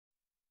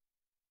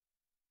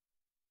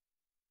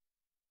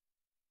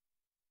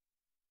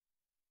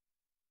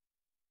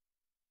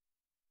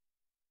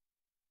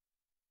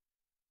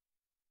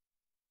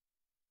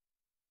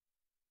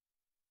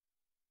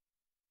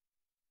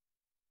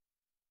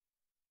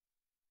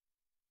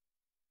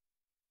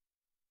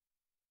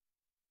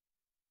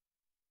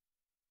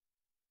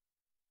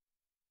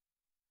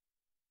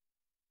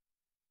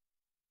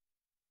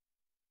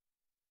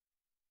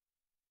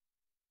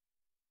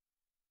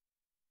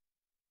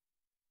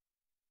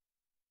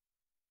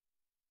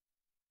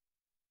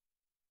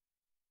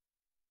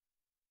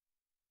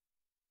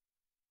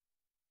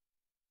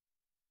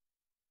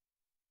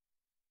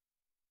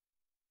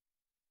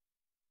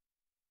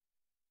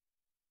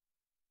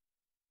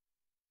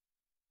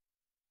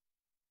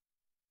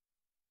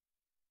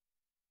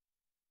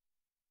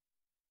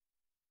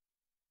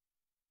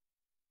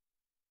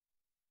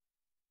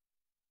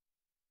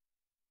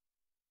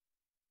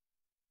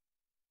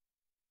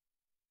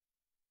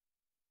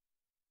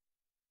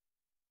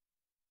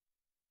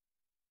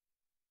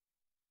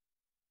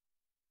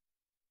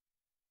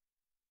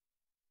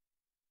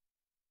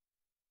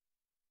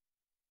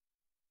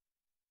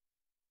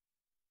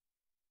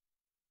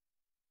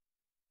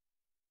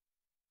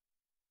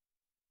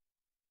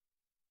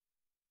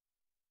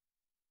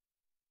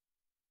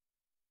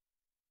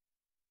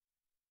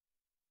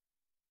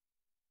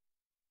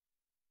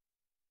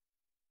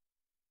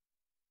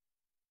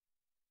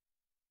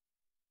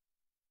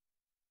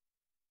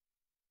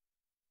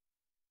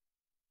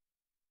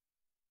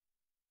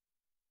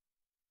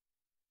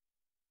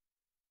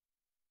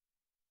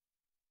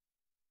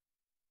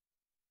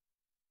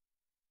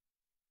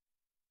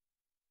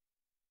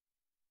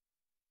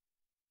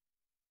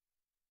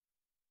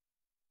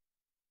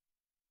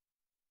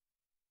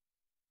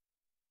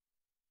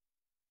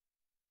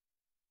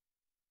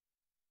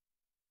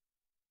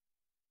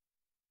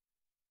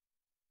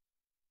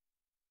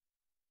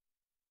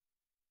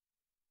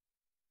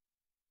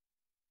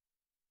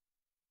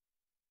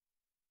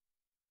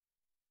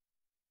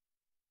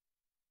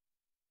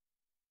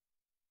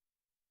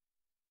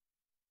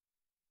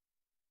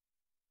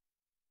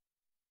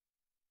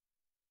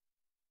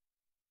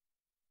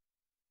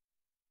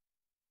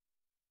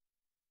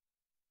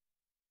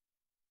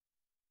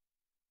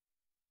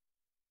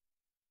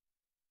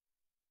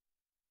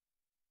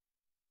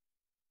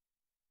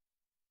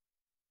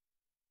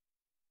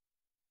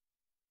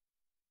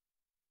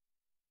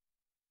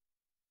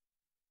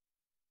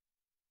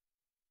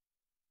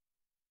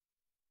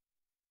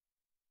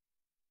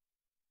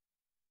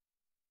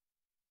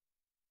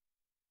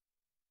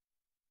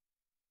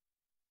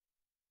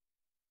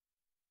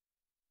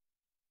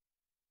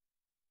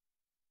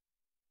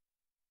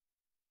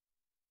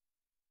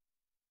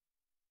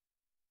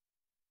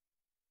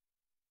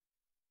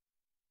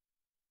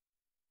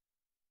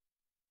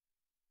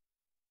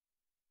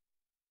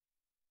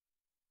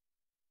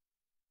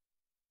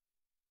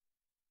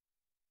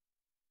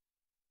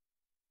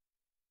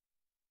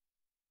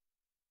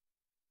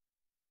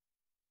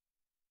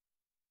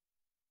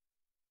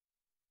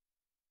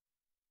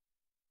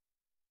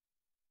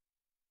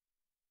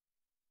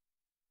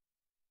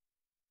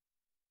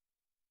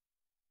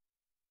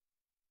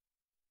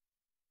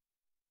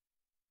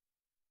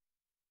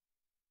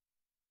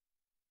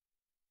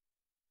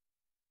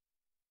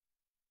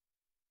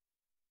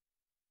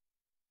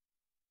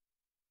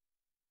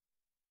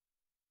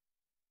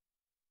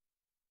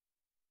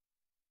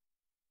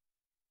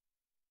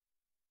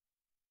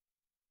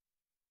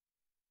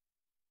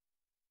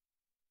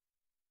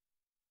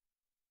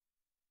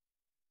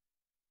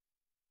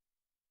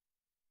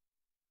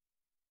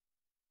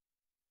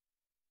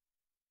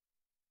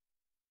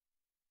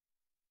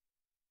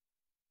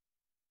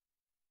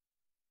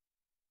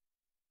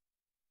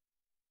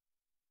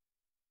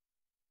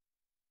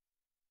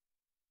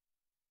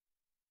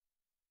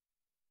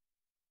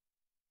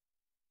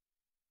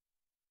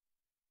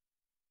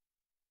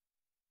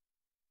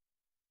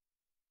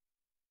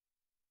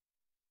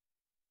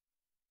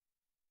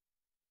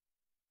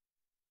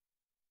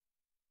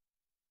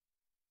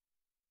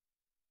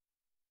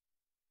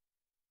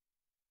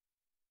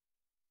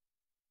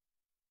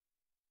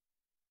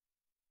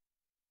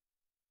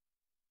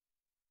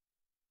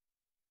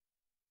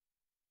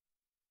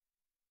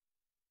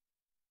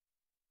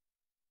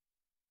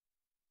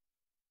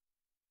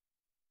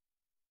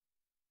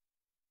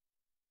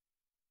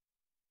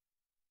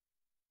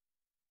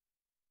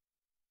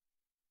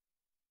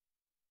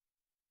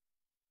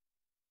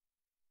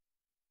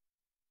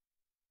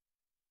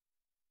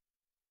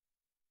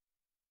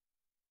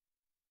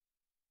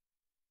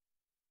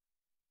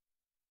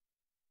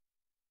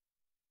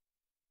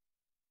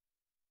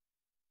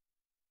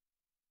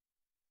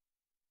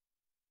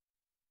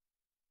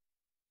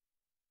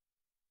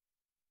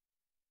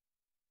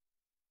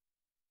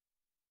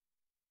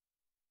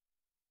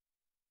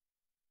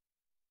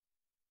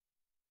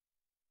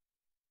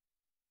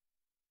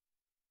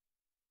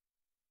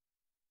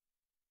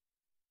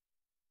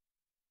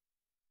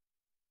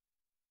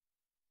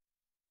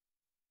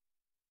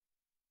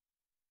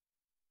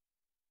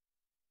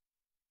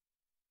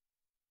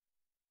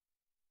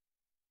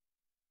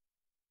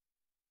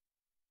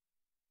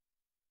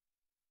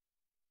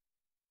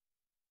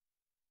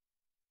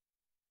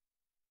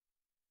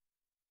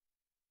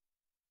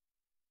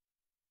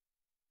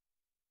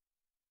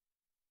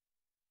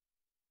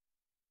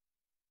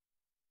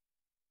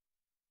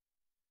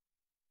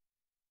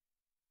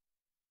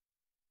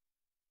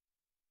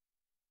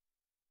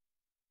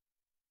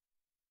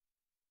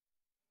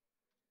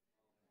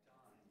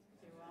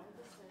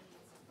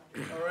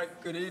All right,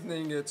 good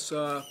evening. It's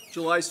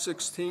July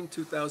 16,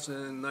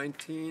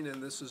 2019,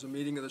 and this is a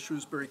meeting of the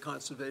Shrewsbury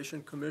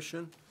Conservation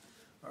Commission.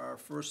 Our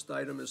first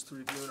item is to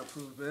review and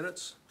approve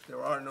minutes.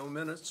 There are no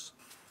minutes.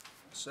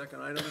 The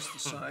second item is to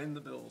sign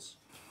the bills.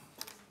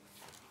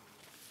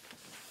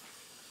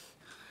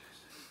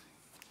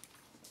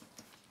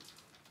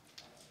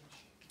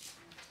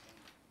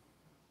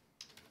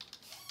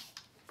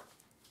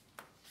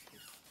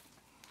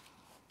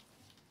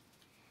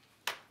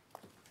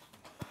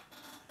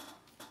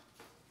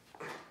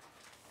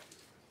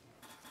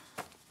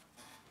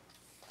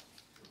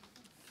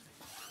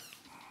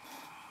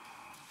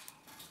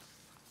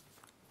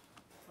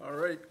 All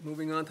right,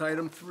 moving on to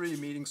item 3,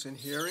 meetings and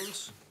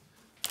hearings.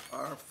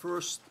 Our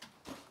first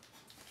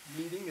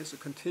meeting is a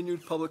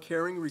continued public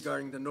hearing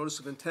regarding the notice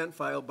of intent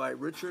filed by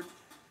Richard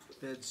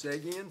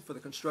Bedzegian for the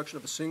construction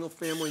of a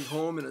single-family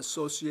home and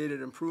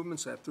associated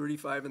improvements at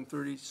 35 and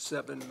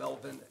 37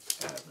 Melvin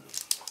Avenue.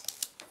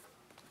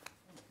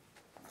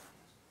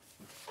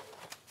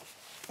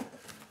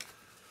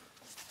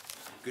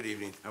 Good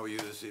evening. How are you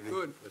this evening?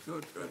 Good,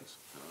 thanks.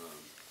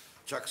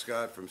 Chuck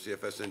Scott from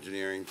CFS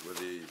Engineering. We're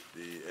the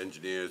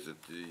engineers that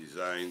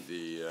designed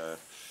the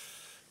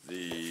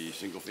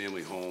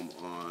single-family home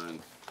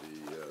on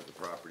the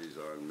properties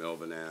on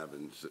Melvin Ave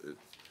and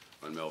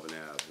on Melvin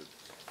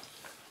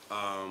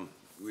Ave.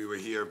 We were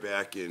here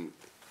back in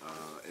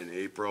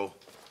April.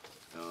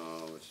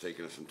 It's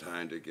taken us some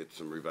time to get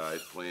some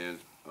revised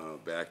plans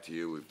back to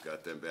you. We've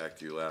got them back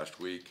to you last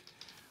week.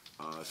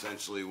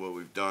 Essentially, what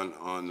we've done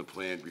on the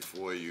plan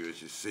before you,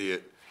 as you see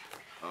it,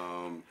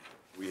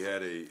 we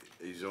had a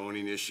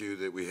zoning issue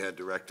that we had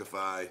to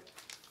rectify.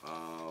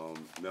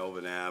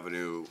 Melvin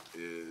Avenue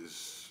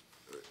is,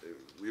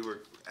 we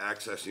were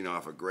accessing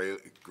off of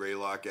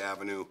Graylock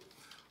Avenue,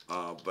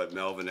 but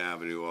Melvin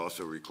Avenue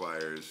also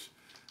requires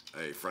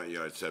a front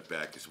yard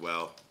setback as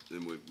well.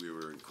 Then we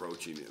were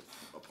encroaching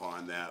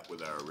upon that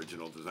with our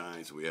original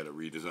design, so we had to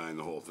redesign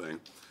the whole thing.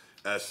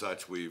 As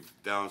such, we've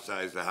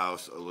downsized the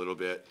house a little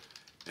bit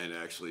and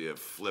actually have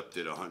flipped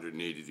it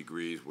 180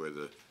 degrees where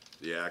the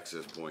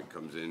access point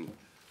comes in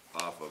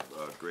off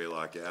of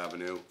Graylock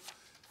Avenue.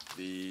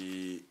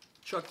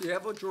 Chuck, do you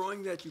have a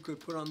drawing that you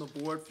could put on the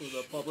board for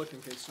the public in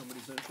case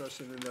somebody's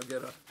interested and they'll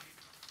get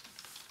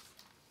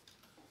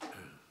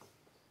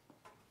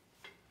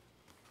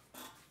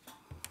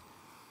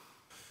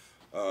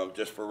a...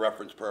 Just for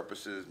reference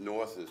purposes,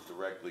 north is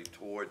directly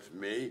towards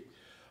me.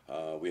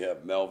 We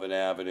have Melvin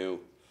Avenue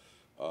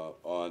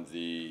on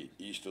the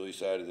easterly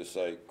side of the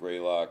site,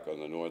 Graylock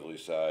on the northerly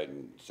side,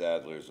 and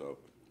Sadler's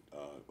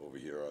over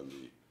here on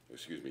the,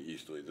 excuse me,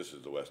 easterly. This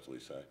is the westerly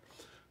side.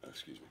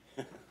 Excuse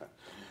me.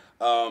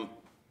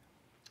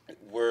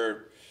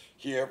 We're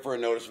here for a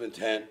notice of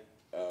intent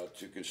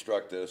to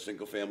construct a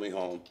single-family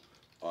home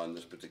on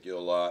this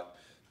particular lot.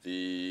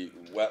 The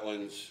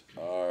wetlands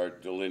are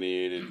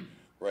delineated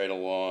right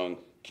along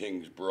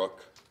Kings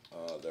Brook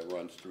that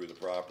runs through the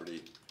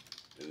property.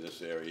 In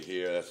this area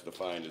here, that's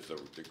defined as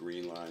the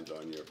green lines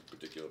on your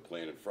particular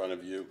plan in front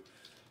of you.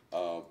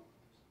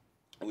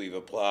 We've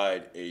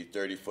applied a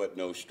 30-foot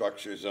no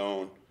structure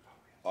zone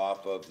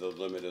off of the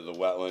limit of the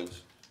wetlands,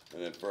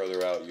 and then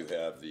further out you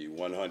have the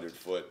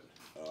 100-foot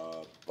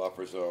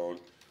buffer zone,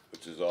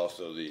 which is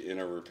also the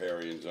inner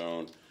riparian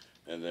zone,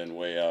 and then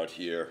way out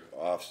here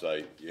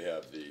off-site you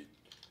have the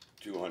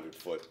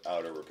 200-foot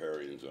outer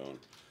riparian zone.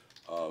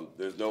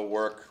 There's no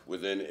work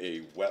within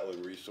a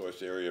wetland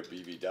resource area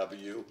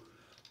BVW.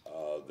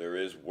 There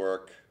is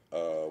work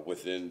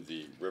within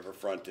the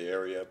riverfront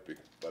area,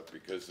 but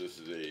because this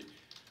is a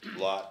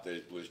lot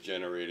that was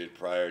generated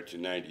prior to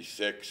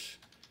 '96,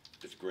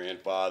 it's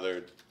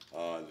grandfathered,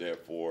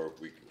 therefore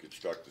we can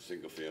construct a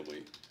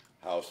single-family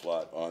house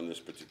lot on this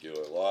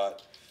particular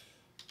lot.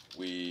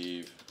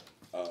 We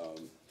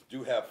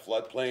do have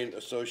floodplain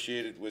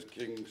associated with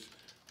Kings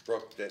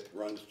Brook that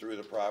runs through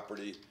the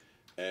property,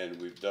 and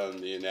we've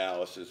done the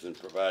analysis and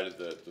provided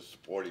the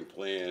supporting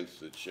plans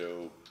that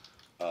show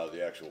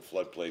the actual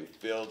floodplain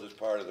filled as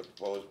part of the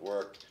proposed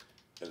work,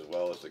 as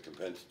well as the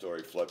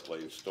compensatory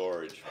floodplain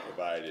storage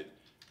provided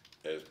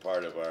as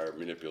part of our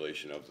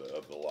manipulation of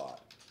the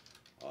lot.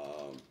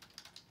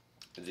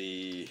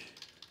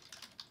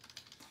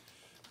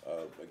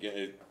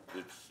 Again,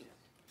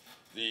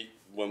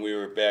 when we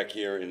were back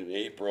here in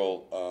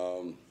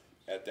April,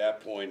 at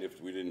that point, if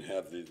we didn't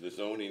have the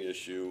zoning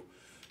issue,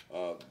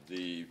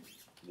 the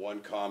one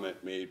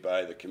comment made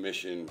by the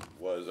commission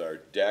was our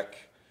deck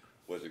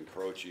was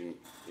encroaching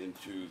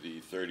into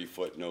the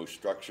 30-foot no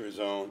structure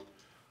zone.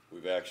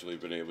 We've actually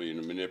been able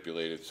to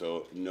manipulate it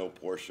so no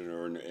portion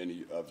or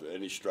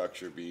any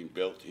structure being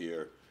built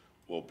here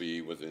will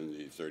be within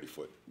the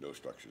 30-foot no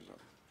structure zone.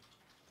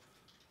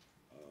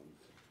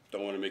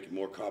 Don't want to make it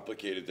more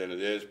complicated than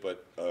it is,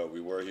 but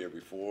we were here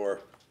before.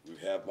 We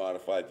have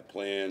modified the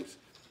plans.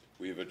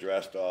 We've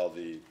addressed all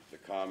the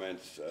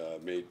comments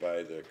made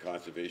by the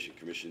Conservation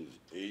Commission's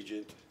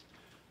agent,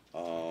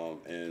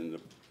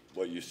 and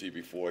what you see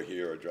before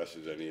here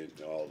addresses any and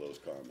all those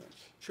comments.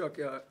 Chuck,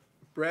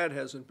 Brad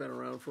hasn't been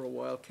around for a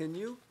while. Can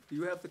you Do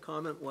you have the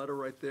comment letter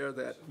right there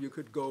that you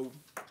could go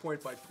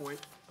point by point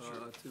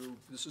to,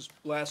 this is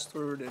last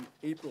heard in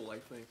April, I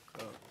think,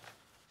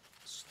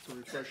 to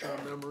refresh our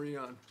memory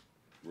on,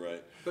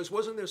 Right. because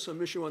wasn't there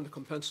some issue on the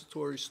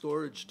compensatory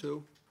storage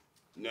too?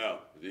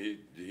 No, he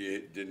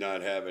did not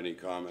have any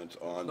comments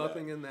on that.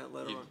 Nothing in that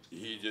letter He- on,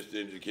 He just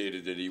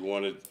indicated that he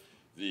wanted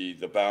the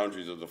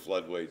boundaries of the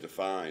floodway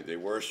defined. They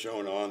were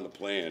shown on the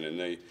plan, and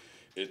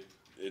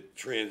it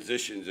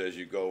transitions as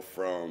you go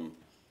from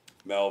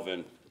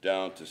Melvin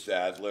down to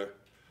Sadler.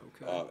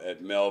 Okay.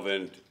 At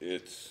Melvin,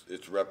 it's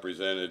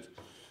represented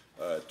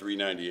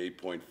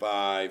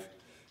 398.5.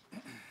 As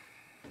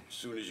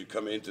soon as you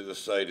come into the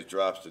site, it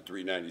drops to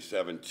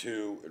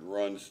 397.2. It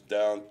runs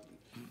down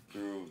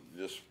through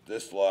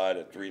this lot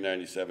at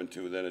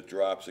 397.2, then it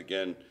drops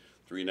again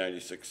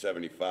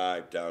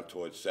 396.75 down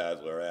towards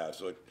Sadler Ave.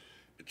 So it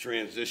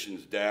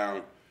transitions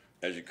down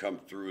as you come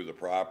through the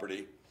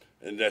property,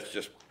 and that's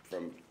just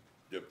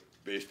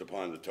based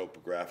upon the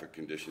topographic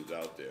conditions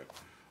out there.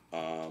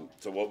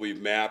 So what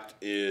we've mapped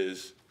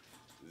is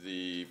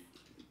the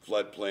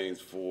floodplains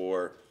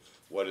for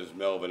what is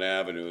Melvin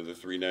Avenue, the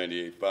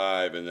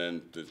 398.5, and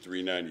then the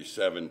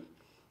 397.2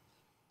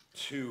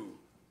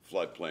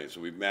 floodplain. So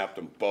we've mapped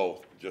them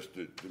both just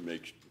to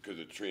make, because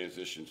it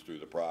transitions through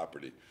the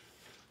property.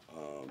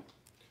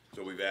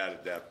 So we've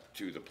added that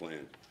to the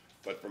plan.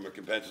 But from a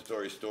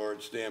compensatory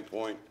storage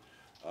standpoint,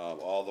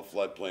 all the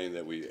floodplain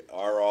that we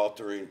are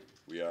altering,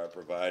 we are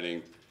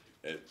providing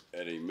at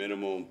a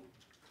minimum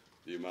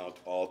the amount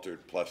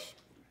altered plus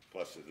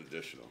an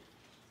additional.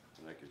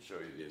 And I can show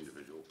you the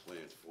individual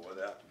plans for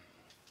that.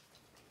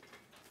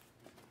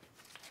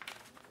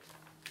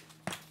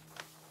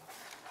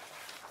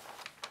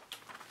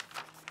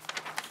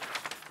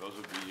 Those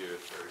would be your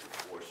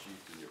 34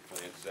 sheets in your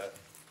plan set.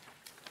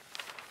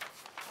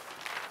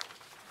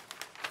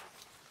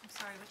 I'm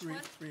sorry, which three,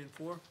 one? 3 and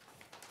 4?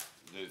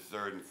 The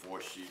third and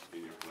fourth sheet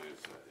in your plan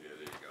set. Yeah,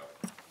 there you go.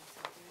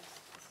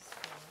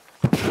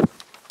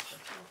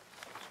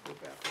 Go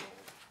back.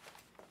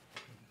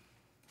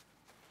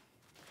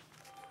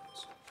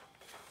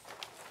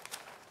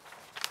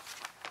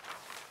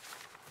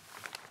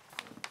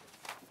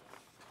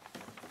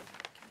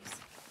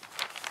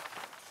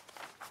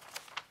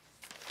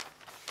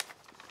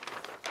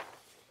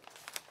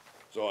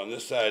 So on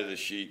this side of the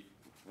sheet,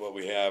 what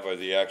we have are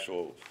the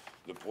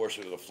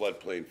portion of the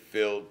floodplain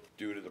filled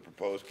due to the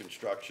proposed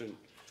construction.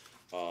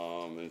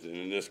 And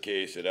in this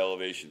case, at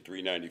elevation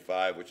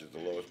 395, which is the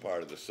lowest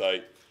part of the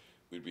site,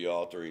 we'd be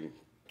altering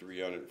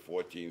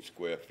 314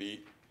 square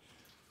feet.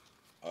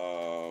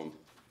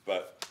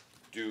 But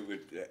due with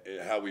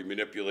how we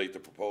manipulate the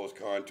proposed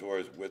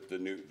contours with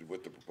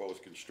the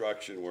proposed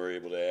construction, we're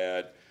able to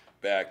add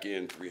back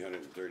in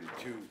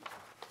 332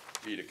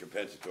 feet of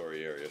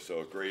compensatory area, so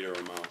a greater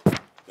amount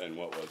than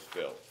what was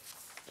filled.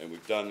 And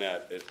we've done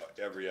that at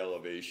every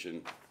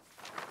elevation,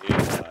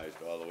 analyzed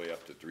all the way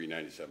up to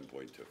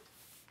 397.2.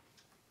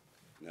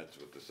 And that's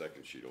what the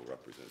second sheet will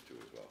represent too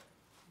as well.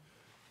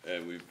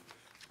 And we've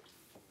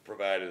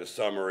provided a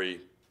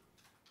summary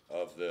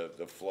of the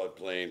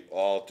floodplain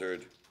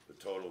altered, the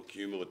total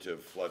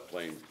cumulative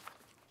floodplain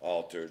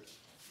altered,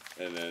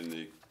 and then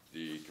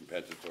the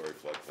compensatory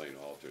floodplain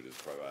altered is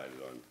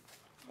provided on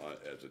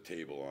as a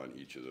table on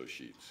each of those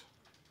sheets.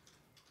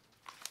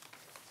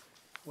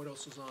 What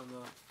else is on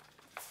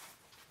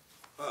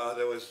the,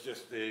 There was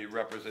just a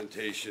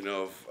representation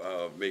of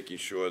making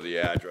sure the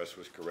address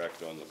was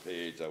correct on the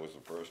page. That was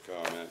the first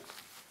comment.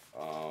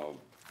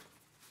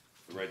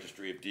 The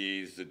Registry of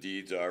Deeds, the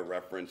deeds are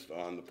referenced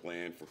on the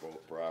plan for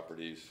both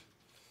properties.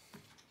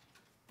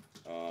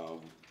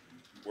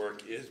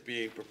 Work is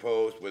being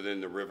proposed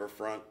within the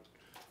riverfront.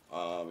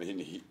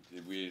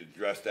 We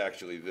addressed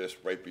actually this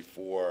right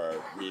before our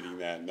meeting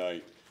that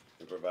night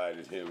and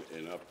provided him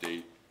an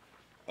update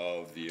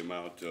of the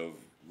amount of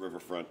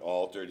riverfront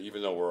altered.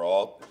 Even though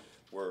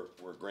we're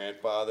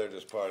grandfathered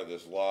as part of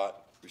this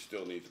lot, we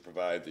still need to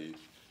provide the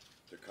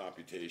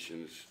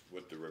computations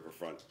with the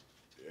riverfront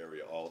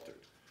area altered.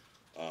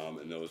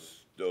 And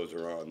those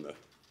are on the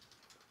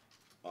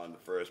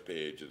first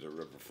page of the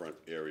riverfront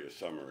area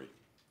summary.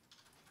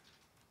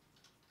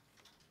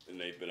 And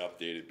they've been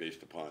updated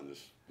based upon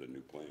the new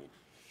plan.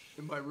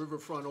 and by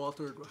riverfront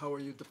altered, how are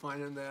you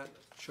defining that,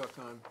 Chuck,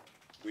 on?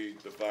 We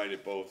defined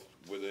it both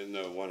within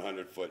the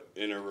 100-foot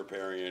inner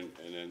riparian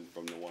and then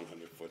from the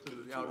 100-foot to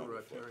the 200-foot. The outer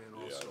riparian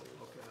Yeah. also,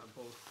 okay, on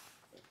both.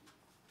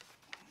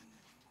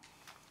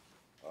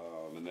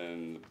 And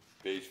then the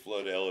base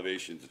flood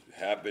elevations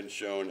have been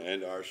shown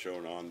and are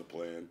shown on the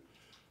plan.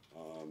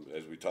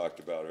 As we talked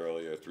about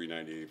earlier,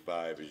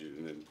 398.5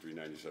 and then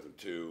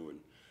 397.2 and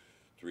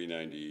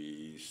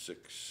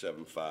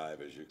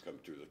 396.75 as you come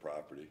through the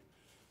property.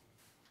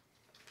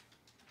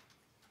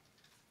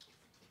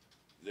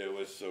 There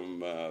was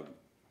some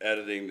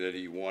editing that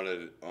he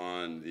wanted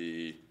on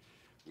we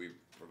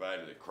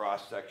provided a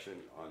cross-section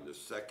on the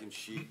second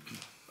sheet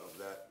of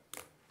that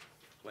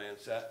plan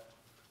set,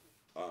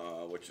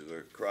 which is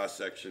a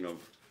cross-section of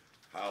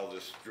how the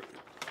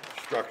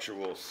structure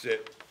will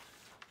sit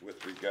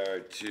with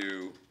regard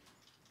to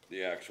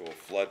the actual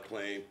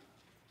floodplain.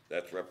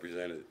 That's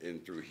represented in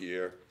through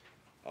here.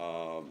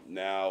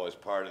 Now, as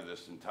part of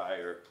this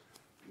entire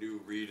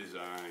new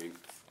redesign,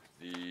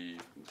 the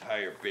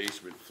entire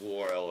basement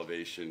floor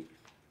elevation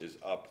is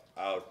up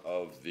out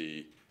of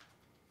the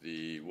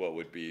what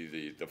would be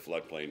the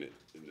floodplain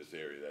in this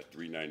area, that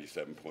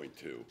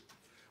 397.2.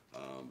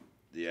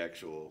 The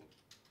actual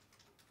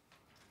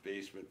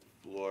basement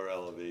floor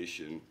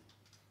elevation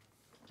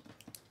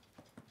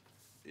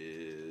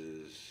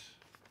is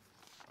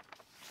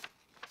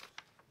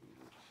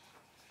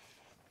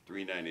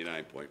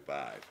 399.5.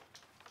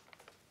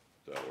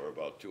 So we're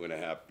about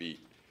 2.5 feet.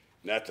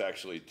 And that's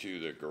actually to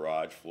the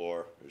garage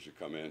floor as you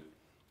come in.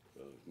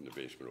 And the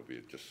basement will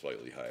be just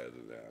slightly higher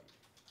than that.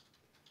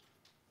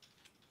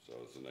 So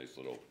it's a nice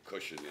little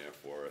cushion there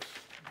for us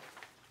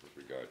with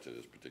regard to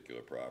this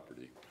particular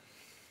property.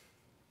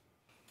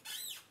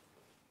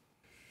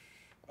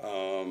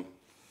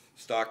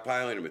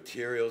 Stockpiling of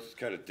materials is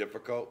kind of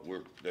difficult.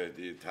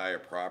 The entire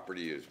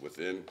property is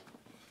within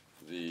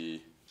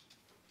the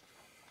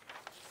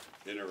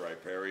inner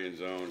riparian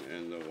zone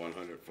and the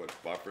 100-foot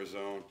buffer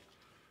zone.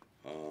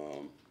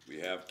 We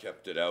have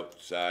kept it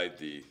outside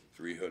the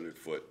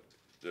 300-foot,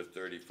 the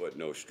 30-foot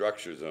no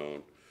structure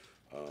zone,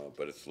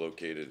 but it's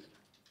located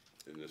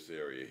in this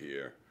area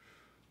here.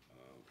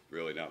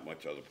 Really not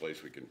much other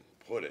place we can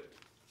put it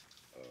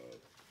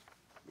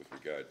with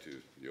regard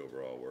to the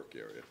overall work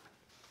area.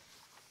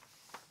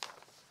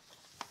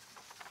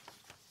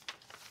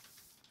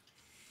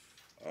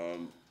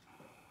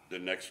 The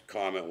next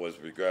comment was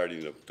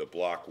regarding the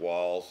block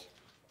walls.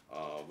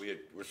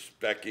 We're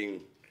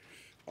speccing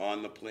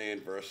on the plan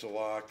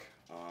Versalock,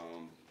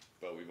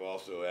 but we've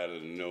also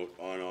added a note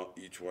on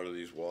each one of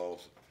these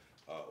walls,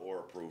 or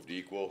approved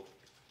equal.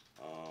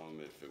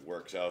 If it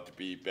works out to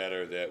be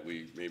better, that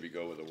we maybe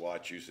go with a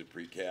Wachusett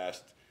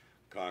precast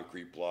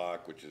concrete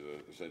block, which is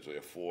essentially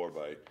a 4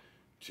 by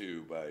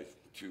 2 by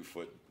 2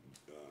 foot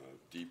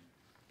deep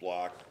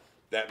block.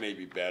 That may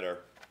be better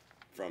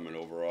from an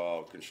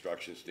overall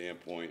construction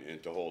standpoint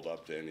and to hold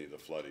up to any of the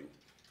flooding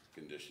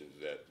conditions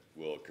that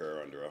will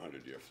occur under a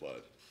 100-year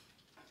flood.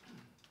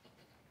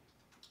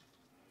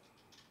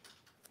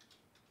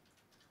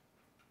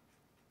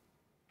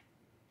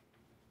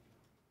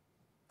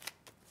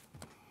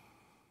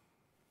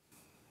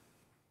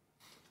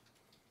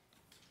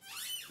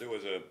 There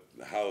was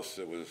a house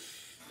that was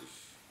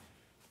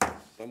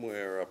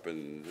somewhere up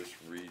in this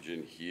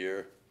region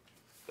here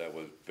that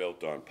was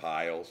built on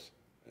piles,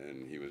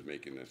 and he was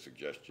making a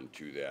suggestion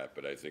to that,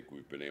 but I think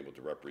we've been able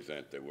to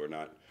represent that we're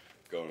not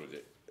going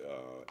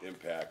to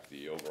impact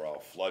the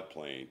overall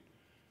floodplain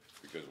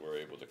because we're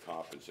able to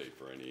compensate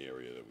for any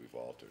area that we've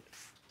altered.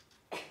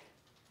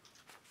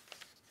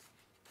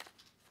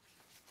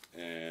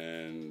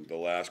 And the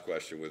last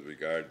question was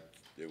regarding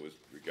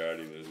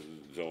the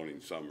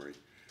zoning summary,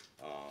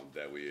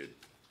 that we had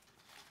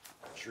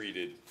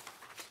treated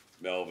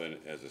Melvin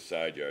as a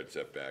side yard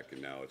setback,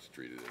 and now it's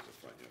treated as a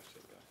front yard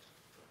setback.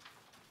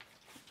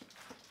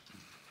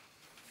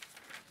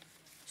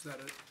 Is that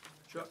it?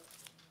 Chuck?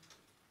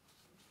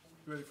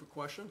 You ready for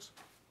questions?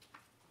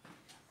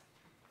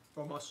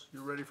 From us,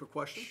 you ready for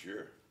questions?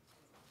 Sure.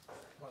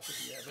 Martha,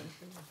 do you have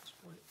anything at this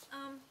point?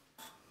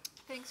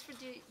 Thanks for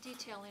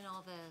detailing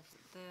all the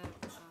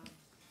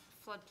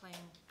floodplain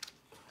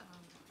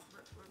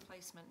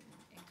replacement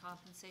and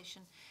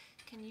compensation.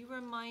 Can you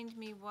remind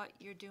me what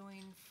you're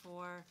doing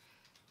for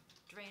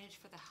drainage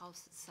for the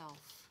house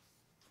itself?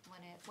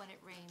 When it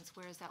rains,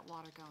 where is that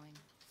water going?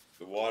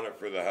 The water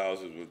for the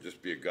houses will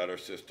just be a gutter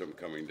system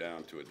coming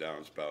down to a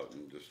downspout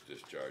and just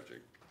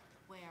discharging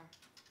Where?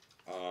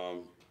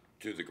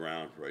 to the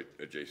ground right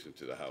adjacent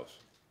to the house.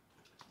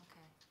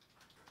 Okay.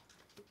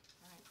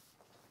 All right.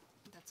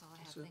 That's all I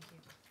have. That's it. Thank you.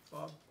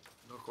 Bob?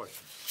 No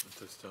questions at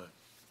this time.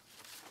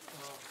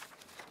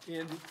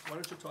 Andy, why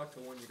don't you talk to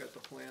one, you got the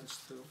plans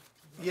too?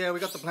 Yeah, we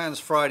got the plans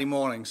Friday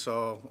morning,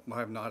 so I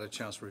have not had a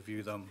chance to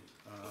review them.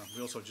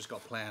 We also just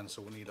got plans,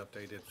 so we'll need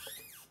updated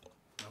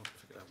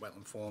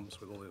wetland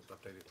forms with all the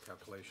updated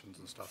calculations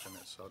and stuff in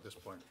it. So at this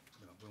point,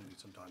 we'll need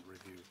some time to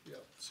review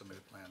Yep.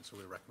 submitted plans, so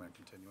we recommend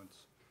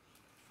continuance.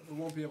 We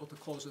won't be able to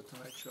close it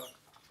tonight, Chuck.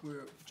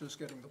 We're just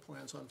getting the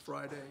plans on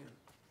Friday and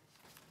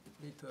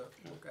need to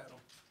look at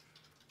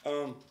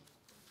them.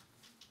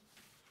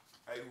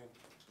 I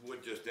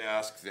would just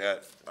ask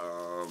that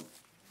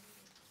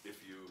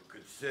if you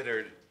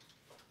considered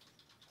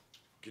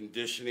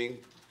conditioning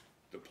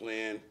the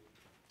plan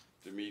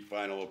to meet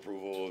final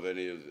approval of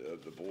any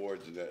of the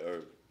boards and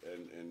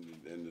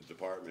the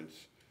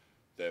departments,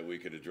 that we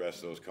could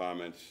address those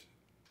comments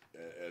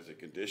as a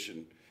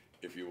condition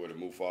if you were to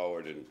move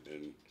forward and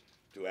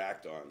to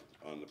act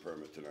on the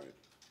permit tonight.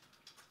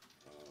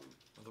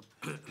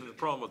 The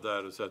problem with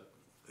that is that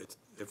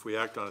if we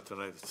act on it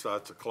tonight, it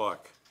starts a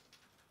clock,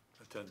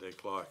 a 10-day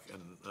clock,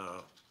 and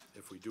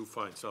if we do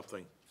find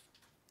something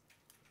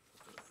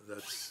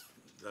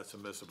that's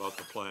amiss about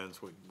the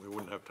plans, we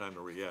wouldn't have time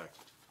to react.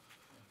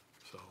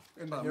 so.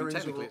 And the Well, I mean, hearings are,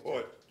 technically-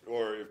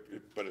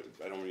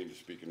 I don't mean to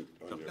speak on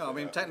your No, I mean,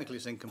 behalf. technically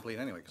it's incomplete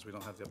anyway, because we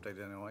don't have the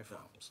updated NOI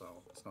form,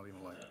 so it's not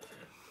even like,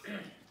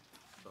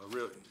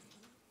 Really,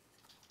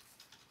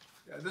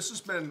 yeah, this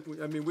has been,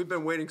 I mean, we've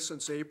been waiting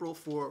since April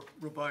for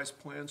revised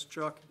plans,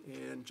 Chuck,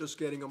 and just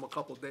getting them a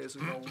couple days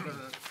ago. We're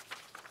gonna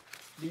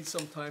need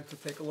some time to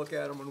take a look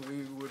at them, and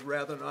we would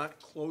rather not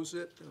close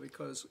it,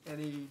 because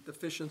any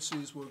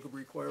deficiencies will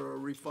require a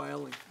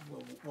refiling.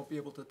 Won't be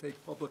able to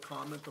take public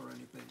comment or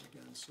anything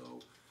again, so,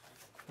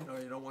 you know,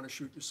 you don't wanna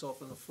shoot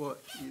yourself in the foot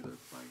either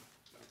by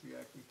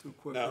reacting too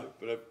quickly. No,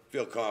 but I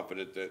feel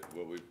confident that,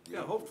 well, we, you Yeah,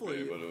 know, we'll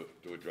hopefully- be able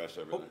to address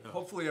everything.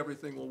 Hopefully,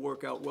 everything will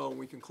work out well, and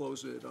we can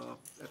close it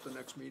at the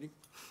next meeting.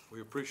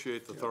 we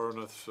appreciate the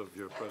thoroughness of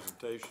your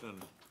presentation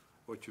and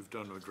what you've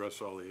done to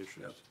address all the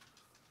issues. Yep.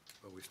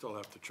 But we still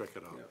have to check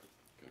it out.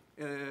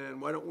 Yeah.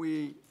 And why don't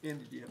we,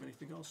 Andy, do you have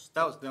anything else?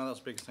 that was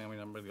the biggest thing, I mean,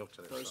 I really looked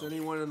at it, Does so.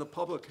 anyone in the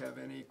public have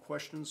any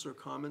questions or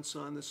comments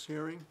on this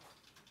hearing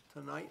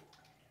tonight?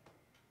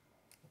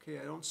 Okay,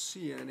 I don't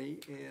see any,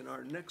 and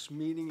our next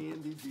meeting,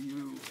 Andy,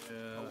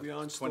 are we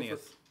on still?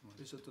 20th.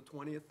 Is it the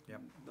 20th?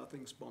 Yep.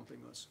 Nothing's bumping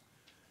us.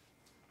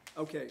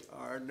 Okay,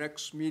 our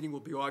next meeting will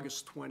be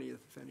August 20th,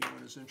 if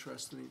anyone is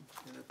interested in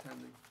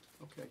attending.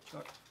 Okay,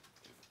 Chuck,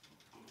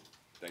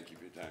 Thank you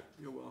for your time.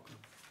 you're welcome.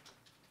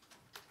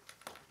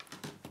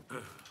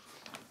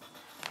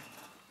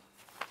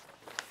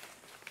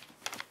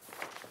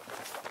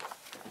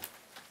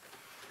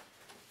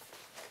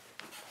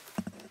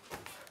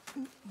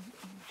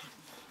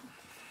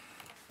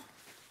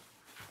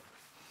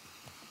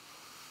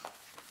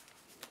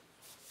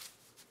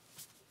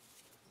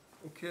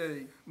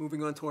 Okay,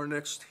 moving on to our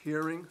next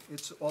hearing.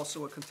 It's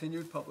also a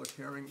continued public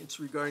hearing. It's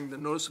regarding the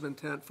notice of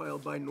intent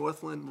filed by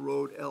Northland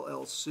Road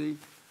LLC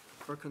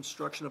for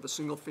construction of a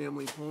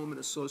single-family home and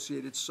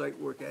associated site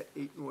work at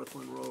 8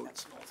 Northland Road.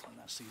 That's also on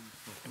that scene,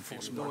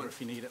 enforcement Going. order if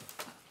you need it.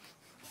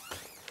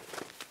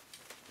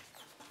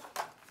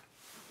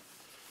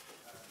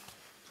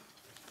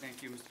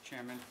 Thank you, Mr.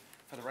 Chairman.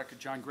 For the record,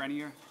 John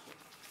Grenier,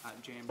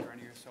 JM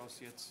Grenier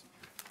Associates.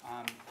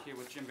 Here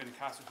with Jim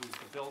Benincasa, who's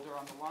the builder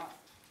on the lot.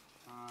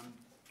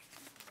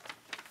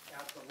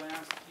 At the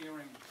last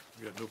hearing,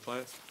 You got new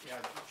plans? yeah,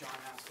 John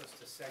asked us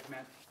to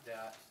segment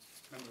that,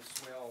 remember the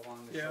swale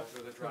along the Yeah, shoulder of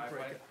the don't break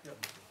driveway? it.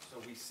 Yep.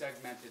 So we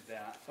segmented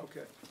that.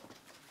 Okay,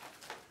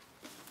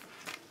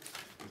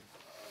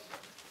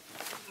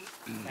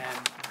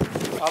 And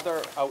the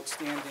other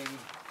outstanding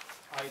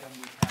item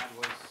we had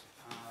was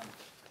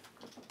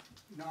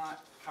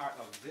not part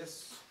of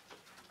this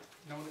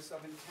notice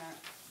of intent,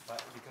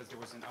 but because there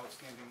was an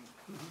outstanding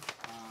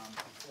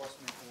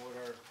enforcement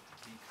order,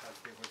 because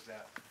there was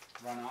that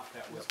runoff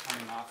that was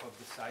coming off of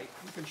the site.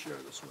 you can share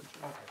this one,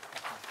 Chuck.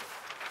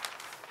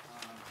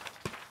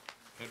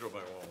 Andrew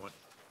might want one.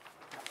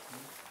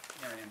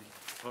 Here, Andy,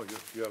 Oh,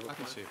 you have a I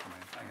can plan? see it from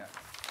here. I got it.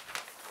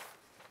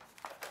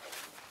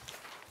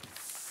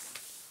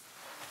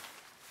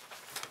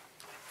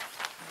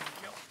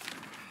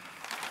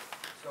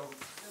 So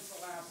since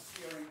the last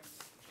hearing,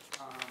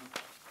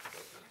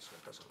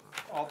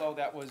 although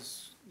that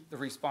was the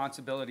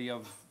responsibility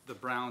of the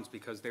Browns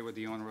because they were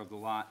the owner of the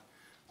lot,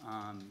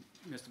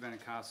 Mr.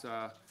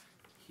 Benincasa,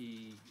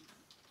 he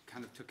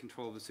kind of took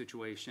control of the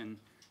situation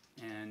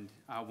and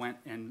went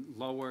and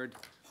lowered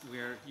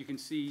where you can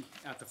see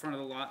at the front of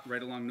the lot,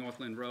 right along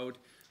Northland Road,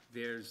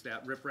 there's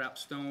that riprap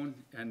stone,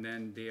 and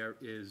then there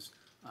is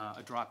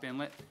a drop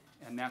inlet,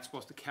 and that's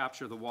supposed to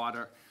capture the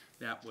water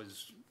that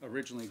was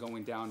originally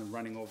going down and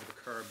running over the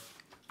curb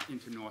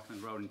into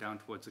Northland Road and down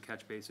towards the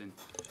catch basin.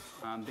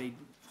 They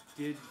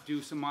did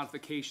do some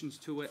modifications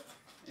to it,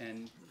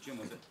 and Jim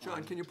was it?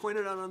 John, can you point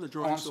it out on the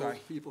drawing I'm so sorry.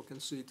 people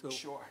can see too?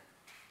 Sure.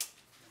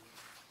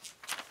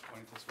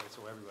 Point it this way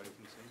so everybody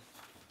can see.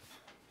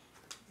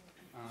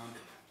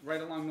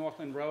 Right along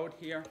Northland Road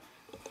here,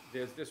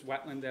 there's this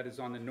wetland that is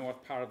on the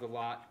north part of the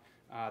lot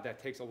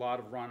that takes a lot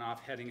of runoff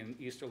heading in an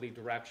easterly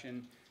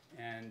direction.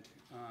 And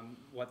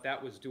what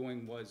that was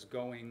doing was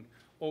going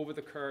over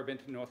the curb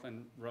into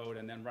Northland Road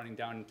and then running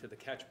down into the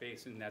catch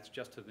basin that's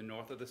just to the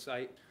north of the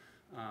site.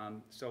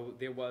 So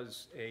there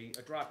was a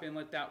drop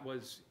inlet that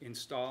was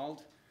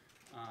installed,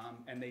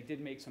 and they did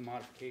make some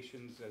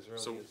modifications as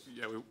So, early as.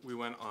 yeah, we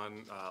went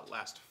on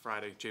last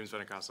Friday, James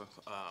Benincasa,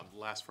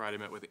 last Friday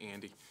met with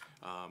Andy.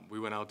 We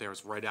went out there, it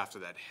was right after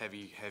that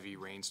heavy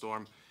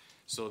rainstorm.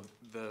 So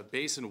the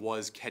basin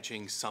was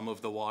catching some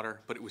of the water,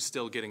 but it was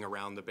still getting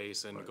around the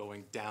basin,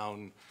 going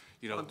down,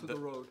 you know. Onto the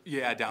road.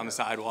 Yeah, down the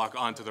sidewalk,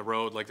 onto the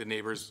road, like the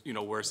neighbors, you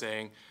know, were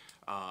saying.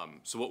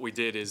 So what we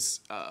did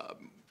is,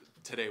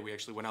 today, we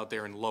actually went out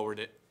there and lowered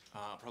it,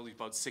 probably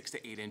about 6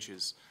 to 8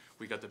 inches.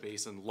 We got the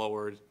basin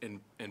lowered and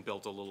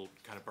built a little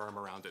kind of berm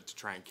around it to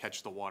try and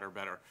catch the water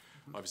better.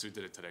 Obviously, we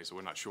did it today, so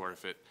we're not sure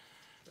if it,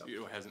 you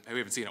know, we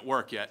haven't seen it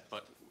work yet,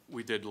 but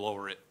we did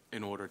lower it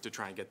in order to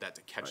try and get that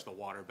to catch the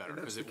water better, And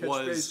that's because the it catch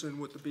was. basin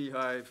with the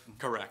beehive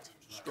Correct,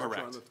 structure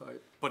on correct. the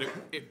type. But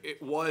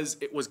it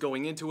was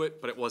going into it,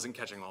 but it wasn't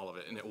catching all of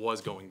it, and it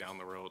was going down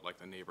the road like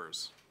the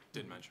neighbors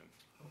did mention.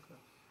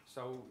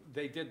 So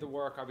they did the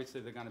work,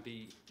 obviously they're gonna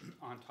be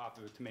on top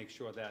of it to make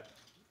sure that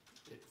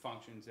it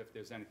functions. If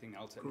there's anything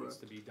else that needs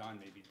to be done,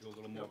 maybe do a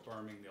little more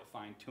berming, they'll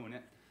fine tune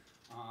it.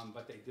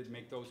 But they did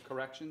make those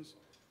corrections.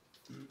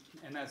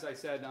 And as I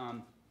said,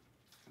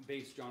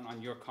 based, John,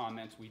 on your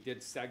comments, we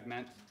did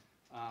segment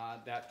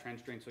that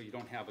trench drain so you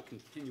don't have a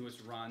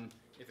continuous run.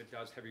 If it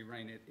does heavy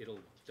rain, it'll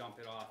dump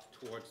it off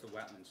towards the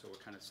wetland. So we're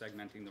kind of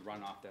segmenting the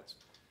runoff.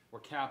 We're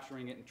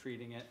capturing it and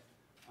treating it,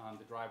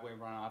 the driveway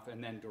runoff,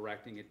 and then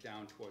directing it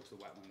down towards the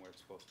wetland where it's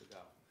supposed to go.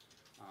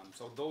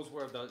 So those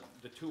were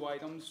the two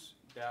items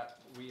that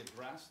we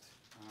addressed.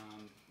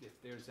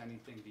 If there's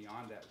anything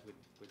beyond that,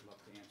 we'd love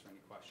to answer any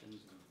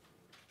questions.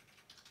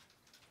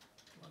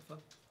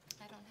 Martha?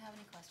 I don't have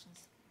any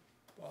questions.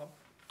 Bob?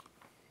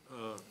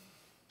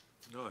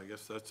 No, I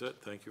guess that's it.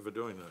 Thank you for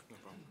doing that. No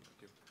problem.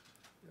 Thank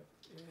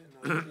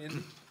you. And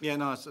Andy? Yeah,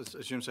 no, as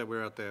Jim said, we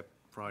were out there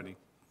Friday,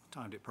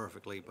 timed it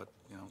perfectly, but,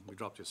 you know, we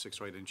dropped it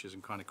 6 or 8 inches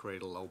and kind of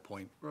created a low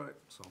point. Right.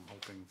 So I'm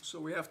hoping, So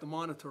we have to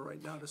monitor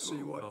right now to see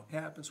what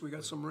happens. We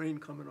got some rain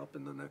coming up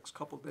in the next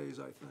couple days,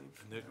 I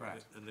think.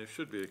 And there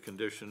should be a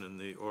condition in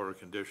the order of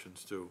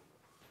conditions to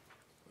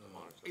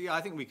yeah,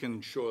 I think we can.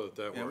 ensure that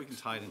that works. Yeah, we can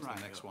tie it into the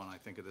Right. next one, I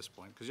think, at this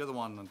point. Because the other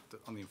one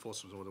on the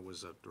enforcement order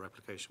was the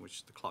replication,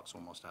 which the clock's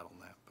almost out on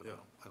that, but Yeah.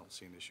 I don't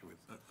see an issue with.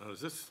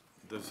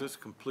 Does this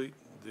complete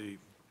the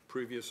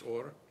previous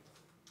order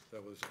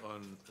that was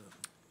on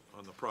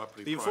the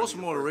property? The prior to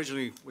enforcement your order purchase?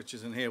 originally, which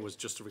is in here, was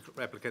just to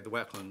replicate the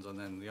wetlands, and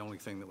then the only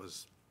thing that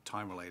was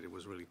time-related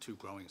was really 2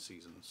 growing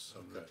seasons.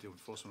 And Okay. the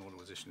enforcement order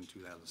was issued in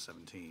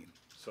 2017.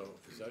 So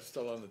is that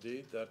still on the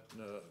deed, that,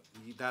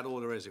 That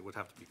order is, it would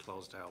have to be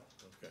closed out.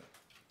 okay.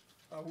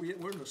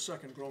 We're in the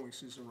second growing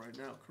season right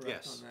now,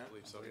 correct Yes. on that? I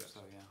believe so, yes.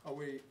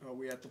 Are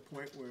we at the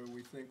point where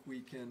we think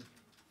we can,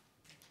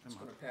 it's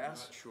gonna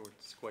pass? Not sure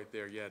it's quite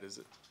there yet, is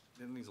it?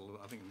 It needs a little,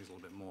 I think it needs a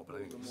little bit more, but I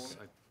think little it's,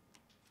 more?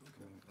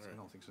 I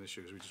don't think it's an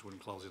issue, 'cause we just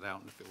wouldn't close it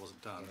out, and if it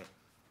wasn't done,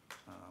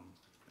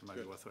 it might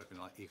be Good. worth working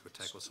like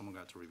Ecotech or someone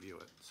got to review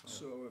it, so.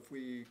 So if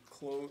we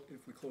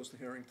close the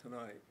hearing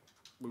tonight,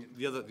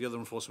 The other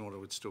enforcement order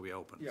would still be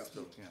open. Yeah.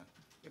 Still, yeah.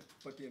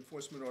 but the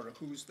enforcement order,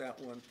 who's that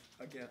one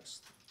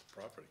against?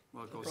 Property.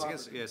 Well, it goes property.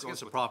 against, yeah, it's against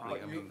the with the property, I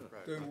But mean,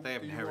 you- they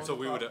have do you inherited. own So the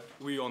we prop-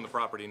 we own the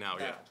property now,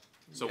 yeah. Yeah.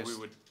 So we Yes.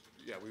 would,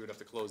 we would have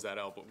to close that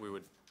out, but we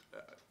would,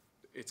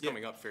 it's Yeah.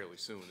 coming up fairly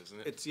soon, isn't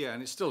it? It's, yeah,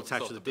 and it's still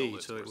attached to Still the have to build deed,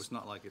 it so it first. was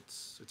not like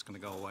it's gonna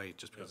go away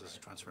just because it's a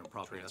transferring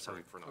property, that's how.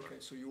 Transferring for another.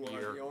 Okay, so you are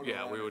year. the owner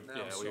Yeah, of we it would- now,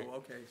 yeah, so, we-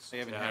 okay. so They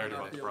have you're inherited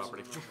not the the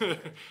property.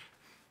 owner.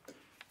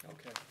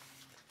 Okay.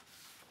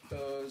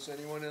 Does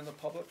anyone in the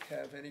public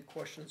have any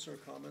questions or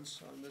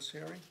comments on this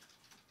hearing?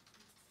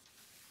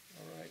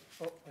 All right,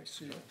 oh, I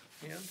see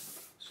a hand.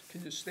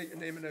 Can you state your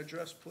name and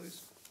address,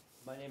 please?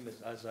 My name is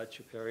Azad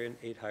Chaparian,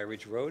 8 High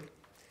Ridge Road.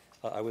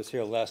 I was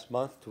here last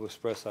month to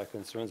express our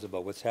concerns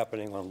about what's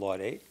happening on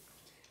Lot 8.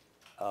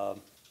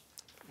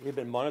 We've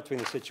been monitoring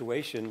the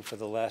situation for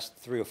the last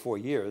 3 or 4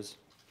 years.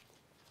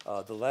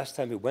 The last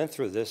time we went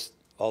through this,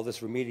 all this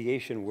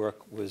remediation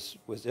work was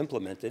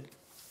implemented,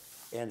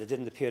 and it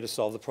didn't appear to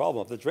solve the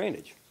problem of the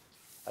drainage.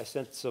 I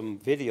sent some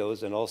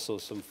videos and also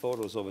some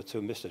photos over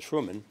to Mr.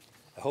 Truman.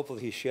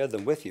 Hopefully, he shared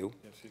them with you.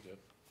 Yes, he did.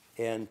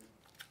 And,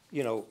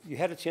 you know, you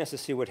had a chance to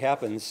see what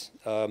happens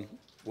when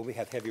we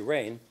have heavy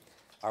rain.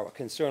 Our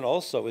concern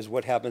also is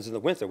what happens in the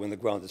winter when the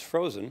ground is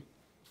frozen.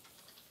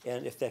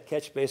 And if that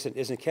catch basin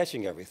isn't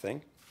catching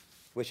everything,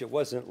 which it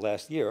wasn't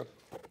last year,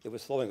 it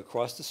was flowing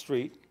across the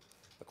street,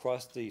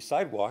 across the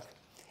sidewalk,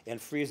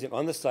 and freezing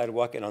on the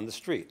sidewalk and on the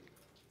street.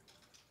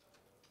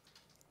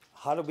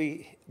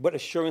 What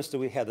assurance do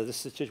we have that this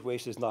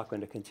situation is not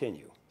going to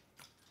continue?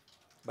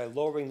 By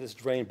lowering this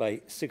drain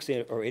by 6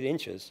 or 8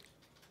 inches,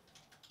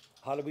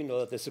 how do we know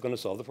that this is going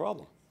to solve the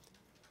problem?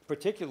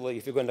 Particularly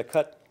if you're going to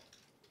cut,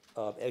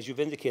 as you've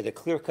indicated,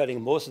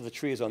 clear-cutting most of the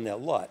trees on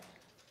that lot,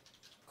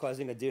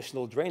 causing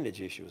additional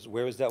drainage issues.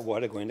 Where is that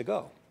water going to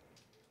go?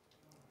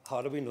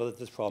 How do we know that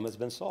this problem has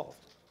been solved?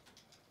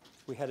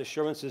 We had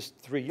assurances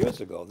 3 years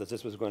ago that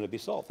this was going to be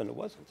solved, and it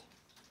wasn't.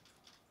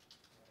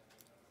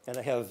 And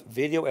I have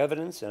video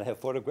evidence and I have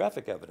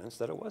photographic evidence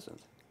that it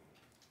wasn't.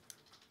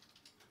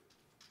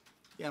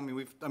 Yeah,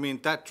 I mean,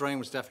 that drain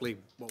was definitely,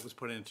 what was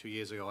put in 2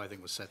 years ago, I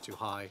think was set too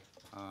high.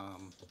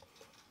 I'm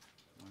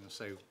gonna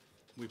say,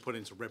 we put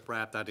in some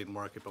riprap, that didn't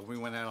work, but when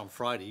we went out on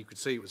Friday, you could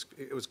see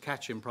it was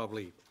catching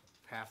probably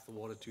half the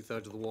water, 2/3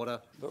 of the water.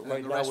 But and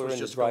right the now, rest we're was in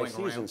the just dry going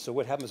around. season, so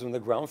what happens when the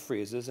ground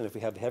freezes, and if we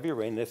have heavy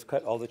rain, they've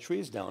cut all the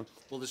trees down?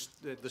 Well,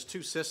 there's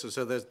 2 systems,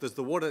 so there's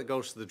the water that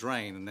goes to the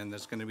drain, and then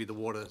there's gonna be the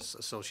water that's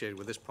associated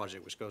with this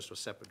project, which goes to a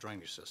separate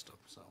drainage system,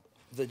 so.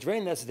 The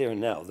drain that's there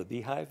now, the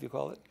beehive, you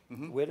call it?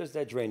 Mm-hmm. Where does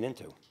that drain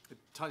into? It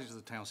ties into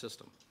the town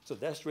system. So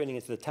that's draining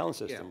into the town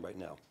system Yeah. right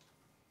now.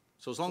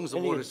 So as long as the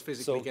Any- water's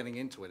physically so- getting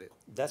into it,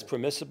 That's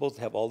permissible to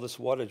have all this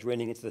water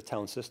draining into the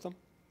town system?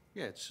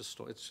 yeah, it's just.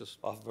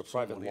 Off of a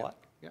private stormwater, yeah. lot?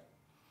 Yeah.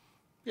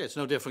 Yeah, it's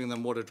no different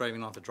than water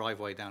draining off a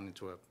driveway down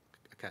into a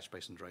catch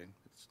basin drain.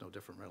 It's no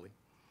different, really.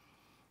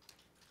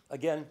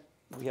 Again,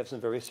 we have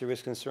some very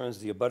serious concerns.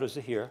 The abutters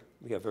are here.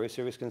 We have very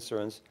serious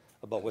concerns.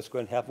 about what's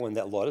going to happen when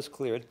that lot is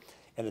cleared.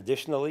 And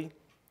additionally,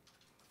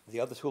 the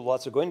other two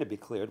lots are going to be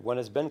cleared. One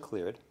has been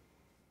cleared.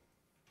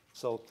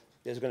 So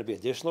there's going to be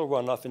additional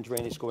runoff and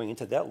drainage going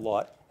into that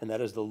lot, and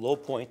that is the low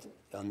point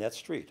on that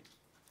street.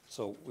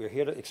 So we're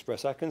here to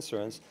express our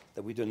concerns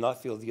that we do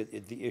not feel the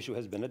issue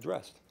has been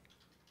addressed.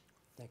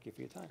 Thank you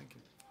for your time.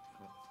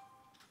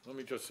 Let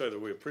me just say that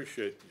we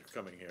appreciate you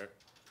coming here.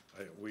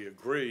 We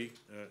agree,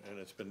 and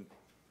it's been,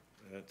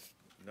 and it's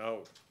now,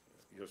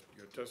 your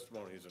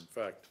testimony has in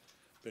fact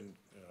been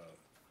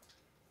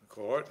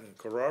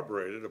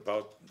corroborated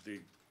about the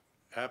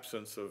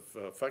absence of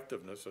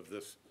effectiveness of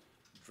this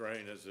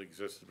drain as it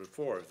existed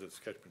before, as its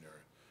catchment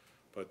area.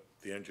 But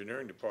the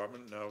engineering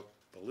department now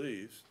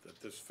believes that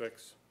this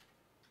fix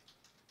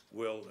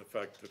will in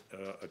fact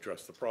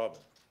address the problem.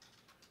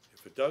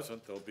 If it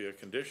doesn't, there'll be a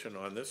condition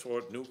on this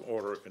new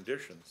order of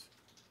conditions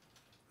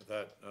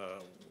that,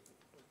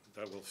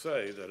 that will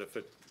say that if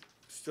it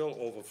still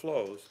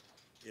overflows,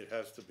 it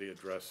has to be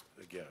addressed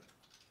again.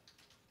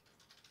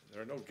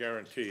 There are no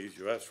guarantees.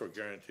 You asked for a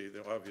guarantee.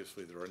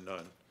 Obviously, there are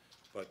none.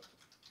 But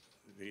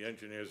the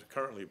engineers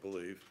currently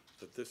believe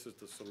that this is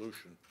the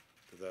solution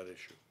to that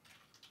issue.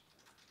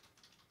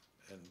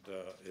 And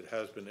it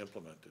has been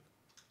implemented.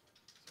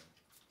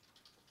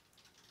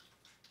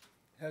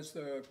 Has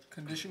the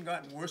condition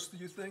gotten worse, do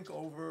you think,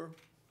 over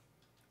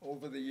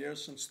the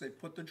years since they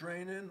put the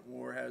drain in?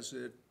 Or has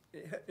it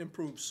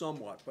improved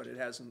somewhat, but it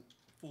hasn't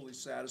fully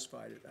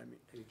satisfied it? I mean,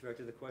 You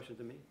directed the question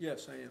to me?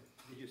 yes, I am.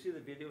 Did you see the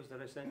videos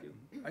that I sent you?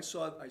 I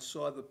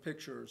saw the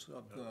pictures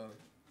of the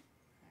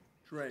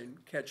drain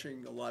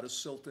catching a lot of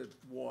silted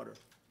water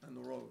on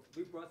the road.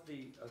 We brought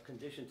the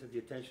condition to the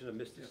attention of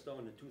Mr.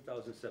 Stone in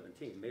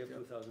 2017, May of Yeah.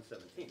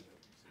 2017,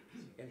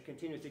 and it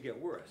continued to get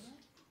worse.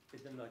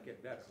 It did not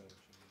get better.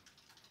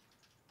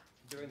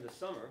 During the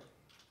summer,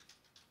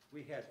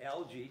 we had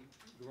algae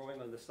growing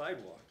on the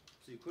sidewalk,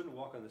 so you couldn't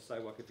walk on the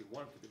sidewalk if you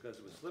wanted to because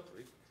it was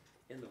slippery.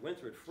 In the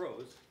winter, it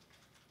froze,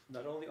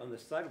 not only on the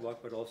sidewalk,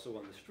 but also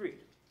on the street,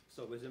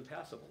 so it was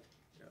impassable.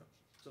 Yeah.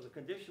 So the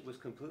condition was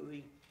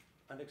completely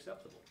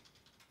unacceptable.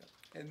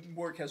 And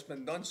work has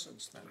been done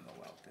since then,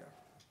 though, out there.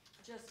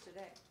 Just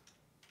today.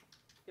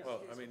 Yes,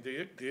 Well, it's- I mean,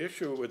 the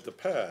issue with the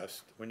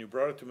past, when you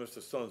brought it to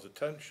Mr. Stone's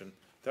attention,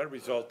 that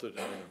resulted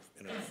in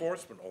an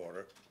enforcement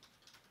order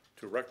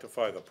to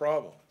rectify the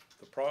problem.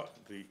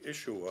 The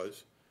issue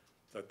was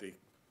that the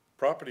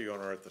property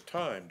owner at the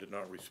time did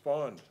not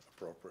respond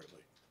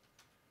appropriately.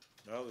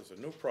 Now there's a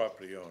new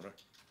property owner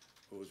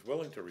who is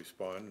willing to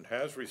respond and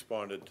has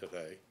responded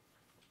today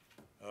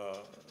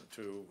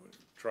to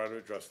try to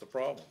address the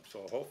problem.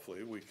 So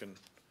hopefully we can,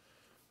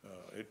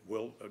 it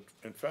will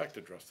in fact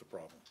address the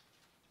problem.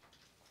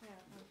 Yeah,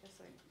 just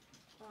like,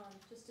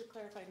 just to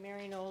clarify,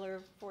 Mary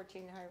Noller,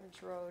 14 High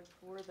Ridge Road,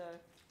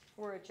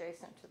 we're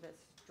adjacent to this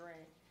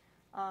drain.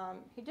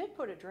 He did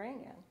put a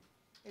drain in.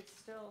 It's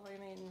still, I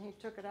mean, he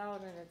took it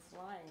out and it's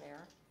lying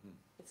there.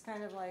 It's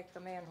kind of like the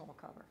manhole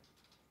cover.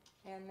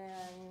 And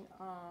then,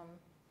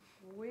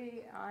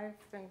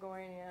 I've been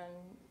going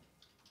in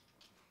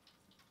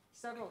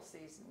several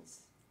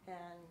seasons and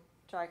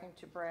talking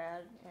to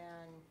Brad,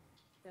 and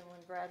then when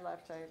Brad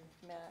left, I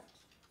met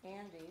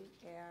Andy,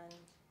 and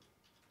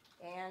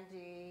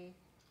Andy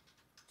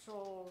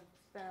told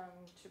them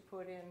to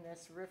put in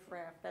this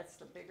riprap. That's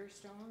the bigger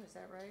stone, is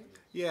that right?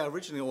 Yeah,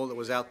 originally all that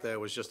was out there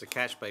was just a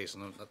catch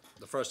basin. And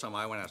the first time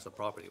I went out to the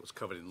property, it was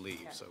covered in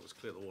leaves, Yeah. so it was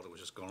clear the water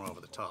was just going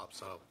over the top.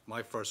 So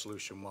my first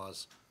solution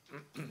was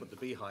put the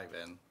beehive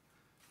in,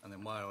 and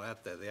then while we were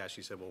out there, they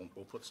actually said, well,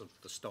 we'll put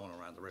the stone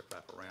around, the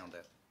riprap around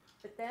it.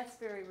 But that's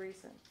very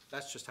recent.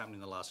 That's just happened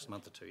in the last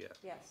month or two, yeah.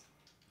 Yes,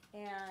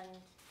 and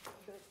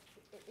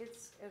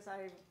it's, as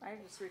I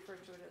just refer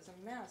to it as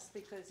a mess,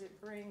 because it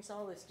brings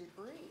all this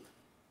debris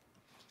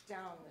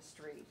down the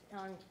street,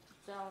 down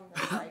the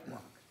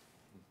sidewalk.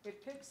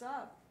 It picks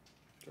up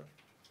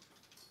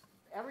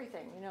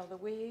everything, you know, the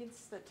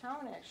weeds. The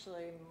town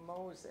actually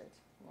mows it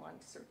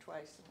once or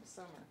twice in the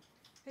summer.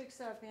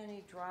 Picks up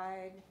any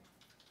dried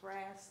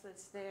grass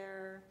that's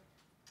there.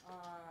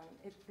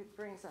 It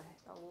brings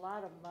a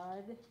lot of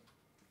mud.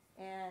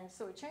 And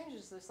so it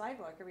changes the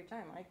sidewalk every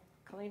time. I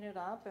clean it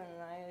up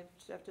and I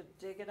have to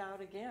dig it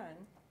out again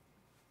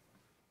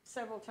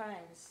several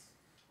times,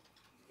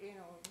 you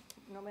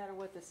know, no matter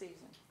what the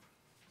season,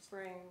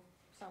 spring,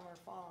 summer,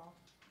 fall.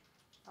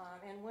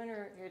 And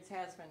winter, it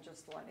has been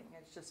just flooding.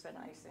 It's just been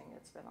icing.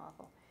 It's been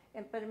awful.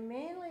 But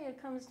mainly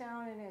it comes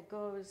down and it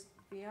goes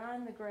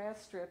beyond the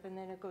grass strip, and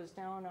then it goes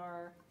down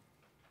our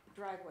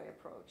driveway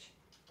approach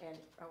and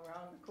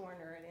around the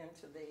corner and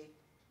into the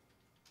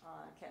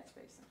catch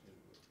basin.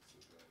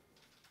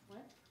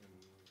 What?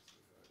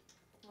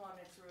 Well, and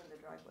it's ruined the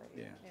driveway.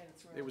 Yeah. And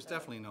it's It ruined was the-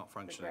 definitely not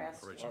functioning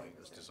grass originally, strip.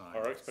 this design.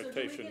 Our we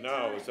expectation get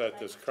now time? is that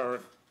this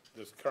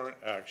current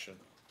action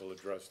will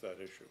address that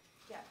issue.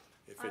 Yeah.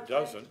 If Okay. it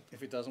doesn't,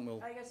 If it doesn't,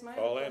 we'll, I guess my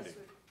Call request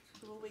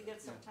Andy. will we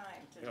get some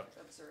time to Yeah.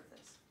 observe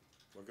this?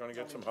 we're gonna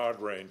get some hard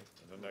rain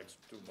in the next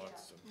 2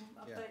 months.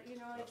 and Yeah. But, you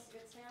know,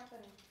 it's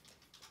happened,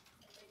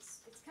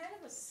 it's kind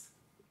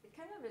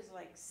kind of is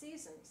like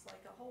seasons,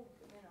 like a whole,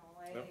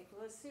 like,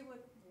 let's see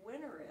what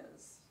winter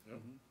is.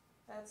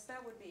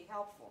 That would be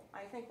helpful.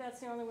 I think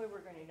that's the only way we're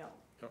gonna know.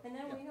 Yep. And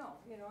then we know,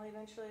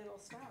 eventually it'll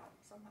stop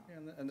somehow.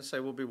 Yeah, and to say,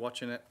 we'll be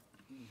watching it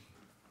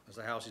as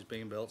the house is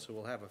being built, so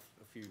we'll have a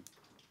few.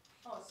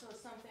 Oh, so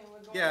something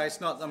would go. Yeah, on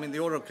it's not, I mean, the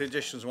outside order of of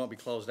conditions won't be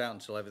closed out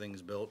until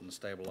everything's built and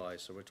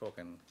stabilized, so we're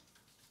talking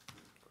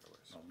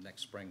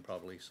next spring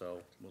probably, so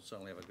we'll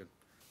certainly have a good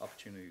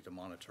opportunity to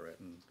monitor it,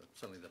 and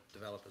certainly the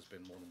developer's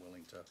been more than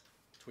willing to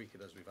tweak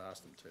it as we've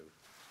asked them to,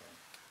 so.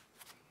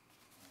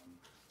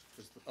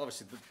 'Cause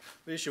obviously,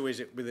 the issue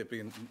is, with it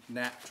being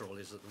natural,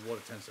 is that the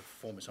water tends to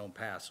form its own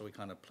path, so we're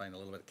kind of playing a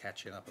little bit of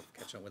catching up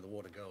where the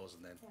water goes,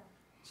 and then, Yeah.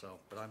 so,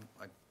 but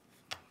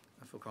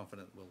I feel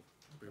confident we'll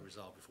be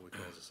resolved before we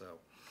close this out.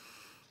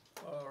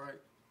 All right.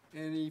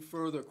 Any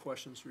further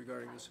questions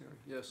regarding this hearing?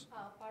 Yes?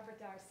 Barbara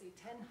Darcy,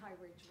 10 High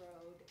Ridge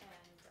Road,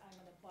 and I'm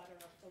in a butter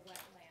of the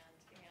wetland.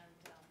 And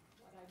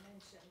what I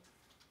mentioned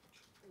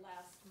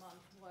last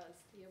month was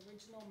the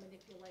original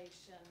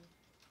manipulation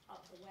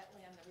of the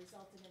wetland that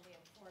resulted in the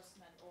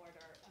enforcement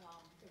order.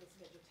 There was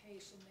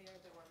vegetation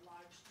there were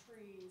large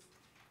trees,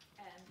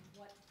 and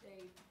what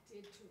they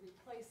did to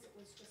replace it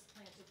was just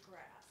planted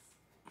grass.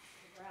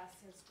 The grass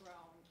has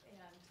grown,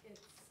 and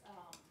it's,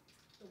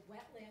 the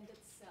wetland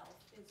itself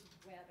is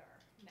wetter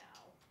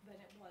now than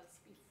it was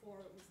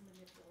before it was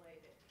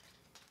manipulated.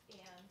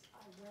 And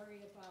I worry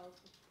about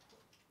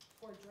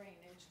poor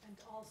drainage, and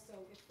also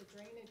if the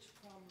drainage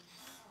from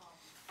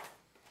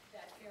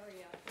that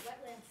area, the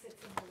wetland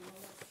sits in the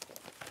lowest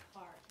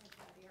part of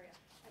that area,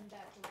 and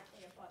that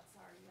directly abuts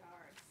our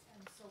yards.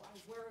 And so I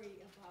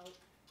worry about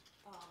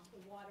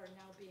the water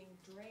now being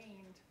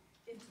drained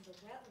into the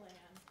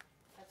wetland.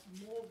 That's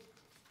more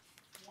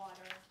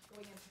water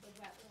going into the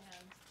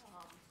wetland.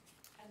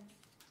 And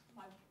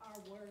our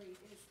worry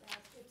is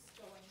that it's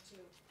going to,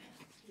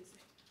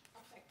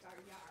 affect our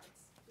yards,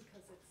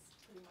 because it's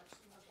pretty much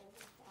level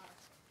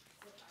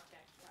with our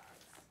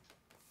backyards.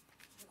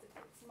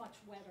 It's much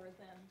wetter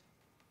than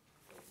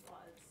it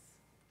was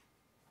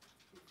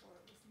before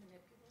it was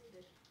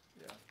manipulated.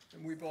 Yeah.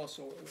 And we've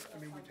also, I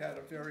mean, we've had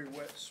a very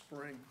wet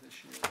spring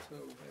this year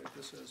too.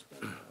 This has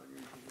been an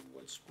unusually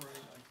wet spring.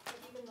 But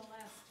even the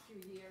last few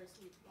years,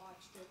 we've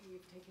watched it,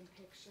 we've taken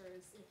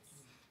pictures,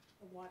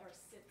 the water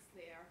sits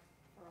there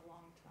for a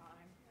long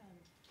time. And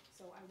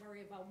so I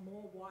worry about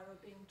more water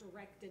being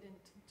directed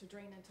to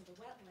drain into the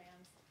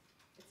wetlands.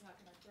 It's not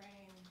gonna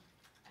drain,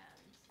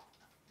 and,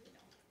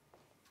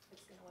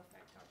 it's gonna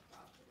affect our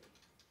property.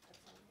 That's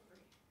our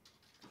worry.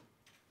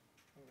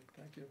 All right,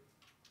 thank you.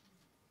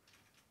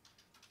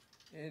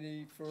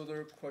 Any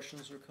further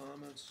questions or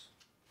comments?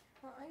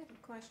 Well, I have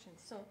a question.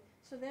 So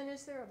then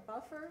is there a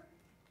buffer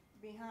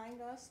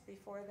behind us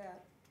before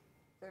that?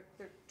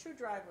 There two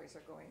driveways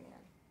are going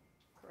in,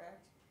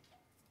 correct?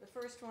 The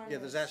first one is. Yeah,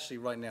 there's actually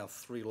right now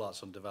 3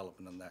 lots on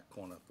development in that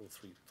corner, all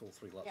three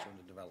lots Yeah. are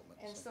under development.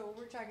 And so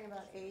we're talking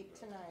about 8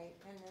 tonight,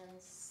 and then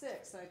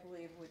 6, I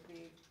believe, would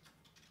be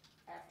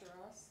after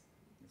us.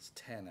 It's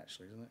 10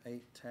 actually, isn't it?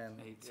 8,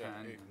 10. 8, Yeah,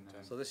 10, 8 and and then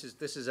 10. So this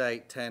is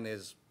 8, 10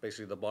 is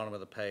basically the bottom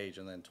of the page,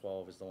 and then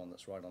 12 is the one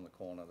that's right on the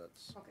corner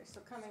that's, Okay, so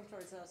coming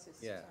towards us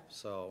is. yeah,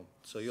 so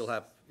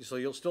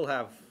you'll still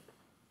have,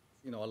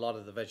 a lot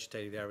of the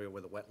vegetated area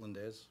where the wetland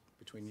is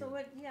between So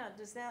you.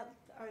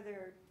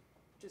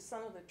 do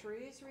some of the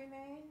trees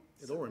remain?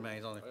 It all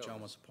remains on if John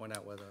wants to point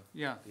out where the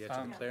Yeah, edge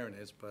of the clearing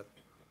is, but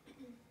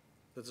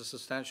there's a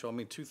substantial,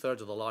 2/3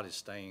 of the lot is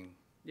staying.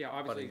 yeah,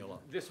 obviously, Budding a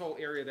lot. this whole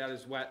area that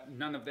is wet,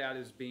 none of that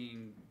is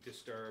being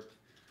disturbed.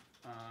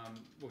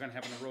 We're gonna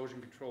have an erosion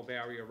control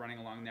barrier running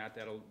along that,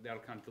 that'll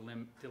kind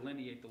of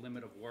delineate the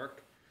limit of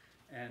work.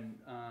 And,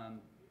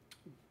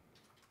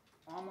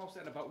 almost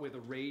at about where the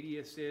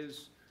radius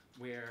is,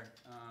 where,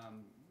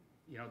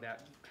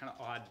 that kind of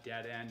odd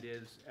dead end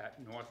is at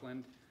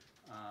Northland.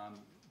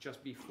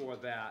 Just before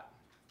that,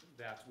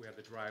 that's where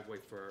the driveway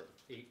for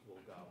 8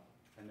 will go.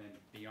 And then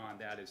beyond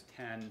that is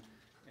 10,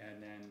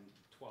 and then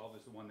 12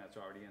 is the one that's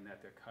already in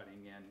that they're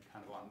cutting in,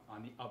 kind of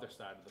on the other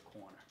side of the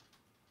corner.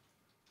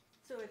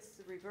 So it's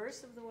the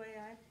reverse of the way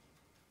I've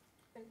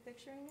been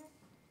picturing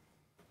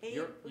it? 8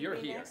 You're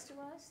would be here. next to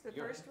us, the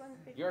You're- first one?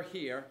 would be- You're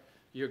here,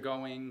 you're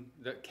going,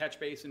 the catch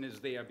basin is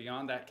there,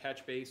 beyond that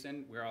catch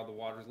basin, where all the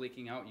water's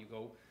leaking out, you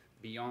go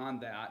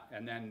beyond that,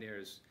 and then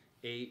there's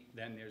 8,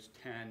 then there's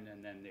 10,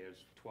 and then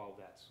there's 12,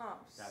 that's Oh,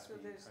 being so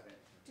there's, cut in.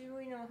 do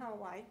we know how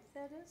wide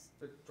that is?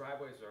 The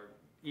driveways are,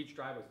 each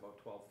driveway's about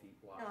 12 feet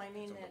wide. No, I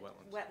mean It's on that the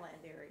wetlands.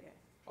 wetland area.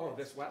 Oh,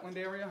 this wetland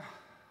area?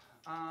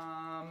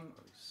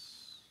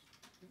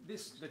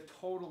 The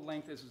total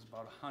length is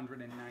about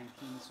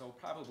 119, so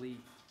probably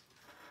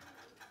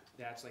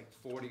that's like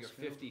 40 or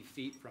 50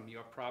 feet from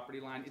your property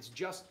line. It's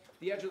just,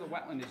 the edge of the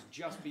wetland is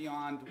just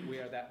beyond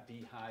where that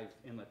beehive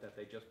inlet that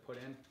they just put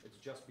in. It's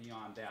just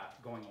beyond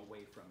that, going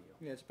away from you.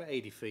 Yeah, it's about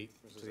 80 feet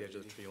to the edge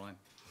of the tree line.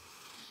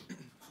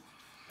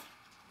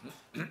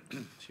 So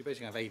you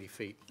basically have 80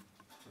 feet.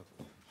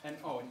 And,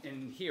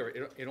 and here,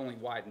 it only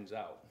widens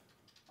out.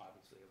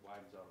 Obviously, it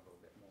widens out a little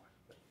bit more.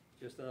 But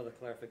Just another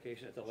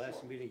clarification, at the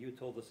last meeting, you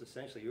told us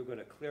essentially you're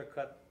gonna clear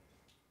cut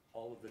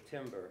all of the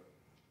timber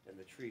and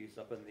the trees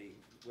up in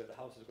where the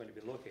house is going to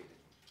be located.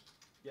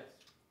 Yes.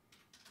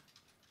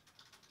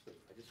 So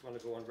I just wanna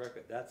go on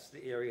record, that's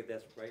the area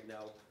that's right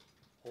now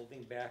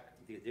holding back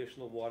the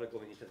additional water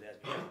going into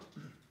that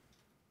drain.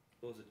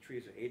 Those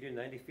trees are 80 or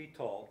 90 feet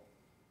tall.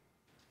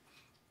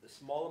 The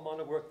small amount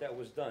of work that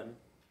was done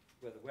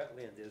where the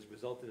wetland is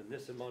resulted in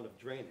this amount of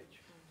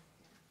drainage.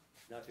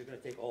 Now, if you're gonna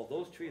take all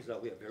those trees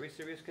out, we have very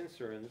serious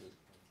concerns.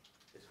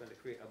 It's gonna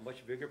create a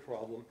much bigger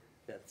problem.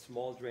 That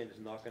small drain is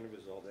not gonna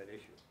resolve that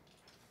issue.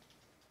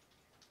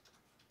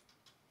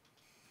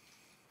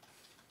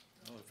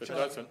 Well, if it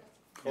doesn't,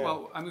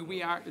 Well, I mean,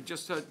 we are,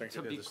 just to Think to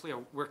it be is. clear,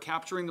 we're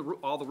capturing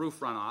all the roof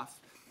runoff.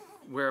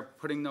 We're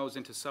putting those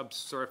into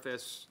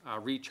subsurface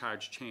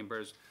recharge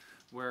chambers.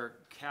 We're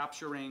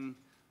capturing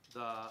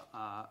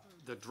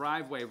the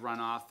driveway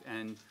runoff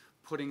and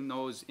putting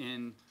those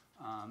in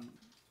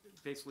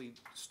basically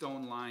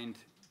stone-lined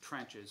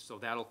trenches, so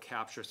that'll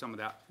capture some of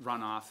that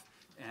runoff.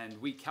 And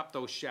we kept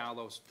those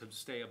shallows to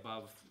stay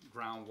above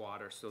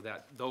groundwater so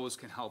that those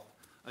can help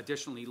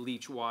additionally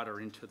leach water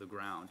into the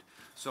ground.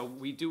 So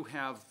we do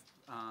have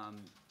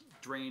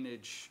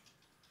drainage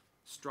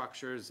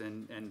structures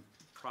and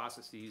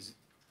processes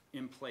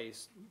in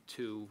place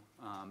to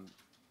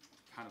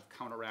kind of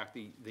counteract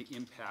the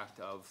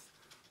impact of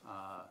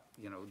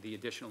you know, the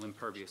additional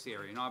impervious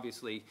area. And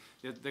obviously,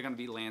 they're gonna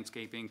be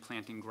landscaping,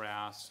 planting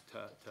grass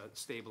to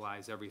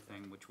stabilize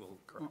everything, which will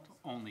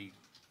only,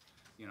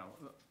 you know,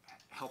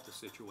 help the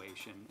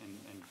situation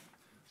and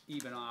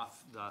even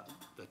off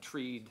the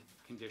treed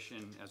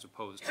condition as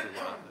opposed to,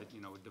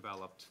 you know, a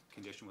developed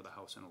condition with a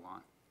house and a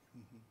lawn.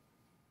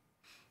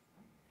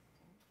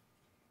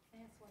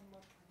 Can I ask one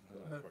more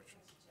question?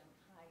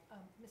 Hi,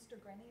 Mr.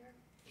 Grenier?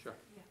 Sure.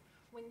 Yeah,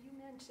 when you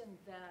mentioned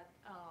that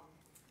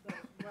the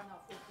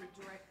runoff would be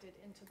directed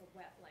into the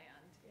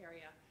wetland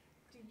area,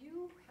 do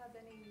you have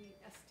any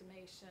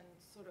estimation,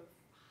 sort of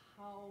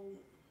how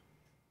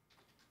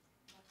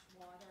much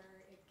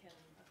water it can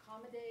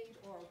accommodate,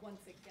 or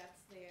once it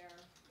gets there,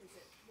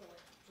 will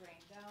it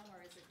drain down,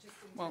 or is it just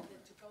Well-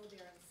 intended to go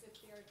there and sit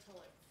there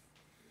till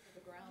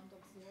the ground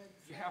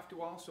absorbs? You have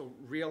to also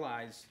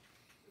realize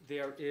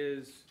there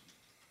is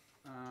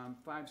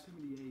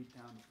 578,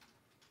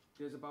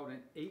 there's about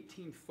an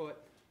 18-foot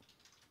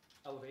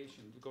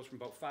elevation. It goes from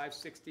about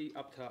 560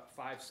 up to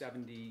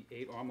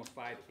 578, or almost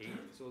 580.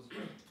 So it's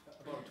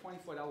about a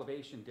 20-foot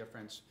elevation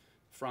difference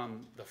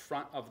from the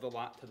front of the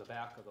lot to the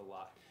back of the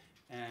lot.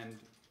 And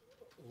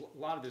a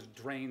lot of this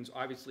drains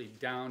obviously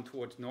down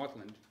towards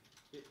Northland.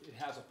 It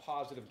has a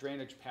positive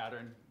drainage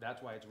pattern.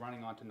 That's why it's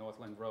running onto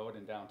Northland Road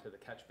and down to the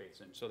catch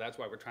basin. So that's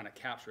why we're trying to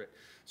capture it.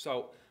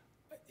 So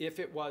if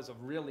it was a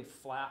really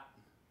flat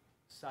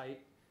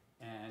site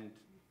and,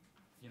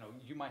 you know,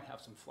 you might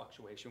have some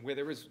fluctuation. Where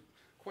there is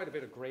quite a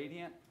bit of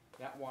gradient,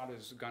 that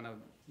water's gonna,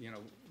 you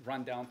know,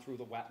 run down through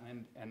the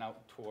wetland and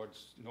out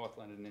towards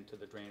Northland and into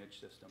the drainage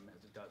system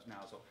as it does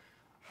now. So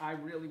I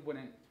really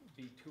wouldn't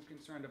be too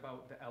concerned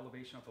about the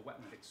elevation of the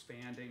wetland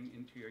expanding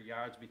into your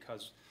yards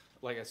because,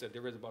 like I said,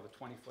 there is about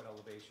a 20-foot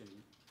elevation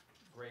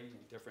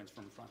gradient difference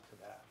from front to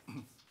back.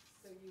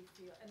 So you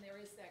feel, and there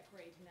is that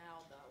grade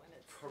now, though, and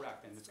it's.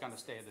 Correct, and it's gonna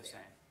stay the sits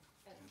there.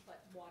 same.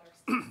 But water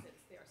still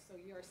sits there, so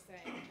you're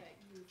saying that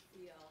you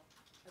feel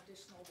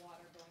additional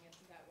water going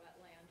into that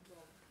wetland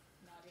will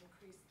not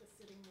increase the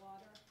sitting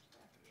water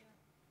back here?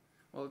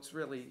 Well, it's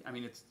really, I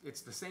mean,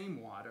 it's the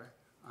same water.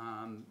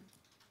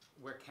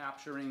 We're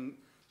capturing,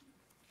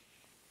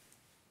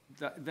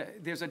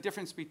 there's a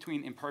difference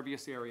between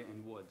impervious area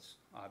and woods,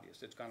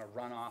 obvious. It's gonna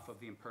run off of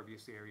the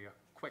impervious area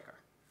quicker.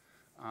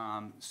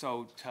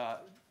 So to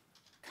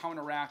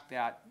counteract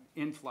that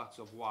influx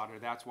of water,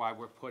 that's why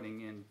we're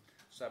putting in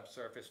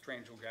subsurface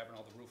drainage. We're grabbing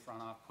all the roof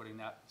runoff, putting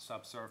that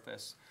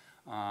subsurface,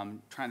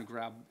 trying to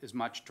grab as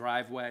much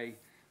driveway,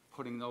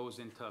 putting those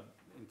into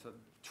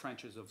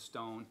trenches of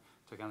stone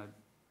to kind of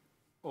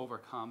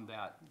overcome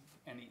that,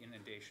 any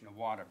inundation of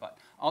water. But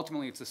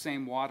ultimately, it's the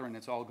same water and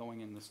it's all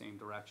going in the same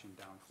direction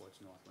down towards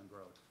Northland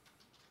Road.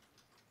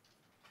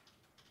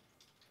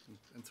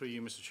 And through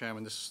you, Mr.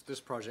 Chairman,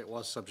 this project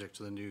was subject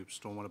to the new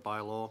stormwater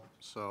bylaw.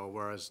 So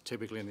whereas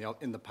typically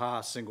in the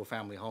past,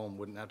 single-family home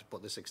wouldn't have to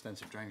put this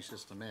extensive drainage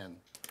system in,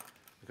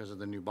 because of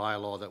the new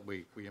bylaw that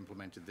we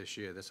implemented this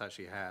year, this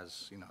actually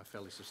has, you know, a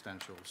fairly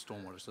substantial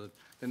stormwater. So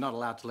they're not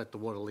allowed to let the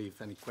water leave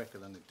any quicker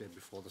than it did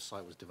before the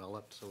site was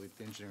developed. So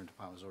the engineering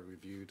department has already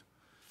reviewed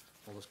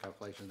all those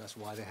calculations. That's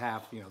why they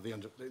have, you know, the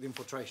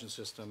infiltration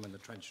system and the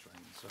trench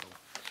drain. So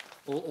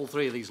all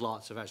three of these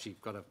lots have actually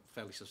got a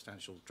fairly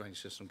substantial drainage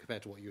system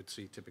compared to what you would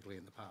see typically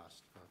in the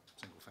past for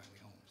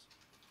single-family homes.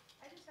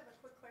 I just have a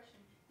quick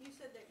question. You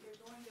said that you're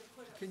going to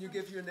put up. Can you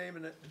give your name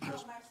and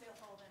address? Marcel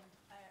Holden.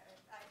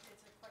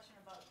 It's a question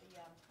about the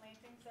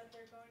plantings that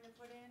they're going to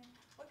put in.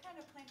 What kind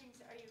of plantings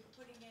are you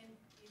putting in?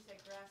 You said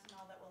grass and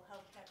all that will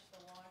help catch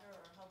the water or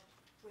help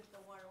with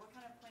the water. What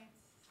kind of plants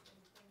and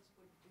things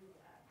would do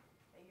that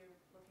you're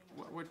looking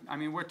at? I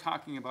mean, we're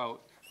talking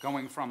about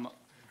going from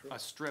a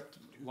stripped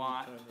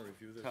lot time to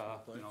review this to, in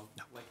place? you know,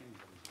 like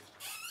anybody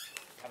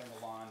would. Cutting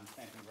the lawn,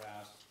 planting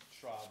grass,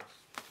 shrubs,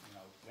 you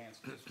know,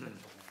 landscape strips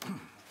of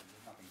land.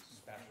 There's nothing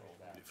special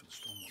about it. For the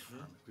stormwater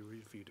permit, we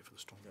reviewed it for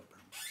the stormwater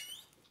permit.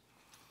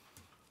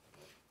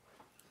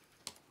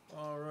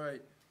 All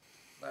right,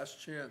 last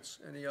chance.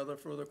 Any other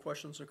further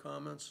questions or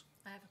comments?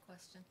 I have a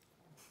question.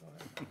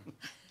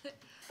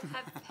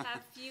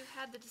 Have you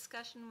had the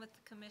discussion with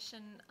the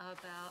commission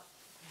about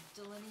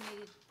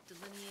delineating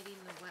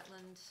the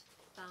wetland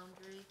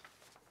boundary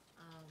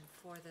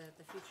for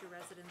the future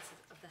residents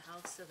of the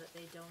house so that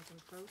they don't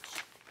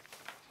encroach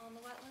on the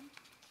wetland?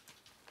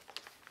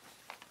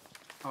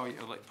 Oh,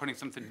 you're like putting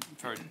something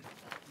for,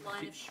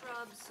 Line of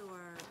shrubs or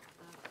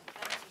a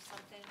fence or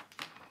something?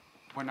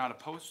 we're not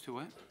opposed to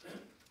it.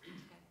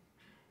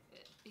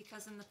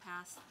 Because in the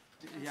past,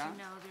 as you Yeah.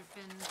 know, there've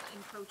been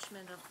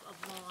encroachment of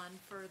lawn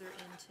further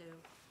into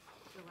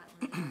the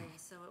wetland area.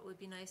 So it would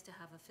be nice to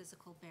have a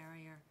physical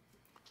barrier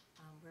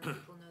where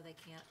people know they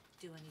can't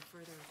do any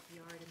further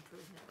yard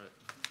improvement.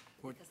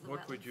 because the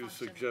What would wetland you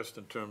function- suggest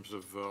in terms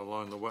of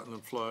along the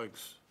wetland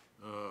flags?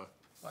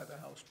 By the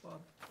house,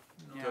 Bob?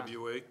 Yeah.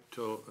 W8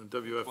 till,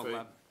 WF8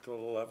 11. till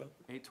 11?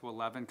 8 to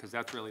 11, because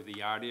that's really the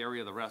yard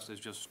area, the rest is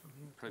just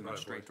pretty much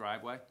straight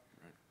driveway.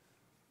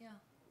 Yeah,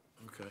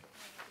 Okay. I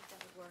think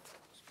that would work.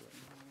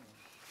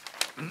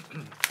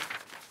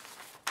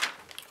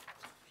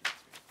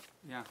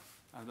 Yeah,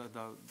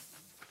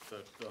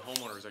 The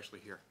homeowner is actually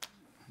here.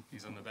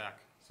 He's in the back,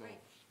 so. Great.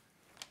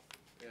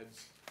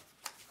 Ed's.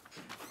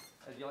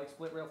 Do you like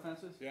split rail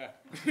fences? Yeah.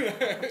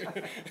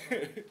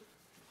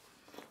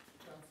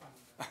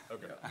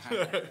 Okay.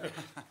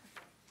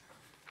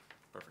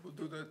 Perfect. We'll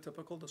do the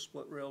typical, the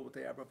split rail with the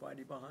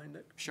arborvitae behind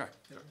it. Sure.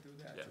 Yeah, do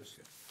that. Yeah.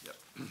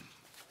 Yep.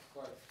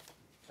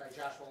 Sorry,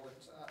 Josh Walden,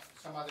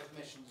 some other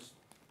commissions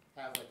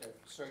have like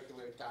a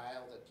circular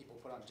dial that people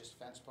put on just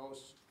fence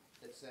posts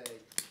that say,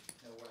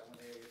 you know, wetland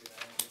area,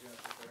 you're doing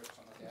for dirt,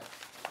 something like that.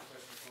 That's the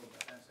first one,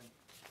 the fencing.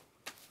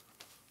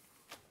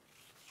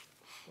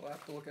 We'll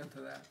have to look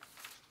into that.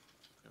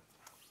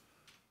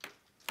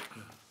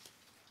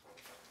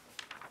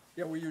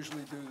 Yeah, we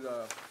usually do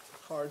the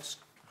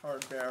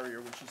hard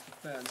barrier, which is the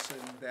fence,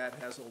 and that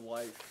has a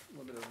life,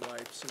 limited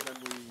life, so then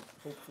we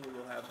hopefully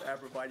will have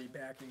arborvitae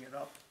backing it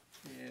up,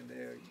 and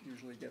they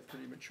usually get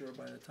pretty mature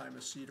by the time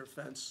a cedar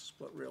fence,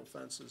 split rail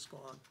fence is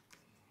gone.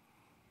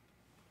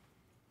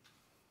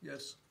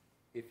 Yes?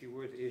 If you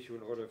were to issue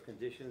an order of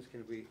conditions,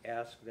 can we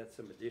ask that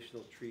some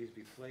additional trees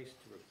be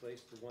placed to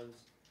replace the ones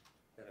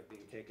that are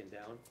being taken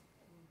down?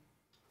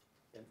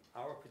 In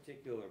our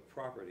particular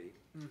property,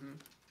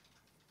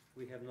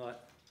 we have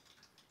not,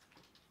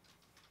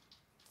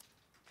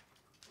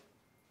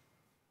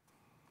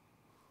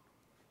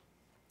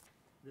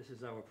 this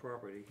is our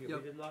property. Here, Yep.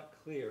 we did not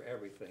clear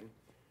everything.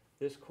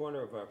 This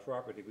corner of our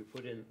property, we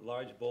put in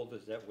large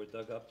boulders that were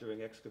dug up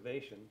during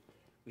excavation.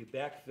 We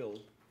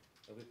backfilled,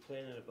 and we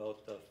planted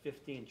about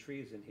 15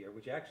 trees in here,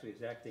 which actually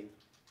is acting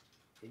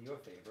in your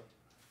favor,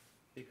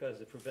 because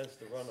it prevents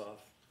the runoff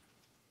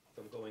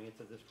from going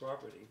into this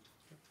property.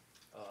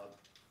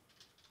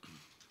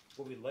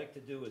 What we'd like to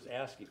do is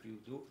ask, if you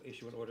do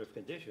issue an order of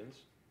conditions,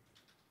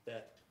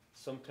 that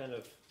some kind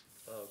of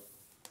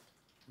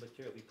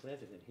material be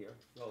planted in here,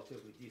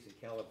 relatively decent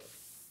caliber.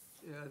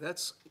 Yeah,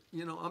 that's,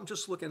 I'm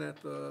just looking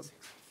at the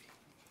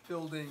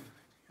building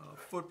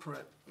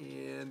footprint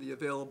and the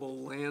available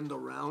land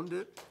around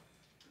it.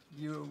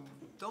 You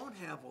don't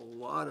have a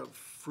lot of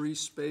free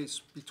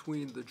space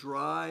between the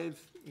drive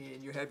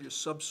and you have your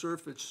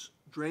subsurface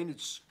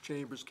drainage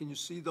chambers. Can you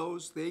see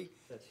those?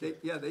 That's here.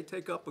 Yeah, they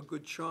take up a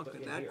good chunk But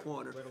in in that here,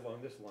 corner. right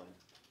along this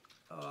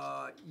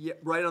line. Yeah,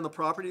 right on the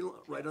property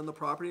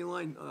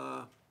line.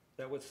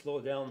 That would slow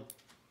down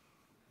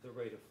the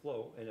rate of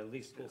flow and at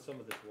least pull some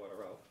of this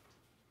water out.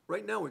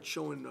 Right now, it's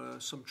showing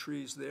some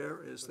trees there.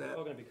 Is But they're that,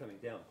 all gonna be coming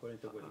down, according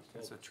to what he's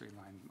That's told a us. tree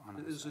line on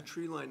our there's a side.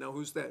 tree line now.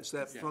 Who's that? Is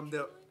that from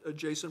the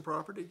adjacent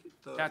property?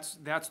 The-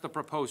 That's the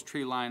proposed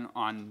tree line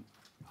on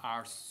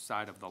our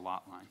side of the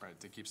lot line. Right,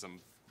 to keep some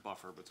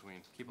buffer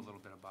between. Keep a little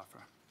bit of buffer.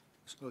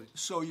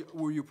 So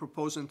were you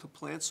proposing to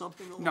plant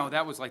something along? No,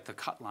 that was like the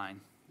cut line.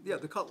 Yeah,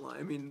 the cut line,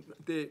 I mean,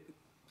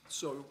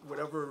 so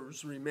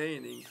whatever's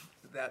remaining,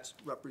 that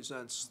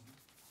represents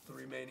the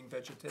remaining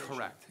vegetation.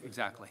 Correct,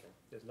 exactly.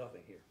 There's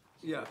nothing here.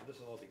 Yeah. This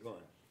will all be gone.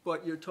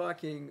 But you're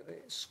talking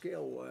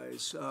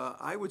scale-wise,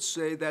 I would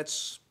say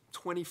that's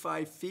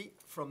 25 feet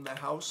from the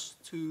house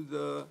to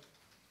the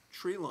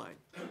tree line.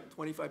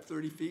 25,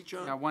 30 feet,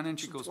 John? Now, 1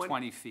 inch So goes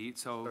 20 feet,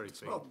 so 30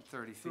 feet. Oh,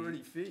 30 feet.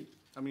 30 feet.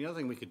 I mean, the other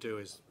thing we could do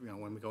is,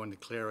 when we go in to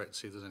clear it,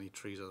 see if there's any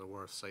trees that are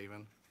worth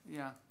saving.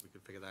 Yeah, We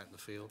could figure that in the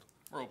field.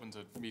 We're open to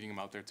meeting them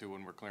out there too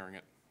when we're clearing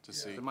it, to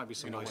see. There might be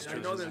some you know, nice what I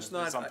trees know in there's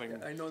there. not,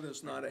 Something- I know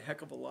there's not a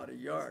heck of a lot of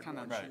yard kinda-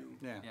 once Right. you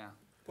Yeah. yeah.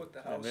 put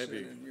the house in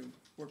maybe- and you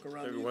work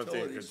around the Maybe one thing to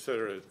utilities.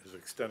 consider is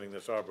extending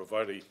this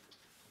arborvitae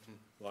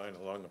line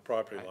along the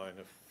property line.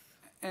 If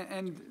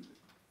And,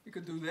 You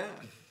could do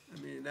that. I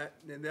mean, that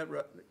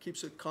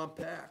keeps it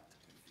compact.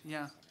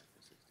 yeah.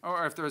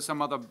 Or if there's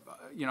some other,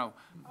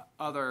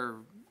 other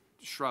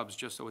shrubs,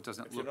 just so it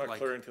doesn't If you're look not like.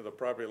 clearing to the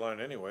property line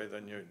anyway,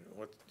 then you,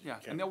 what? you Yeah,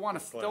 can't and they'll wanna,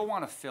 complain. they'll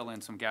wanna fill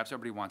in some gaps,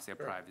 everybody wants their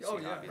privacy, Oh,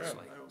 yeah,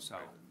 obviously, yeah, I don't- so.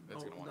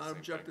 That's gonna want the Not same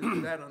objecting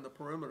to that on the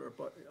perimeter,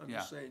 but I'm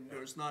just Yeah. saying,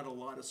 there's not a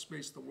lot of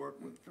space to work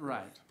with. for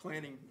Right.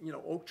 Planting,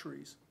 oak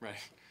trees. Right.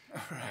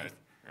 Right.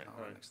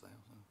 Oh, next thing,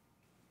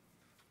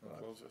 so. We'll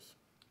close this.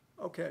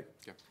 Okay,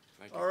 Yep,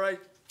 thank you. all right,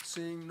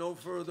 seeing no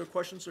further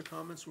questions or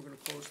comments, we're gonna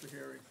close the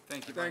hearing.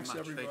 Thank you very much.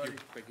 Thanks, Thank you.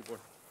 everybody. Thank you, board.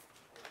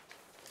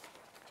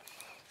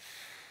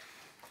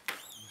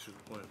 This is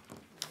the plan.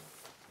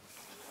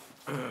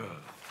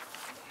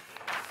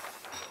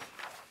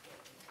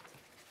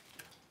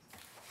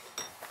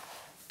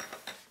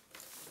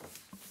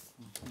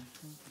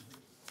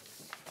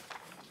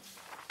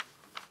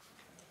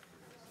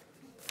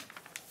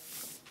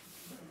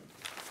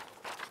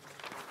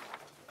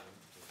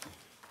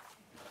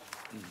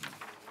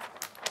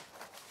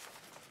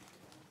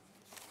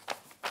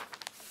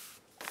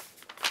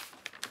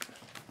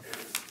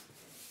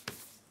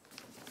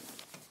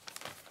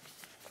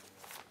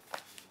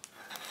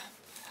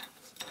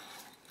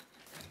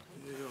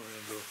 There you go,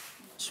 Andrew.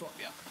 Swap,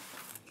 yeah.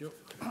 Thank you.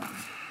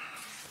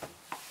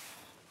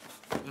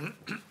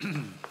 It's a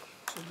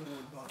new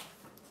one, Bob.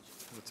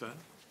 What's that?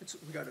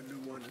 We got a new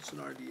one, it's an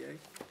RDA.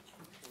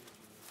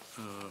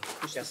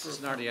 Yes, it's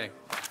an RDA.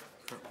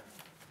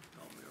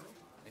 Palmero.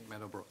 8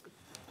 Meadowbrook.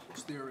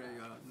 Is there a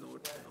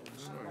note?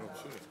 No, I don't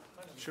see it.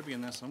 Should be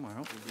in there somewhere,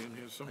 huh? It'll be in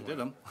here I somewhere. did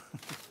them.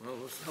 Well,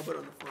 listen, How about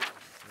on the front?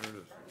 there it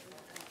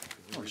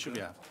is. Oh, it should be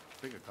a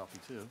bigger copy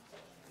too.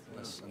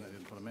 Unless, and I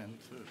didn't put them in.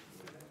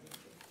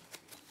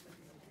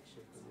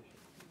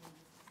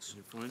 Can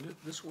you find it?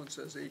 This one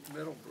says 8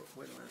 Meadowbrook,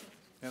 wait a minute,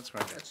 That's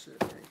right. that's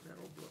it, 8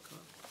 Meadowbrook, huh?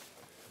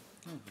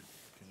 Can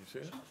you see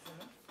it?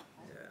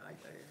 Yeah, I have,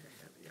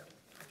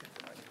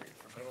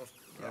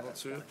 yeah. I don't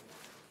see it.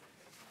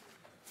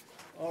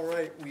 All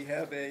right, we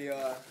have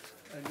a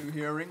new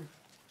hearing.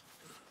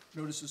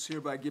 Notice is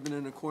hereby given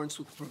in accordance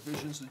with the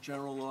provisions of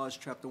general laws,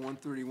 chapter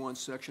 131,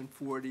 section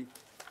 40,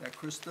 that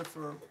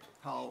Christopher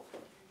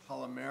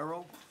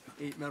Palomero,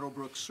 8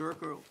 Meadowbrook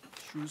Circle,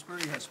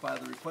 Shrewsbury, has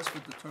filed a request for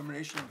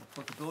determination of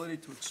applicability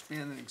to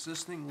expand an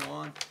existing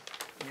lawn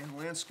and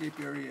landscape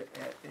area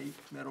at 8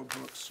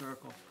 Meadowbrook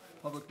Circle.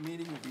 Public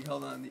meeting will be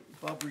held on the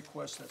above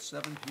request at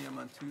 7 PM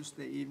on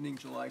Tuesday evening,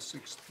 July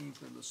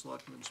 16th, in the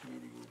Selectmen's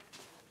Meeting Room.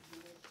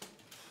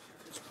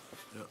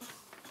 Yeah.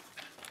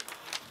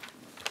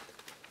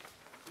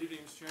 Good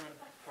evening, Mr. Chairman.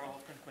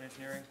 Carl, Principal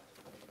Engineering.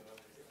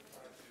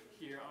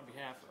 Here on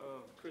behalf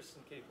of Chris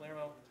and Kay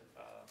Palermo,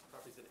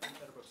 properties at 8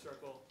 Meadowbrook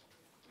Circle.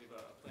 We have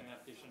a planning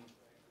application,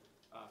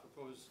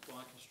 proposed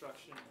lawn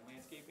construction and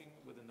landscaping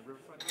within the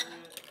riverfront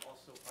area, and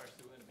also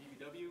partially within a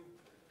BBW.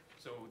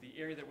 So the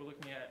area that we're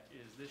looking at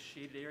is this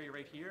shaded area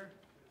right here.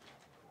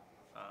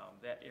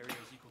 That area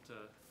is equal to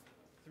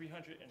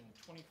 324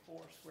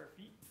 square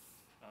feet.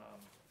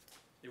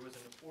 There was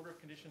an order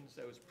of conditions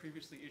that was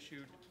previously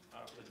issued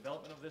for the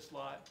development of this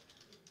lot.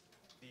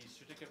 The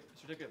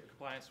certificate of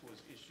compliance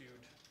was issued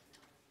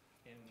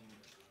in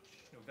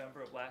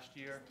November of last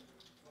year.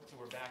 So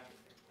we're back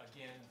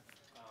again,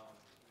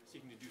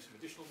 seeking to do some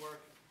additional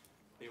work.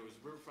 There was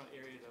riverfront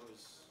area that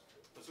was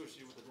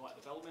associated with the lot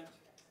development.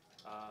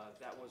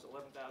 That was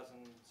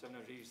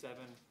 11,787.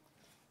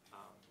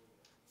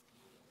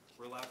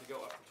 We're allowed to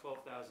go up to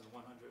 12,129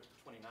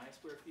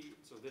 square feet.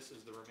 So this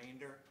is the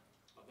remainder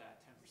of that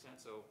 10%.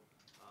 So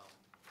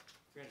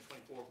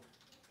 324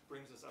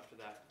 brings us up to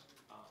that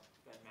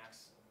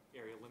max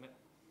area limit.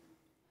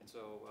 And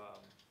so,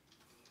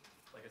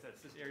 like I said, it's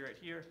this area right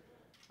here.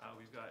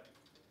 We've got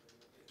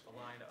a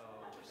line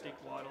of stake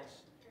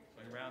wattles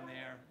going around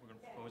there. We're going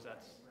to propose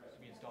that to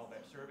be installed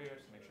by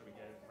surveyors to make sure we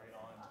get it right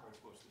on where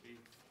it's supposed to be.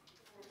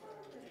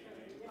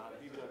 The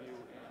BBW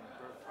and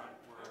riverfront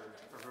were,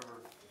 for river,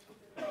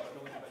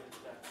 building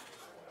inspected that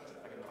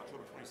back in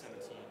October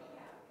 2017.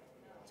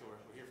 So we're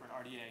here for an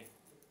RDA,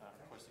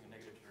 requesting a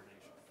negative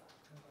determination.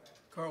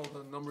 Carl,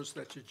 the numbers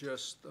that you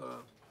just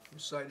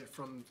recited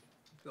from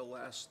the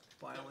last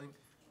filing,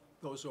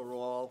 those are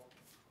all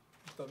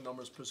the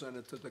numbers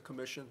presented to the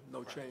commission,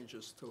 no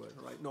changes to it,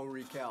 right? No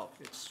recalc,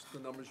 it's the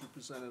numbers you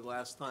presented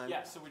last time?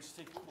 Yeah, so we just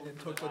take. what we And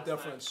did took the last time.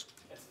 difference.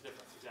 That's the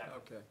difference, exactly.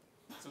 Okay,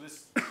 So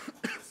this,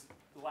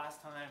 the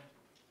last time,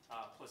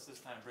 plus this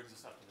time brings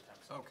us up to the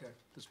 10%. okay,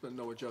 there's been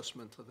no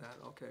adjustment to that,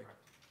 okay.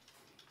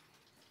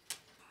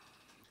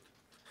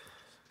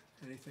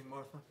 Anything,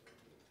 Martha?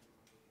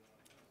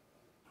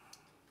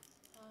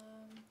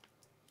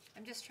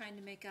 I'm just trying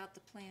to make out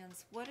the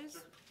plans. What is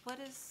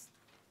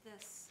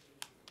this?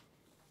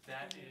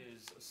 That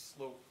is a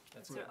slope.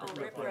 That's So- a oh,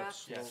 rip riprap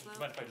Yes, slope? do you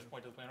mind if I just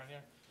point to the plan on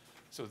here?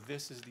 So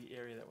this is the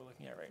area that we're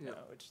looking at right Yeah.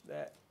 now, which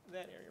that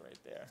area right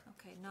there.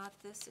 Okay, not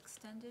this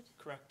extended?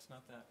 Correct,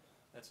 not that.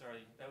 That's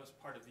already, that was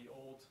part of the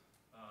old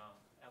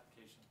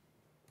application.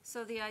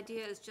 So the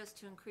idea is just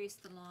to increase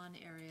the lawn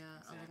area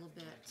a little Exactly.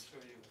 bit. I can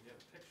show you, we have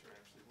a picture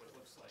actually, what it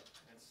looks like.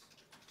 It's,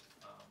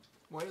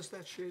 Why is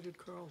that shaded,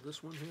 Carl,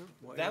 this one here?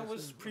 Why that is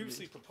was it-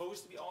 previously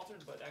proposed to be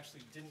altered, but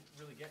actually didn't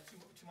really get too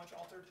much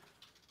altered.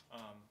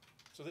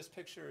 So this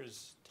picture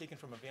is taken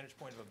from a vantage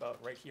point of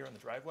about right here on the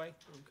driveway,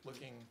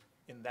 looking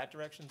in that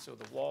direction. So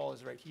the wall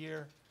is right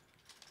here,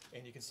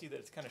 and you can see that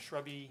it's kind of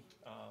shrubby.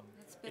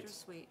 It's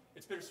bittersweet.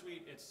 It's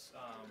bittersweet. It's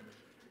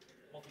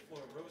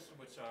multiflora roses,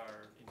 which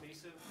are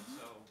invasive.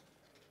 So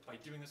by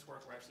doing this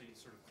work, we're actually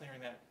sort of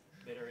clearing that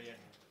area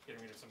and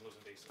getting rid of some of those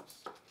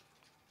invasives.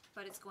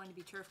 But it's going to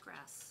be turf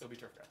grass. It'll be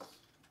turf grass,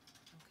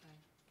 Okay.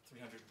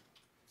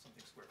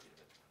 300-something square feet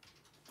of it.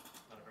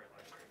 Not a very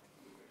large area.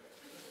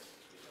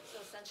 So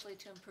essentially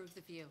to improve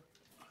the view.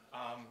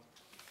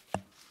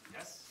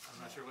 Yes, I'm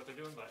not sure what they're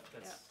doing, but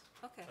that's,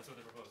 Yeah. Okay. that's what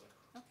they're proposing.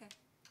 Okay.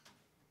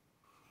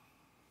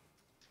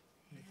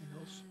 Anything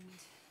else? And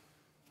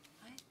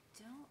I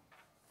don't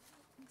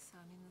think so.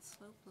 I mean, the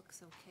slope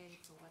looks okay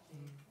for what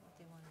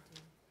they want to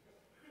do.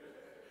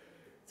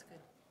 It's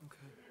good.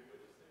 Okay.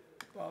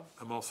 Bob,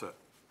 I'm all set.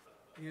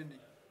 Andy,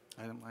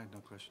 I have no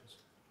questions.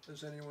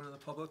 does anyone in the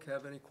public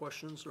have any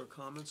questions or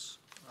comments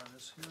on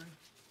this hearing?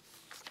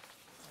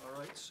 All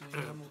right, seeing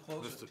none,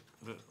 we'll close it.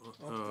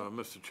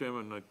 Mr.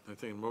 Chairman, I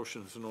think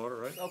motion is in order,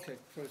 right? Okay,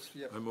 first,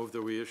 yeah, I move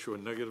that we issue a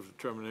negative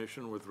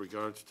determination with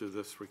regards to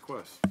this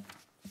request.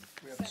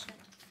 we have, Second.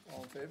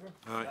 all in favor?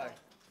 Aye.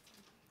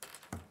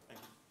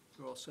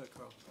 You're all set,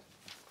 Carl.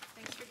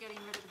 Thanks for getting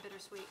rid of the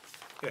bittersweet.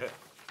 Yeah.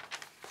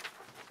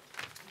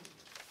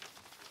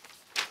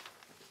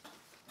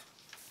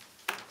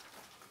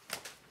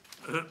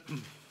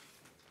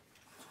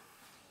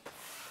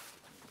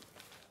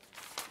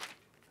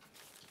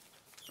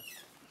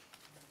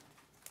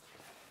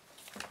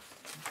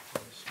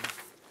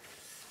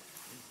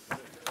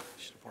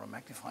 Should have brought a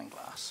magnifying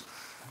glass.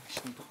 I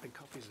shouldn't put big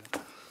copies in.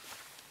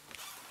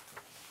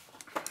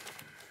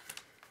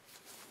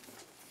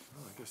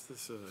 Well, I guess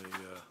this is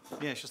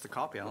Yeah, it's just a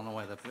copy. I don't know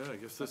why that. I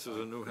guess this is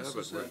a new This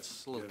habit. is we're it.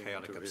 It's a little getting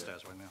chaotic into here.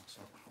 upstairs right now,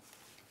 so.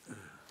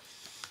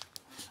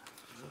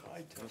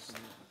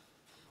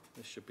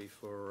 This should be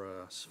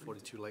for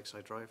 42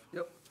 Lakeside Drive.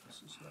 Yep,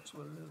 that's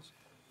what it is.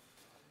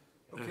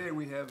 Okay,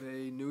 we have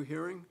a new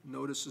hearing.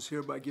 Notice is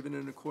hereby given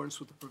in accordance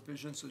with the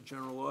provisions of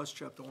General Laws,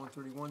 Chapter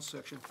 131,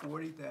 Section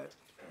 40, that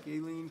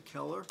Galen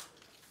Keller,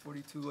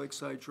 42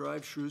 Lakeside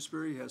Drive,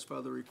 Shrewsbury, has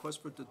filed a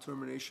request for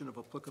determination of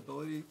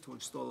applicability to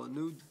install a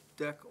new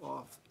deck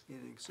off an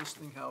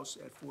existing house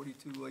at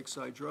 42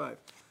 Lakeside Drive.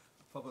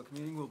 A public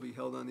meeting will be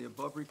held on the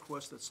above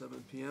request at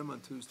 7 PM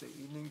on Tuesday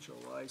evening,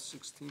 July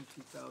 16,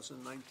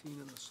 2019,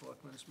 in the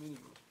Selectmen's Meeting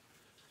Room.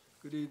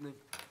 Good evening.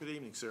 Good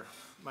evening, sir.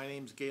 My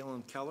name's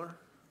Galen Keller.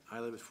 I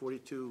live at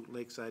 42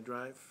 Lakeside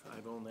Drive.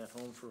 I've owned that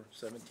home for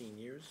 17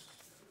 years.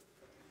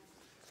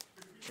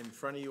 In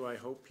front of you, I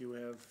hope you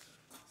have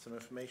some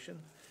information.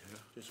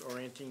 Just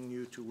orienting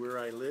you to where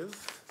I live.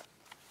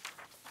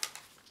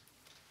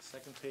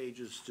 Second page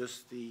is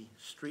just the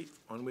street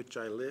on which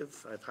I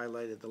live. I've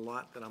highlighted the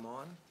lot that I'm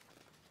on.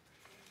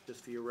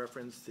 Just for your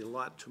reference, the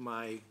lot to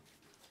my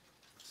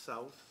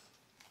south,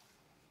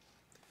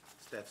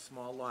 that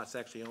small lot's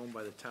actually owned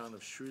by the town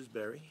of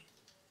Shrewsbury.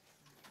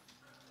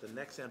 The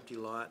next empty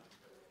lot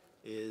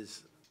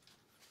is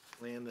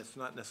land that's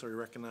not necessarily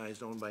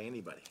recognized, owned by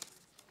anybody.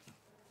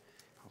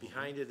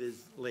 Behind it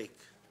is lake.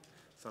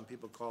 Some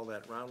people call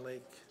that Round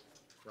Lake,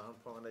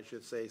 Round Pond, I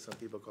should say. Some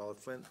people call it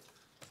Flint.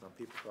 Some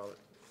people call it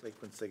Lake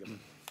Quinsigamon.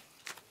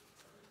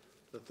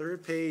 The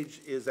third page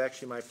is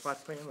actually my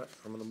plot plan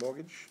from the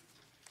mortgage.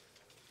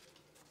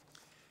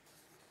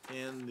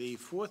 And the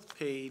fourth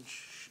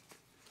page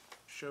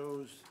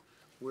shows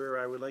where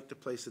I would like to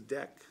place a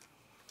deck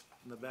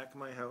in the back of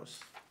my house.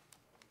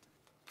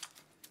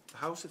 The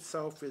house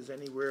itself is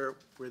anywhere,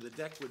 where the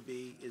deck would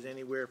be, is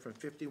anywhere from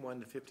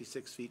 51 to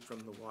 56 feet from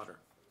the water.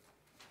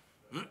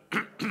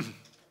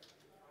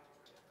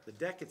 The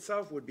deck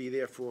itself would be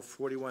therefore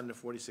 41 to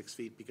 46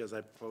 feet because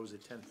I propose a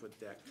 10-foot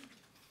deck.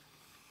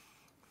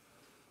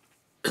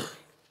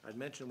 I'd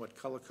mention what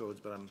color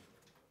codes, but I'm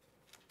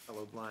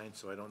colorblind,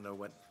 so I don't know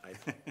what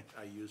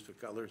I use for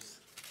colors.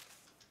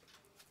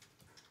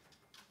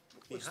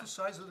 What's the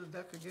size of the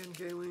deck again,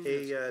 Galen?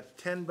 A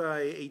 10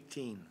 by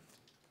 18.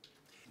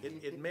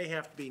 It may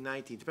have to be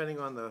 19, depending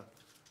on the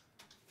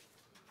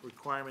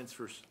requirements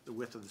for the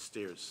width of the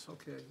stairs.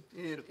 Okay,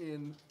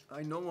 and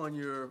I know on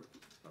your,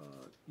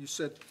 you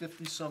said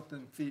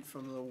 50-something feet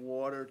from the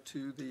water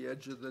to the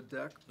edge of the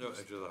deck? No,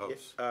 edge of the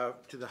house.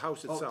 To the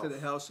house itself. Oh, to the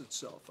house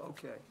itself,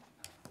 okay.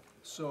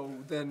 So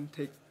then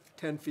take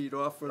 10 feet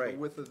off for the Right.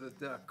 width of the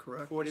deck,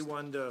 correct?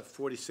 41 to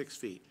 46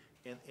 feet.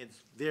 And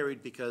it's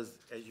varied because,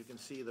 as you can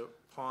see, the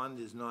pond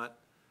is not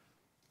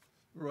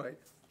Right,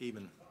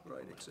 even.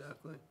 right,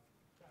 exactly.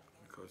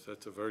 Because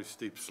that's a very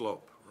steep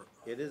slope.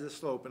 It is a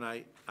slope, and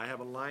I have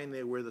a line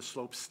there where the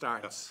slope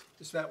starts.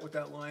 Is that what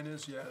that line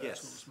is? Yeah, that's what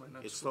Yes, was my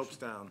next it slopes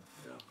question. down.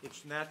 Yeah.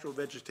 It's natural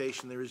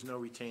vegetation, there is no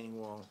retaining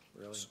wall,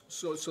 really.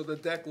 So the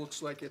deck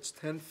looks like it's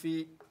 10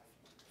 feet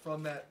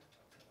from that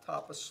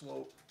top of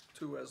slope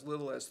to as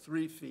little as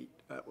 3 feet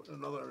at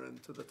another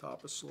end to the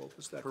top of slope,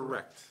 is that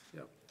correct?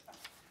 Correct. Yep,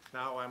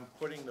 Now, I'm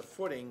putting the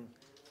footing,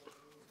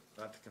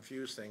 not to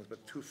confuse things,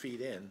 but 2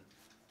 feet in,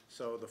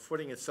 So the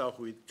footing itself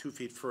will be 2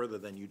 feet further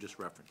than you just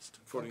referenced.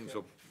 Footings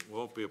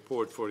won't be a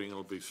poured footing,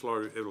 it'll be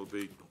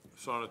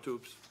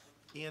sonotubes?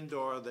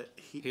 And/or the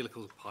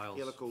Helical piles.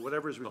 helical,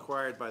 whatever is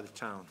required by the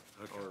town.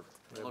 Or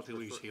A lot of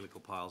people use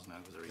helical piles now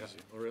because they're Yeah.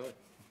 easier. Oh, really?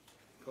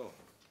 Cool,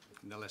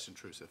 And they're less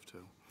intrusive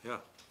too. yeah.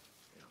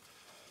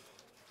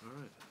 All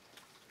right.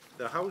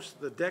 the house,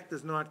 the deck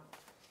does not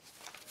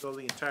go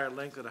the entire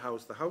length of the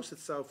house. The house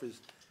itself is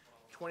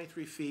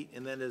 23 feet,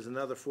 and then there's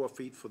another 4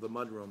 feet for the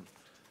mudroom.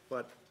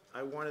 But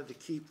I wanted to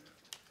keep,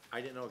 I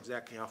didn't know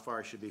exactly how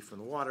far it should be from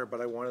the water, but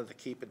I wanted to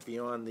keep it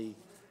beyond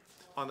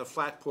on the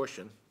flat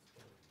portion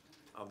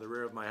of the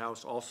rear of my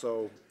house.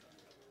 Also,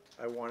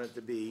 I wanted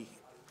to be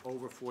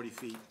over 40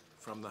 feet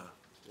from the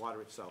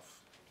water itself.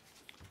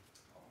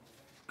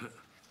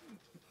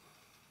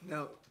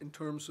 Now, in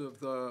terms of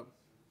the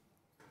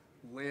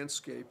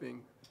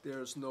landscaping,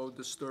 there's no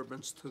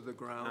disturbance to the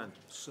ground? None.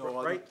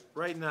 So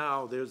Right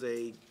now,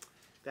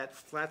 that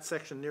flat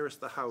section nearest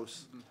the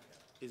house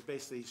is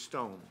basically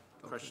stone,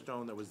 crushed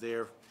stone that was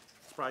there.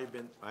 It's probably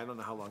been, I don't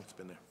know how long it's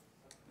been there.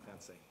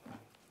 Can't say.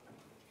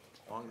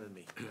 Longer than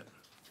me.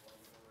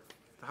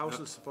 The house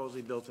was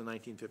supposedly built in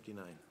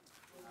 1959.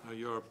 Now,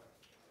 your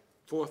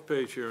fourth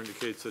page here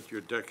indicates that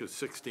your deck is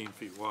 16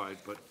 feet wide,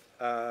 but,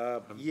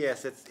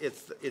 Yes,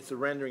 it's a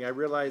rendering. I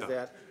realize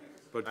that.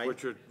 but I-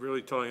 what you're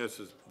really telling us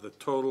is the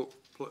total,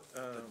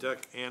 the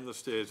deck and the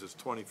stairs is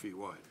 20 feet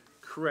wide.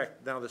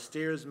 Correct. Now, the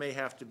stairs may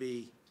have to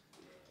be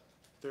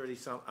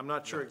 30-some, I'm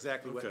not sure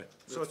exactly what. Okay,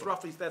 So that's it's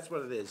roughly, that's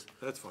what it is.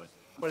 That's fine.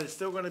 But it's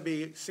still gonna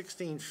be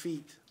 16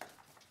 feet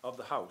of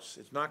the house.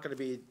 It's not gonna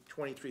be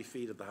 23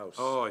 feet of the house.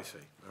 Oh, I see,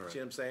 all See right,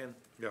 what I'm saying?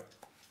 yep.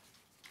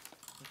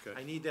 I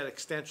Okay, need that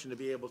extension to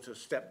be able to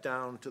step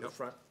down to the Yep.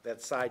 front,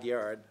 that side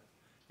yard,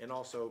 and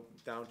also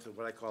down to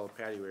what I call a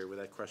patio area where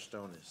that crushed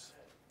stone is.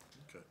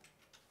 okay.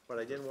 But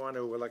I didn't want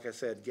to, like I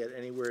said, get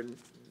anywhere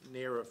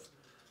near of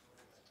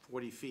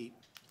 40 feet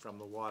from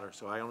the water,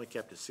 so I only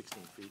kept it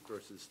 16 feet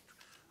versus,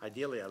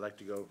 ideally, I'd like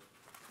to go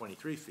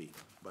 23 feet,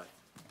 but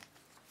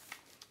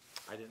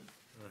I didn't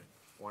Right.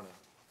 want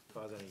to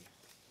cause any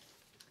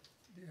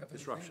do you have anything,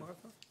 disruption.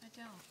 Martha? I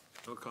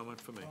don't. No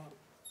comment for me.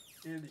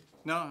 Andy,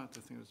 No, I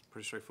think it was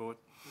pretty straightforward.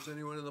 does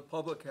anyone in the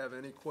public have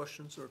any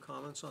questions or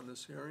comments on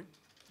this hearing?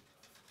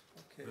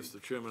 Okay,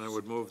 Mr. Chairman, I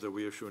would move that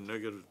we issue a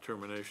negative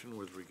determination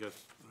with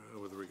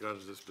regard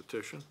to this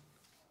petition.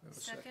 have a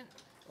Second?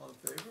 All in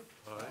favor?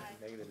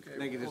 Negative. Okay, we'll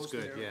Negative's close the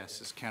good, hearing.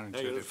 yes, it's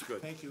Negative's counterintuitive.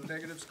 good. Thank you.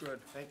 Negative's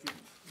good. Thank you.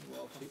 You're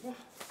welcome.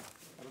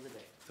 Have a good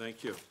day.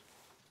 Thank you.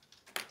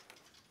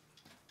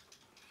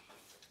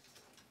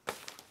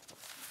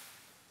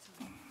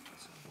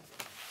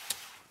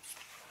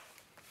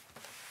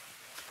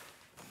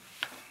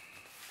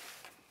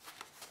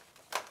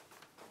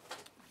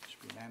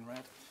 Should be an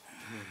ANRAD.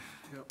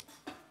 Yep.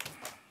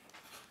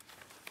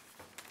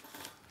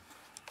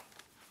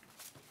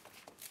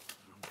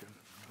 Okay,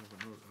 I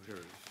have a note, oh, here it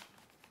is.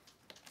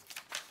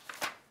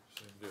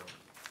 Same deal.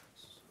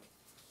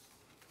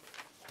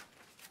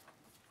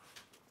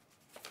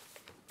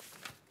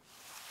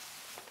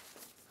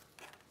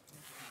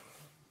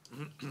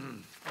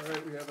 All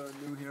right, we have a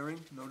new hearing.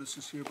 Notice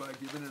is hereby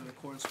given in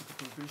accordance with the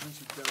provisions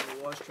of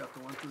General Laws, Chapter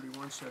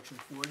 131, Section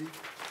 40,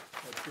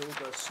 that Bill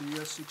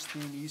Garcia,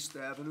 16 East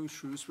Avenue,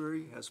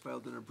 Shrewsbury, has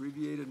filed an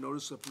abbreviated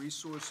notice of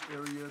resource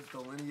area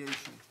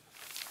delineation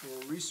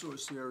for a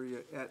resource area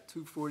at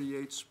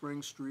 248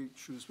 Spring Street,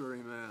 Shrewsbury,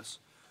 Mass.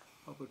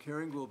 Public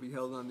hearing will be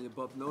held on the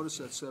above notice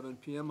at 7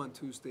 PM on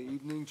Tuesday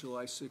evening,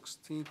 July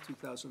 16,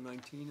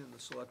 2019, in the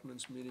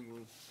Selectmen's Meeting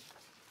Room.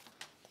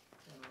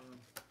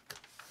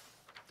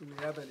 Do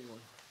we have anyone?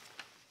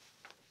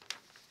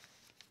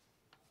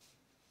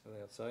 Are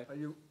they outside Are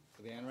you,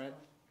 for the ANRAD?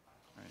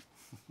 Right.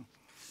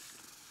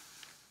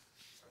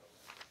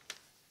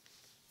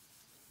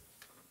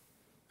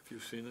 Have you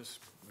seen this?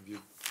 Have you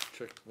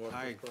checked water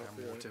I property?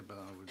 haven't watched it, but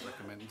I would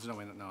recommend, there's no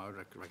way, no, I would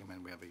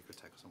recommend we have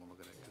Ecotech or someone look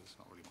at it, because it's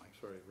not really my,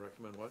 Sorry,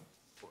 recommend what?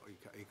 or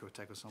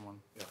Ecotech or someone.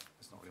 Yeah.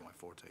 It's not really my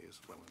forte,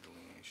 is wetland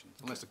delineation,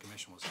 unless the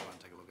commission wants to go and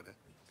take a look at it.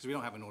 Because we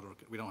don't have an order,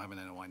 we don't have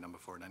an NOI number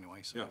for it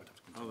anyway, so we Yeah, would have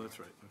to oh, continue. that's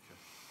right, okay.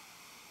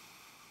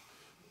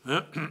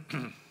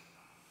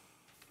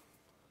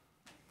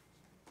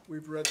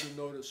 we've read the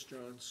notice,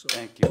 John, so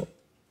Thank you.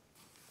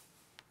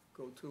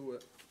 go to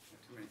it.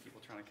 Too many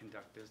people trying to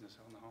conduct business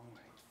out in the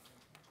hallway.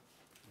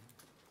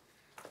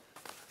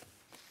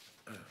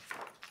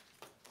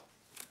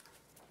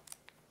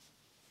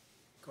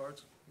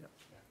 Cards? Yeah.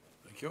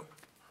 Thank you.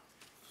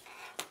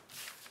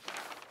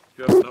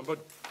 You have a number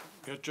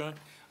yet, John?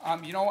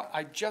 You know what,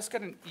 I just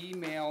got an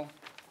email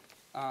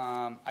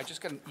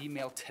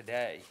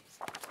today,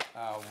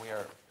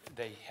 where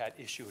they had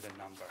issued a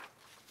number.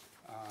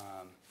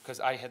 Because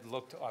I had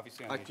looked,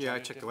 obviously, on the agenda. Yeah, I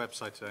checked the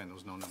website today, and there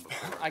was no number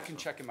for it. I can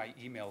check in my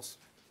emails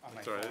on my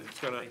It's all right, phone. it's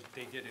gonna-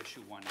 They did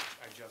issue one,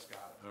 I just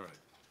got it. All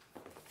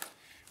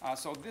right.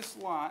 So this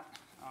lot,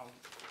 I'll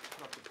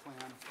put up the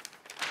plan,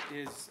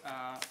 is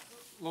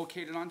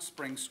located on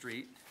Spring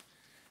Street.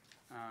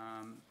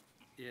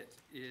 It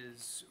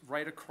is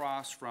right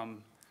across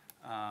from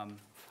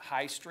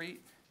High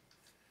Street.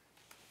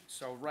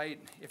 So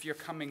if you're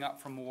coming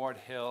up from Ward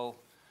Hill,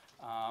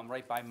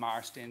 right by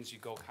Marston's, you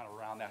go kind of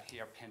around that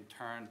hairpin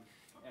turn,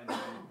 and then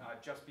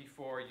just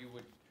before you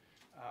would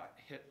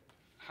hit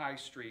High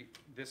Street,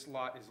 this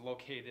lot is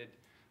located,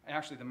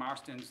 actually, the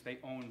Marstons, they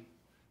own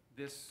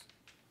this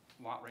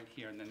lot right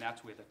here, and then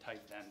that's where the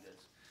tight end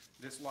is.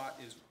 This lot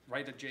is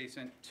right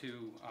adjacent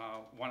to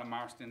one of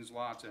Marston's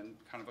lots and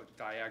kind of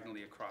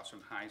diagonally across from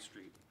High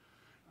Street.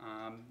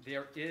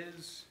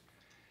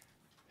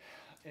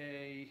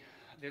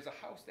 There's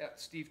a house that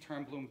Steve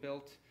Turnbloom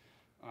built,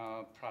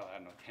 probably, I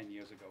don't know, 10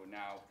 years ago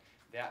now,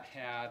 that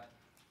had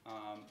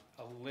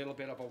a little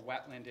bit of a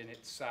wetland in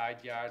its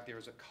side yard.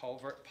 There's a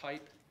culvert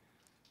pipe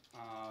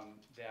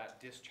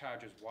that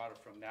discharges water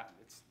from that.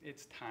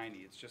 It's tiny,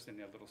 it's just in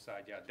their little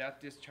side yard.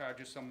 That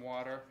discharges some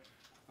water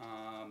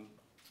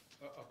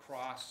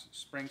across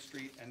Spring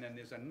Street, and then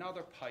there's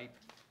another pipe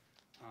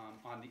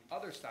on the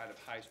other side of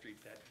High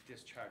Street that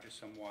discharges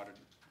some water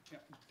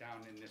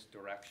down in this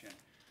direction.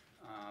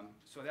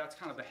 So that's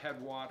kind of the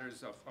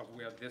headwaters of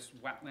where this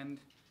wetland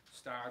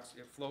starts.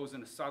 It flows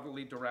in a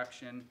southerly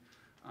direction.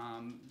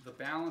 The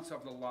balance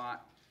of the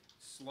lot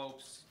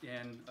slopes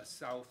in a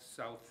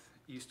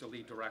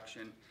southeasterly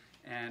direction.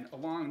 And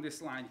along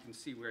this line, you can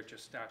see where it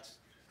just starts.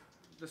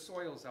 The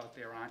soils out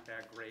there aren't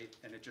that great,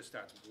 and it just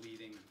starts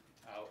bleeding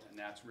out, and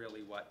that's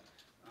really what,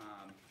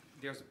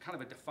 there's kind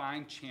of a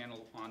defined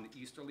channel on the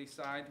easterly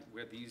side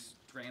where these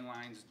drain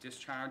lines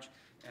discharge,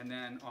 and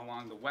then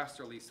along the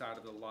westerly side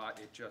of the lot,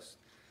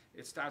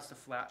 it starts to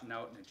flatten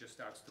out and it just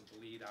starts to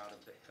bleed out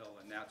of the hill,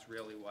 and that's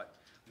really what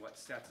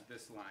sets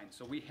this line.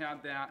 So we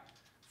had that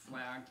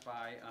flagged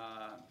by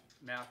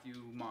Matthew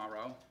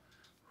Morrow,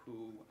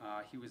 who,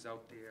 he was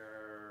out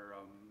there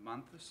a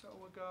month or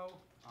so ago,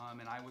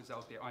 and I was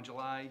out there on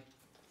July,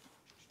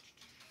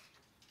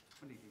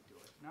 when did he do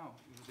it? No,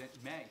 it was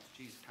in May.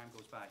 Geez, time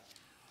goes by.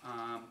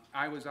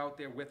 I was out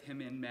there with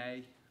him in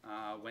May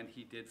when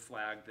he did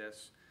flag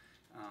this,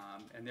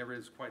 and there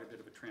is quite a bit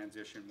of a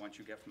transition once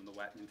you get from the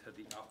wet into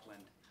the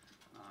upland.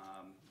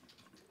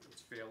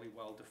 It's fairly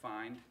well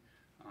defined.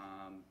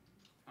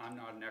 I'm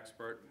not an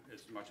expert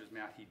as much as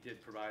Matt. He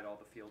did provide all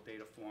the field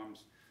data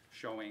forms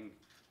showing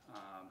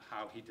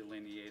how he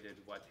delineated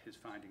what his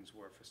findings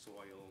were for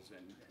soils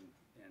and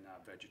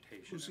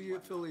vegetation. Who's and he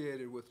whatnot.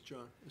 affiliated with,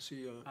 John? Is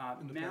he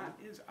independent? Matt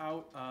is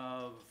out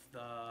of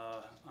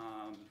the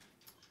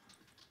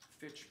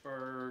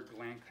Fitchburg,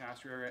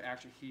 Lancaster area.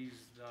 Actually,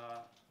 he's the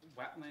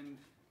wetland,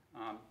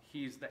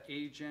 he's the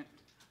agent,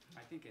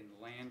 I think in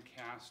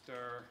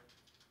Lancaster,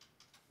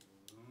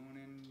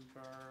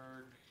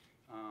 Lunenburg.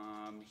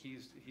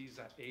 He's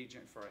an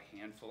agent for a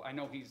handful. I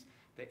know he's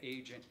the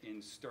agent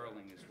in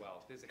Sterling as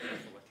well. There's a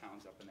handful of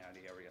towns up in that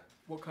area.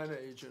 What kind of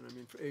agent? I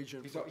mean, for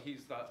agent?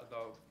 He's the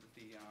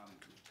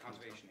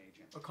conservation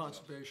agent. A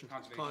conservation.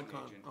 Conservation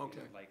Con, agent okay.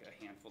 in like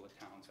a handful of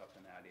towns up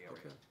in that area.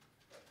 Okay.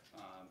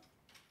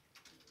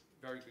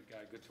 Very good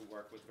guy, good to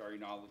work with, very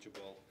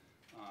knowledgeable.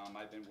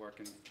 I've been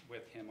working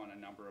with him on a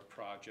number of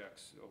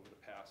projects over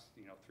the past,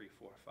 3,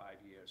 4, 5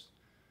 years.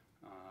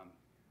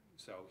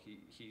 So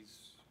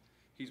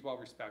he's well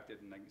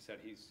respected, and like I said,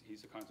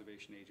 he's a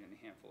conservation agent in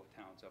a handful of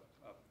towns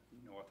up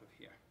north of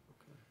here.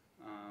 Okay.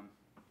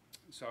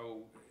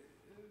 So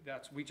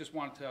we just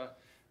wanted to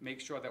make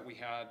sure that we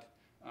had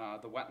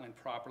the wetland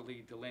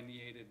properly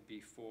delineated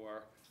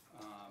before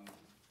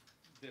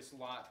this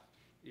lot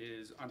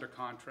is under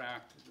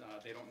contract.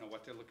 They don't know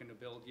what they're looking to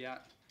build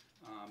yet,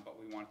 but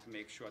we wanted to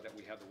make sure that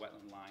we have the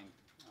wetland line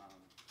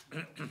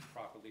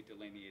properly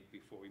delineated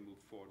before we move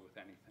forward with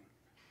anything.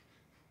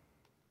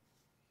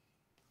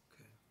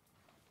 Okay.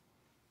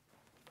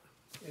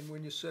 And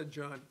when you said,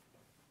 John,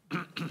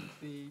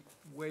 the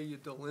way you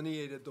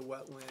delineated the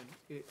wetland,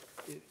 it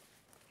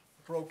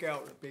broke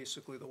out,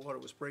 basically the water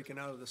was breaking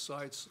out of the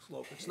side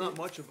slope. It's not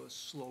much of a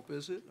slope,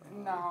 is it?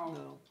 No.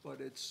 No, but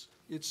it's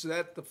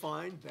that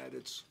defined, that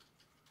it's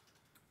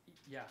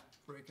Yeah.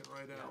 breaking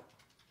right out.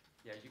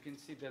 Yeah, you can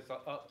see there's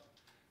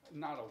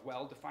not a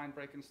well-defined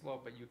break and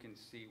slope, but you can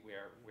see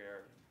where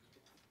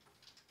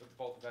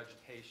both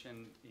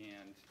vegetation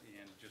and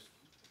just,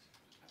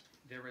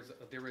 there is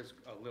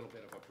a little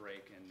bit of a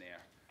break in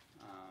there.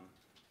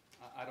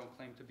 I don't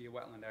claim to be a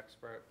wetland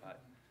expert,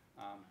 but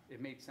it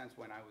made sense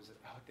when I was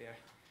out there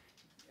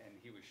and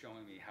he was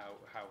showing me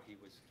how he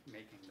was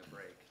making the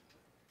break.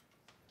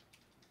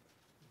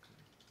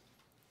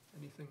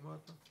 Anything,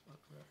 Martha?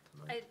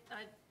 Tonight?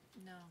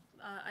 No,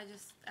 I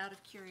just, out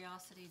of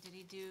curiosity, did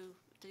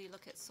he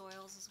look at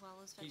soils as well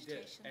as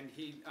vegetation?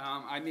 He did,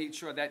 and I made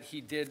sure that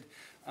he did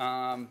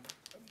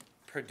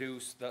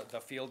produce the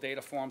field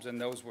data forms, and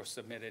those were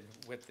submitted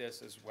with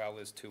this as well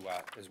as to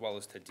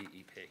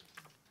DEP.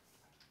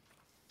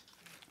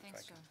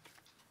 Thanks, John.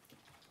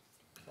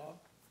 Bob?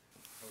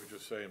 I would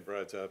just say in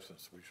Brad's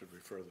absence, we should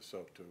refer this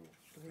out to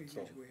the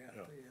consultant. We have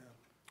Yeah.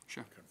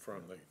 Sure.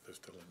 Confirm this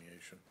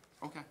delineation.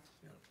 Okay.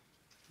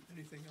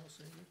 Anything else,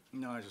 Amy?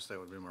 No, I just, that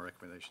would be my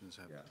recommendation, is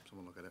have Yeah.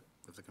 someone look at it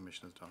if the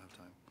commissioners don't have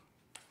time.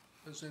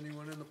 Does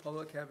anyone in the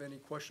public have any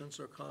questions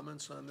or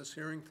comments on this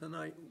hearing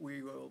tonight?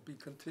 We will be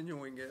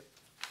continuing it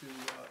to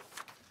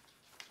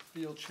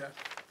field check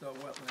the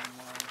wetland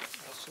line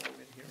also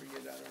in hearing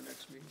it at our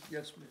next meeting.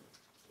 Yes, ma'am.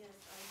 Yes,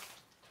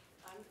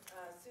 I'm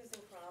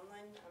Susan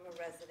Cromlin. I'm a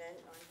resident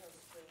on Hill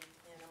Street,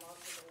 and I'm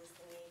also the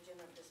listing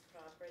agent of this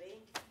property.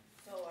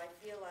 So I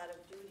feel out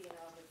of duty and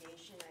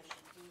obligation I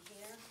should be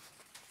here.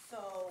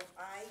 So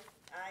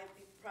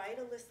prior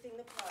to listing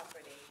the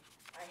property,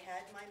 I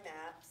had my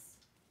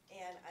maps,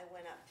 and I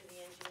went up to the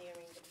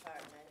engineering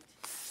department,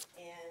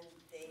 and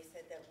they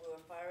said that we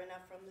were far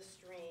enough from the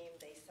stream,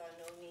 they saw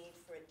no need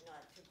for it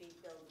not to be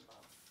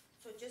buildable.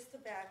 So just to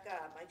back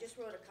up, I just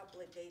wrote a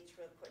couple of dates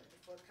real quick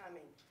before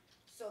coming.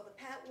 So the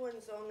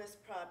Patwoods own this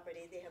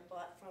property, they have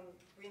bought from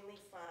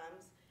Greenleaf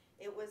Farms.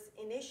 It was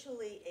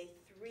initially a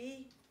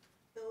 3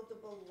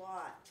 buildable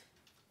lot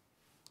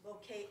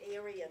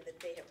area that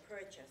they have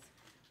purchased.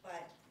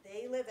 But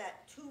they live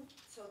at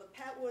so the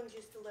Patwoods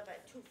used to live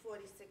at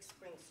 246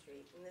 Spring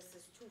Street, and this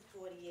is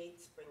 248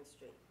 Spring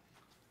Street.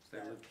 They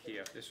lived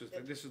here. This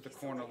is the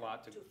corner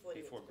lot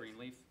before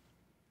Greenleaf?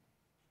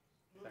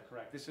 Is that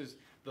correct? This is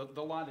the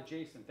lot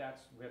adjacent,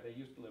 that's where they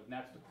used to live, and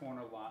that's the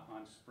corner lot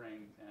on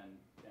Spring and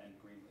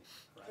Greenleaf,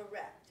 correct?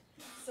 Correct.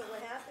 So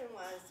what happened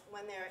was,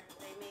 when they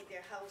made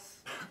their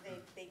house,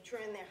 they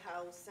turned their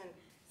house, and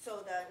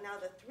so now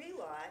the 3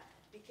 lot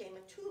became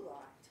a 2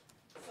 lot.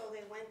 So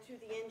they went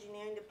through the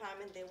engineering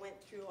department, they went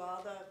through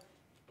all the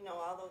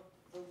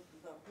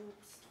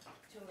hoops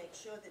to make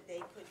sure that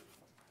they could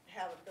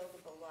have a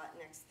buildable lot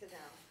next to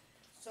them.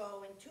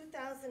 So in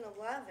 2011,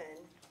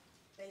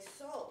 they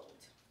sold.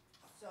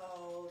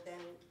 So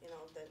then,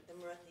 the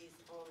Murphys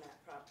own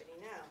that property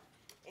now.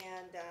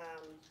 And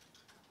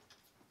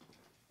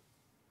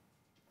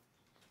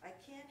I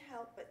can't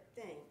help but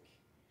think,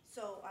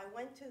 so I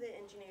went to the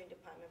engineering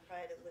department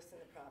prior to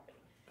listing the property.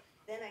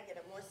 Then I get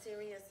a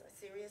serious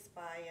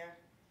buyer,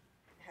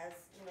 has,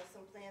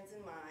 some plans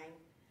in mind,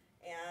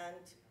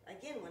 and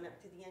again, went up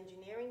to the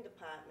engineering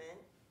department,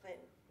 but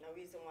no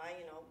reason why,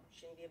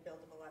 shouldn't be a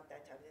buildable lot,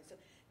 that type of thing. So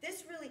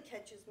this really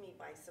catches me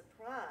by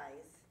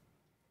surprise,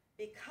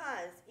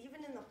 because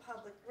even in the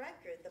public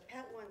record, the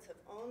Patwoods have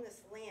owned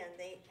this land.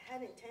 They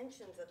had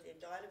intentions of their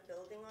daughter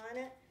building on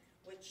it,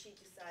 which she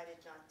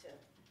decided not to,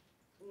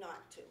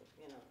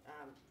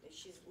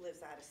 she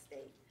lives out of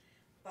state.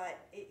 But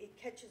it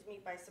catches me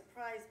by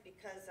surprise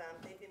because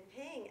they've been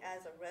paying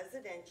as a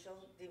residential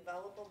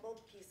developable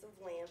piece of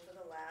land for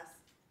the last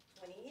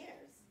 20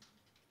 years.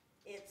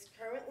 It's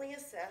currently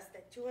assessed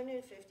at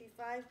 $255,000,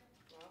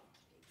 well,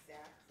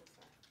 exact,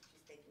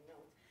 she's taking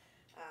notes,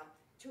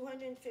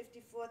 $254,400.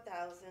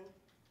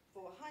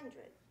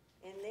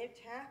 And their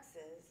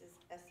taxes is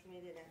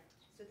estimated at,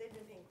 so they've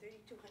been paying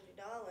 $3,200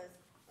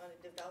 on a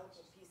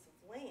developable piece of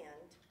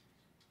land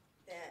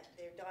that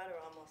their daughter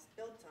almost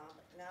built on,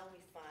 but now we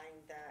find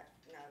that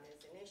now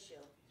there's an issue.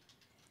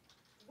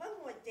 One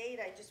more date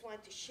I just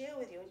wanted to share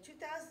with you. In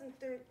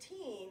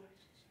 2013,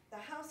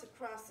 the house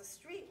across the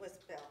street was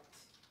built.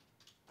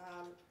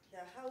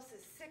 The house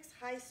is 6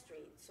 High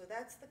Street, so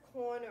that's the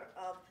corner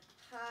of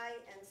High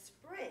and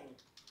Spring.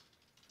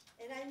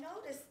 And I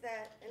noticed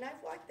that, and I've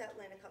walked that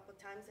land a couple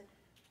of times, and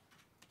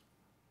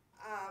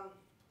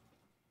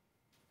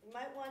you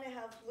might want to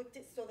have looked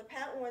at, so the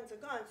Patwoods are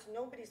gone, so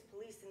nobody's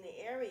policing the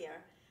area,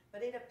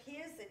 but it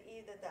appears that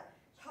either the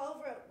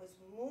culvert was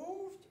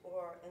moved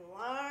or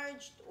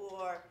enlarged,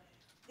 or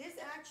there's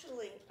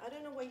actually, I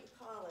don't know what you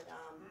call it,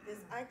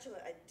 there's actually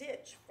a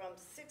ditch from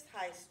 6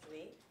 High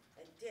Street,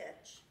 a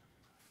ditch,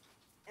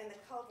 and the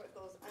culvert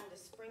goes under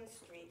Spring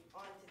Street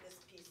onto this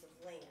piece of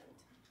land.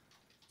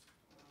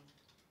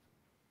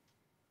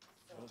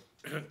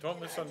 Don't I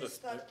misunderstand.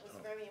 just thought it was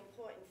very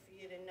important for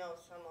you to know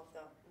some of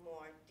the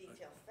more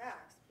detailed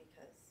facts,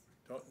 because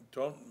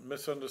Don't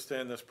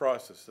misunderstand this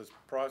process. This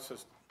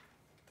process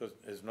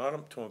is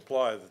not to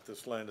imply that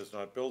this land is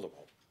not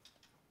buildable.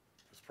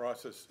 This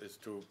process is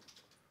to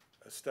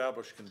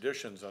establish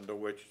conditions under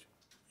which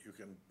you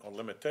can, or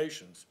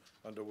limitations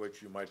under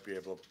which you might be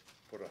able to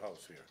put a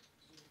house here.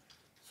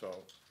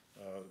 So,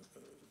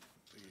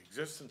 the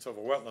existence of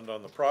a wetland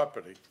on the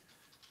property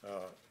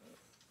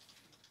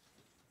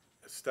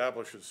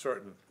establishes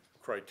certain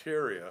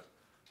criteria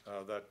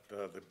that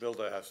the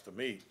builder has to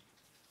meet,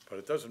 but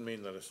it doesn't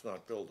mean that it's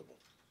not buildable.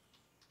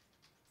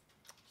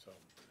 So,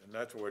 and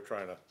that's what we're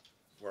trying to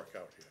work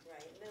out here.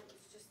 right, and it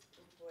was just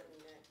important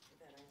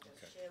that I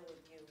just share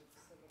with you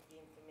some of the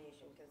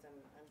information, because I'm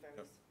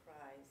very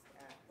surprised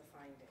at the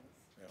findings.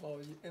 Well,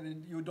 and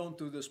then you don't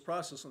do this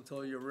process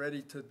until you're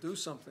ready to do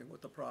something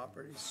with the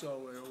property,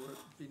 so there would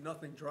be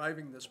nothing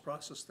driving this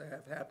process to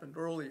have happened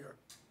earlier.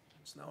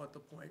 It's now at the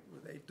point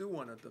where they do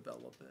want to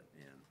develop it,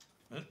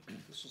 and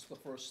this is the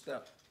first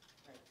step.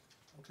 Right,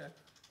 Okay?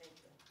 thank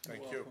you.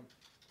 Thank you. Welcome.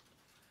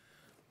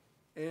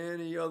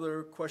 Any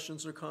other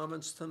questions or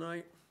comments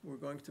tonight? We're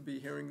going to be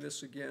hearing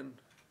this again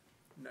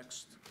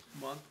next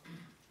month.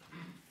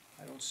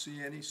 I don't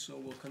see any, so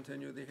we'll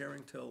continue the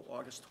hearing till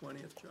August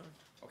 20th, John.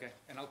 Okay,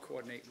 and I'll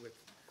coordinate with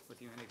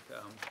you, Nick.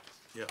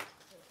 Yeah.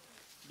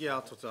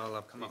 Yeah,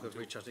 you could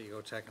reach out to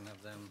Ecotech and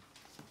have them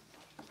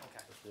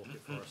Okay. just walk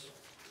it for us.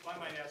 If I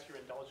might ask your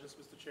indulgence,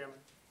 Mr. Chairman?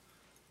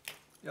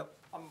 Yep,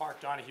 I'm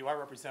Mark Donahue. I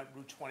represent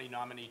Route 20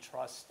 Nominee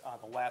Trust,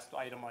 the last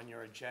item on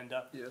your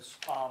agenda. yes,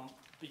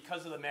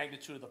 Because of the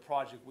magnitude of the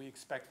project, we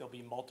expect there'll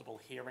be multiple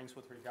hearings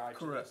with regard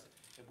to Correct.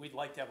 this. And we'd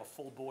like to have a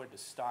full board to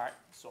start,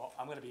 so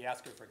I'm going to be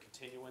asking for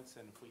continuance,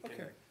 and if we can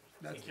Okay,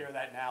 that's- take care of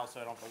that now,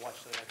 so I don't have to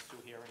watch the next two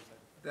hearings,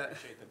 I that,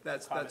 appreciate the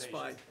that's accommodation.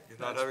 fine. You're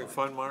not having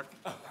fun, Mark?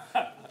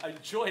 I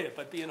enjoy it,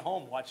 but being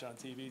home watching on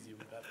TV is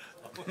even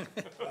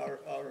better.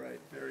 All right,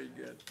 very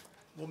good.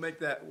 We'll make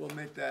that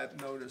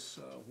notice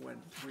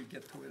when we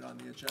get to it on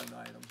the agenda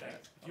item.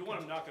 Thanks. If you want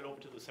to knock it over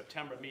to the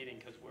September meeting,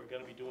 because we're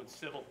going to be doing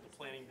civil to the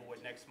planning board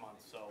next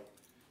month, so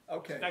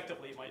Okay,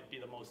 effectively, it might be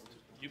the most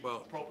Well,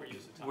 appropriate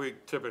use of time. We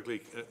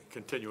typically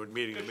continue in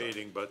meeting to Good choice.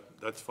 meeting, but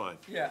that's fine.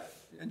 yeah,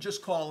 and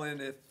just call in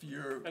if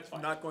you're That's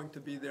fine. not going to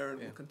be there, and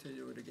we'll Yeah.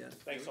 continue it again.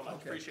 Thanks so much.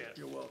 Okay, Appreciate it.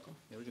 You're welcome.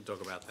 Yeah, we can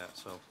talk about that,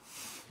 so. All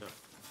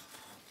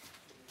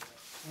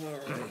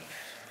right.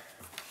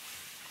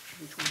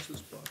 Which one's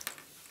this, Bob?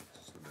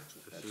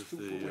 This That's is 2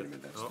 the, wait a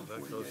minute, that's oh, that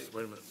goes, 248.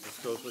 wait a minute, this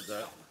goes with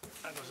that,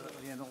 That was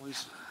the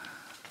handles.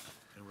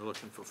 and we're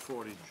looking for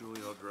 40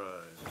 Julio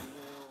Drive.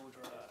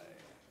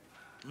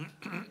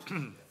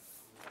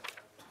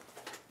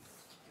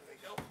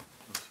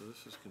 So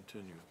this is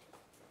continued.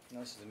 No,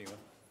 this is a new one.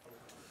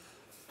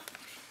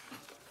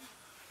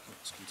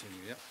 Let's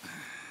continue, yep.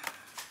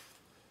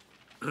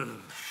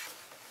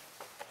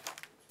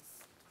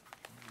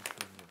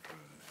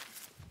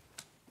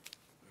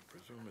 I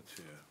presume it's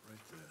here, right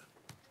there.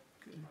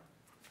 Okay.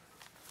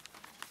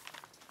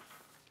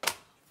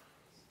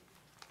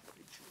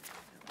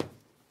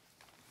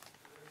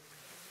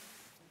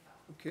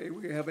 Okay,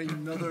 we have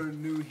another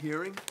new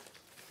hearing.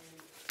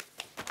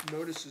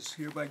 Notice is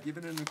hereby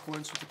given in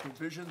accordance with the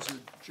provisions of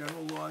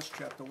General Laws,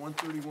 Chapter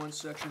 131,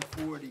 Section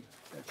 40,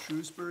 at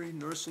Shrewsbury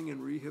Nursing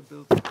and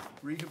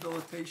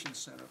Rehabilitation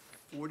Center,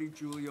 40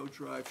 Julio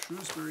Drive,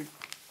 Shrewsbury,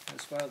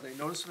 has filed a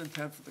notice of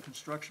intent for the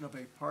construction of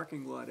a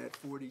parking lot at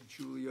 40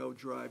 Julio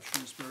Drive,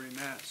 Shrewsbury,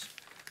 Mass.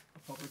 A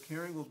public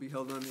hearing will be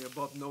held on the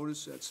above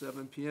notice at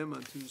 7 PM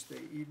on Tuesday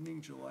evening,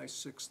 July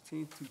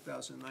 16th,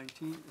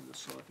 2019, in the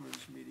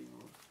Selectmen's Meeting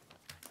Room.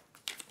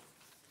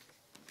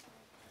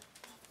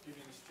 Good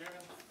evening, Mr.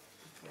 Chairman.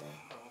 Carl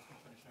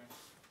Hoffman,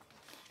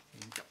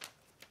 Engineering.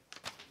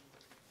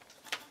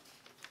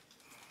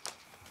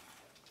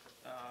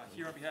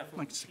 Here on behalf of.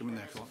 Mike, stick 'em in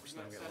there, Revere Philip, so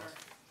they don't get Center,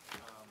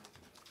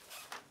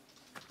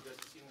 You guys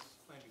have seen this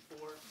plan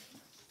before.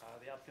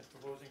 The applicant's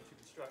proposing to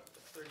construct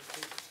a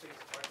 30-space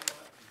parking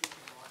lot in the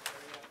existing lawn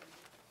area.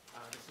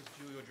 This is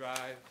Julio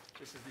Drive.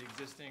 This is the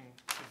existing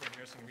Shrewsbury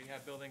Nursing and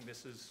Rehab building.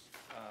 This is,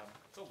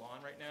 it's a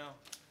lawn right now.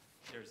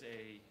 There's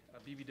a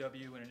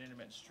BVW and an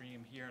intermittent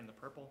stream here in the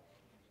purple.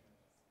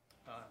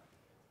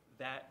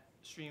 That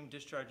stream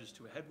discharges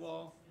to a head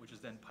wall, which is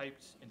then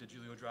piped into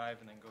Julio Drive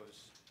and then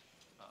goes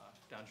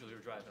down Julio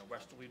Drive in a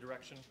westerly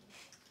direction.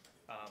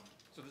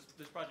 So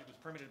this project was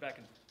permitted back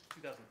in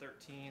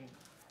 2013.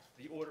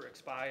 The order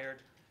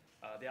expired.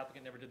 The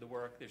applicant never did the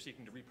work. They're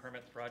seeking to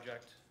re-permit the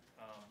project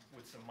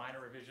with some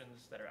minor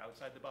revisions that are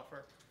outside the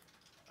buffer.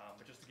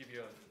 But just to give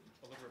you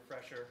a little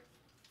refresher,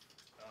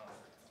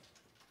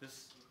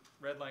 this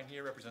red line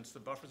here represents the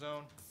buffer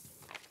zone.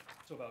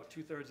 So about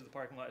 2/3 of the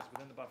parking lot is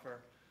within the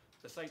buffer.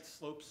 The site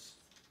slopes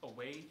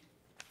away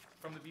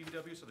from the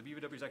BVW, so the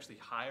BVW is actually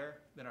higher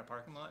than our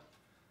parking lot.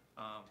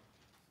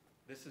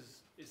 This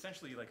is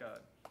essentially like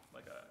a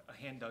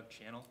hand dug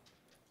channel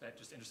that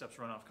just intercepts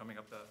runoff coming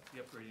up the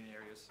upgrading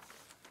areas.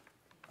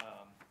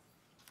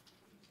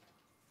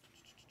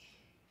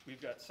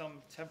 We've got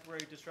some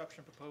temporary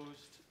disruption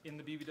proposed in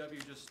the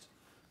BVW, just,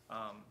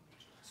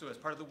 so as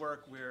part of the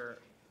work, we're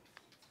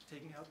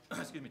taking out,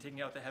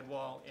 taking out the head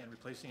wall and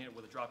replacing it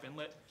with a drop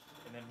inlet,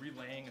 and then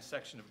relaying a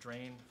section of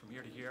drain from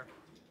here to here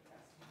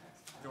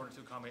in order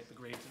to accommodate the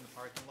grades in the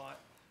parking lot.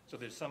 So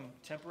there's some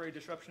temporary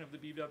disruption of the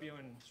BVW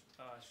and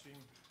stream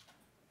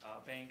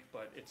bank,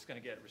 but it's gonna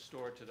get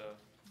restored to the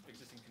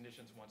existing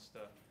conditions once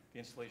the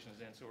installation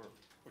is in. So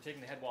we're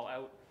taking the head wall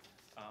out,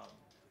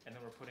 and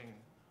then we're putting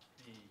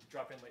the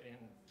drop inlet in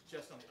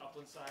just on the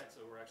upland side, so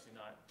we're actually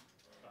not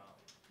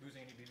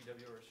losing any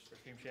BVW or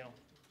stream channel.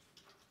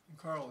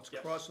 Carl, it's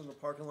Yep. crossing the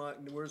parking lot,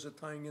 and where's it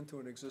tying into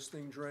an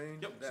existing drain?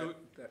 Yep, That- so-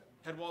 that-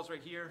 Head wall's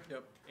right here.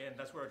 Yep. And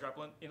that's where our drop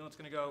inlet's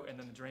gonna go, and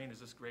then the drain is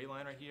this gray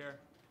line right here.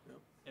 Yep.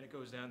 And it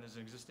goes down, there's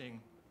an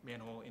existing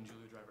manhole in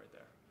Julio Drive right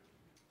there.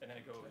 And then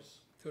it goes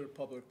To the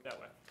public, that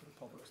way. to the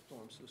public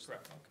storm system.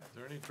 Correct. Okay. Is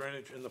there any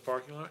drainage in the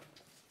parking lot?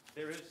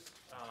 There is,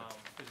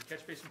 there's a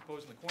catch basin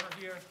proposed in the corner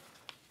here.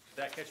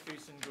 That catch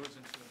basin goes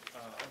into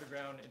the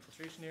underground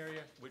infiltration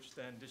area, which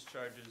then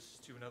discharges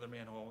to another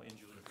manhole in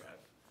Julio Drive.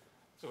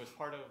 So as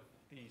part of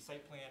the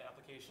site plan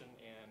application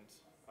and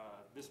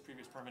this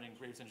previous permitting,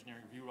 Graves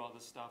Engineering reviewed all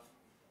this stuff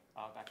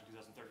back in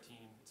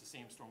 2013. It's the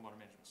same stormwater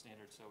management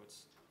standard, so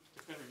it's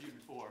been reviewed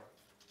before.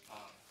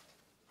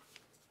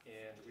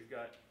 And we've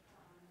got,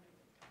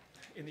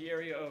 in the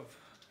area of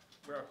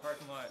where our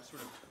parking lot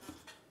sort of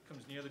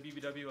comes near the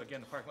BVW, again,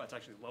 the parking lot's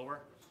actually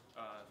lower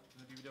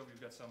than the BVW.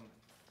 We've got some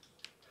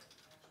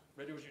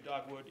red Dozier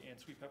dogwood and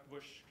sweet pepper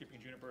bush,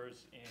 creeping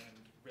junipers, and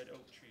red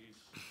oak trees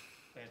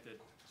planted,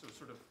 so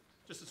sort of,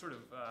 just to sort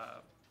of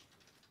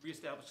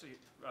reestablish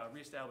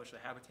the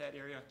habitat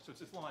area. So it's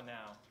this lawn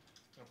now,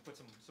 put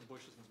some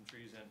bushes and some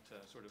trees in to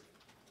sort of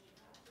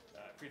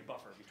create a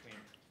buffer between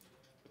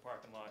the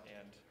parking lot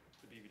and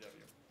the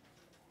BBW.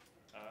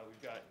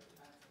 We've got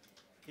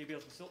hay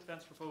bales and silt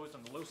fence proposed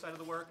on the low side of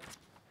the work.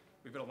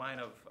 We've got a line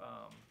of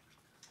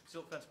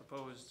silt fence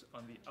proposed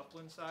on the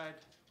upland side.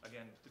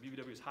 Again, the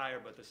BBW is higher,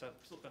 but the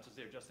silt fence is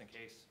there just in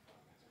case.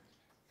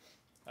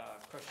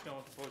 Crushed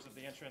stone proposed at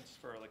the entrance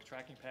for like a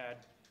tracking pad.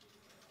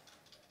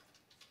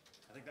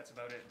 I think that's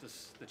about it.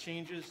 The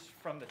changes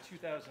from the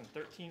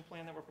 2013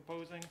 plan that we're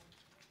proposing,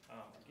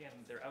 again,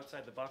 they're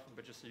outside the buffer,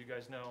 but just so you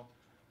guys know,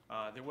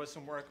 there was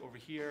some work over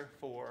here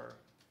for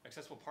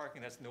accessible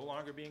parking that's no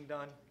longer being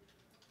done.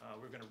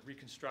 We're gonna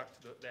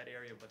reconstruct that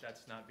area, but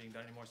that's not being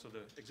done anymore, so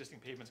the existing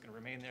pavement's gonna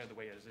remain there the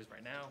way it is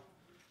right now.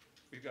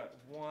 We've got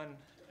one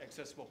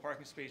accessible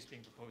parking space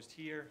being proposed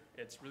here.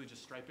 It's really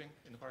just striping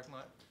in the parking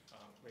lot.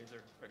 Grades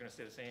are gonna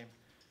stay the same.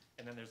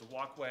 And then there's a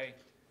walkway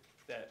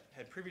that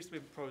had previously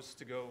been proposed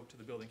to go to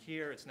the building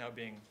here. It's now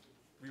being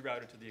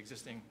rerouted to the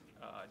existing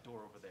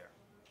door over there.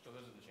 So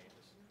those are the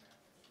changes.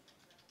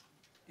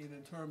 And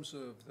in terms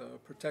of the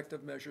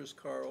protective measures,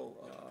 Carl,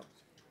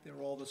 they're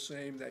all the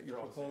same that you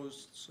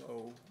proposed,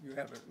 so you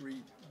haven't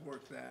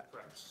reworked that?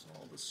 Correct. It's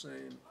all the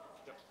same.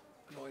 Yep.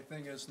 The only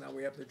thing is now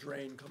we have the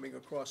drain coming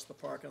across the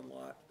parking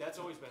lot. That's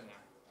always been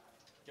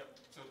there. Yep.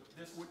 So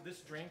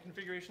this drain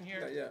configuration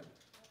here Yeah,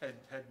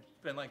 had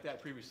been like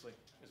that previously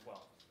as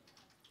well.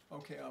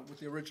 okay, with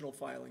the original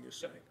filing, you're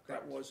saying?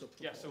 That was a.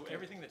 Yeah, so okay.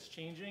 everything that's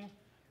changing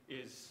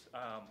is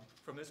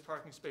from this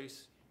parking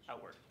space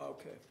outward.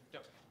 Okay.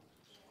 Yep.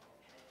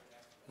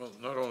 Well,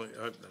 not only,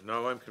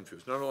 now I'm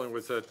confused, not only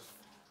was that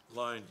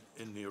line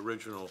in the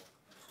original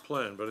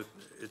plan, but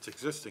it's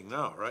existing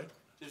now, right?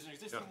 There's an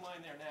existing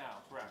line there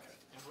now, correct.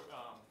 And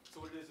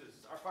so what it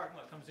is our parking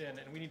lot comes in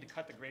and we need to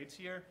cut the grades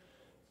here.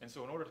 And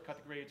so in order to cut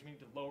the grades, we need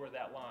to lower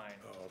that line,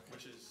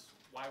 which is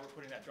why we're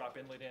putting that drop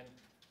inlet in.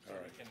 So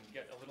we can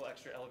get a little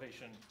extra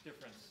elevation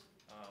difference,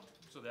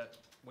 so that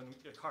when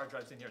a car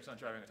drives in here, it's not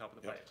driving on top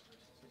of the pipe.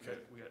 So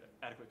we got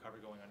adequate cover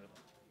going under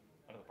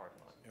the parking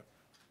lot. Yep.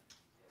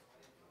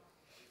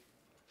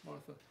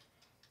 Martha?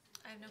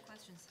 I have no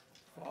questions.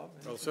 Bob?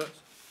 any All set?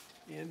 questions?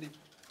 Andy?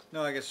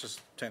 No, I guess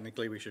just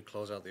technically we should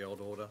close out the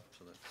old order,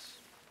 so that's,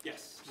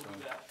 Yes, we'll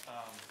do that.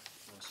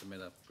 we'll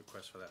submit a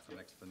request for that for the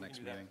next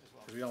do that meeting. as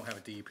well. Because we don't have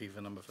a DEP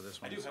for number for this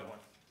I one. do so- have one.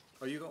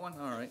 Oh, you got one?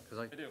 All right, because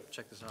I do.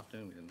 checked this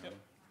afternoon, we didn't have Yep.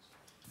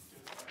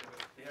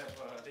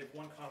 one. They have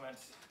one comment.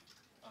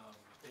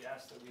 They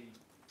asked that we,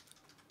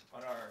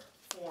 on our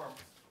form,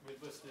 we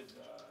listed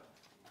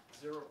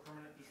zero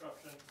permanent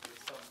disruption with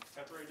some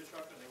temporary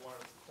disruption. They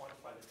wanted to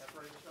quantify the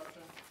temporary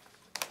disruption.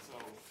 So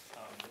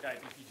the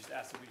IDP just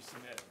asked that we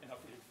submit an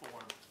updated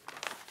form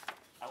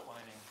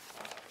outlining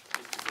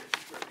basically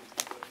 32 square feet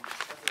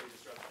of temporary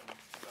disruption,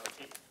 about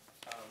 8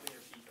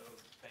 linear feet of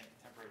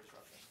temporary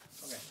disruption.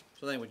 Okay,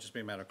 so then it would just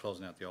be a matter of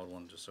closing out the old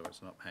one, just so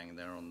it's not hanging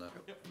there on the.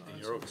 And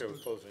you're okay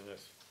with closing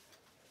this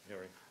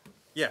hearing?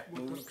 Yeah,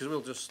 because we'll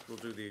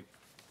do the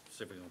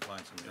civic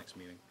compliance in the next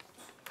meeting.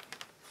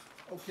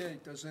 Okay,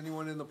 does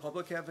anyone in the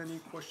public have any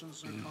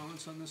questions or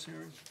comments on this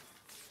hearing?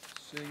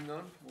 Seeing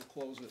none, we'll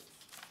close it.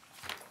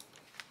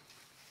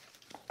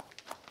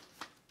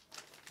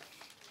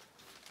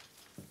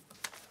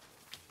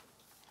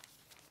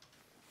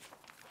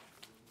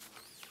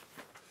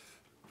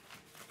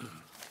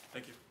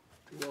 Thank you.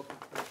 You're welcome.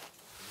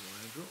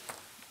 Andrew?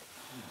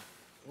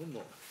 One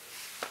more.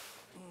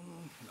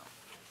 No.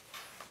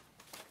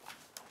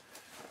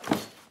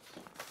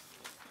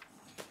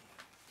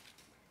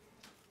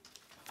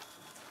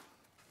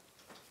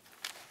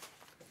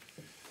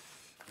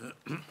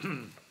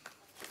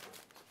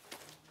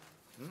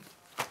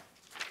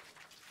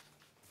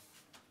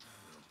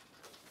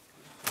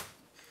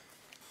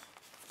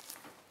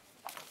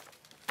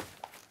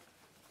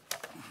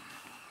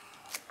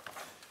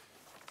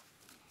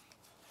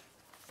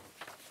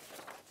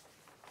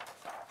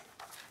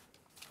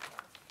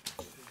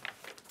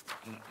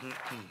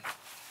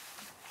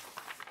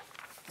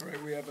 All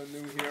right, we have a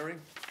new hearing.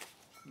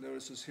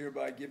 Notice is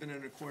hereby given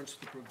in accordance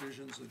with the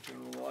provisions of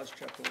General Laws,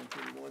 Chapter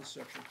 131,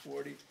 Section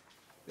 40,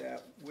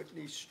 that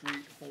Whitney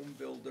Street Home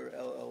Builder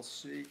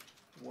LLC,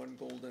 1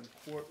 Golden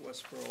Court,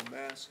 Westboro,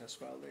 Mass., has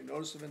filed a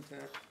notice of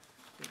intent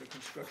for the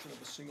construction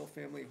of a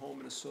single-family home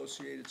and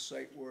associated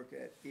site work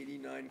at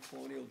 89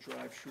 Colonial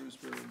Drive,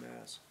 Shrewsbury,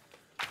 Mass.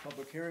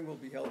 Public hearing will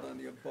be held on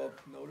the above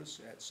notice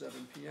at 7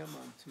 p.m.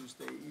 on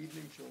Tuesday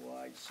evening,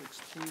 July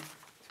 16,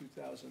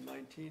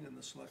 2019, in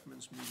the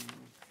Selectmen's Meeting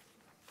Room.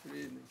 Good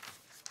evening.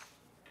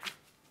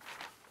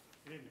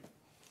 Good evening.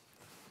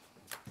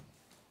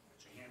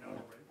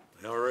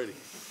 All righty.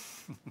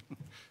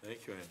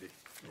 Thank you, Andy.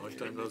 Long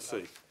time no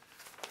see.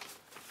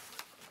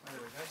 By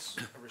the way, that's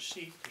a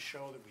receipt to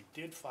show that we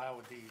did file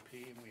with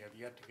DEP, and we have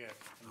yet to get,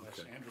 unless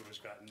Okay. Andrew has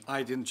gotten.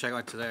 I didn't check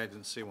out today, I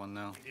didn't see one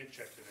now. We did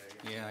check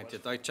today. Yeah, I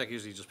did, I check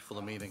usually just before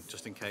the meeting,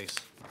 just in case.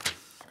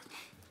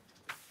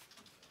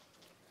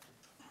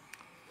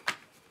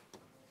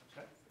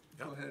 Okay.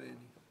 Go ahead,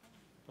 Andy.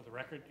 For the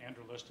record,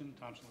 Andrew Liston,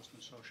 Thompson Liston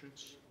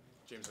Associates.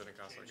 James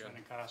Benincasa James again.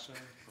 Benincasa,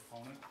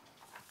 proponent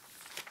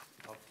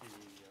of the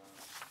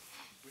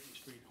Whitney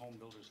Street Home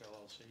Builders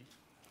LLC.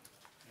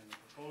 And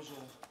the proposal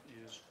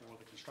is for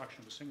the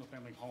construction of a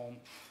single-family home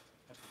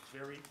at the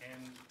very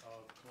end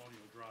of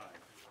Colonial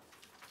Drive.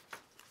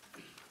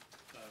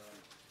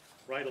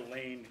 Bridle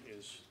Lane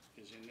is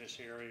in this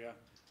area,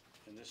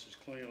 and this is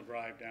Colonial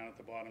Drive down at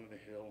the bottom of the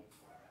hill,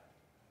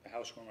 the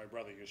house where my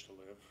brother used to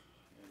live,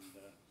 and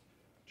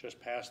just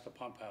past the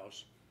pump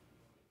house,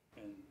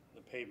 and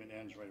the pavement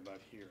ends right about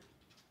here.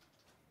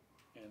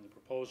 And the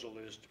proposal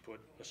is to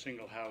put a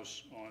single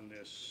house on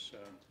this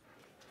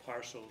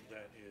parcel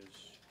that is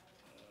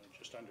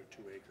just under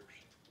 2 acres.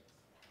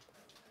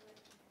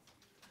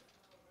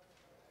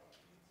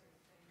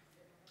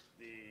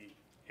 The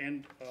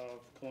end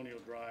of Colonial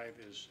Drive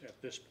is at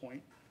this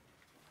point.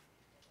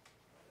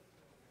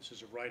 This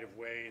is a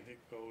right-of-way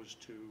that goes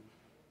to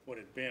what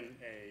had been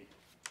a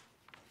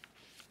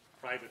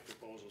private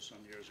proposal some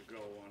years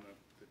ago on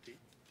the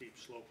deep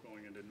slope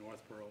going into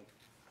Northborough.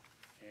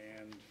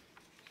 And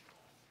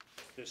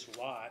this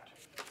lot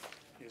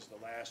is the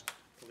last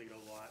Toledo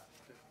lot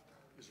that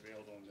is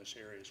available in this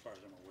area as far as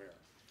I'm aware.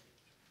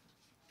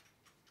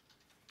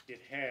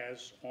 It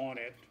has on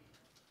it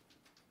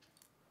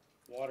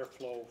water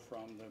flow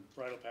from the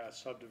Bridle Path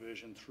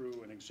subdivision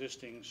through an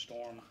existing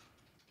storm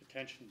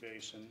detention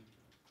basin,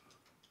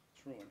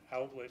 through an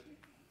outlet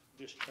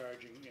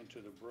discharging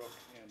into the brook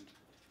and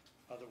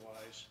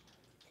otherwise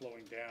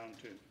flowing down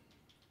to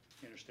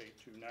Interstate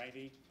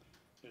 290.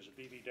 There's a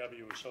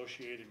BBW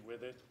associated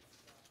with it.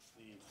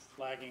 The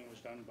flagging was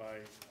done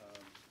by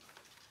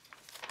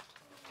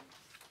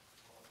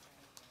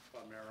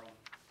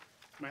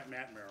Matt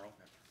Merrill,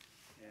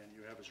 and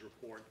you have his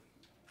report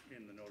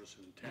in the notice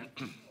of intent.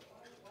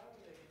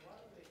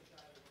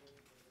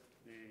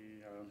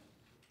 The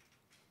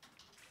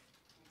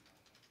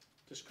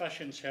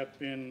discussions have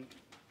been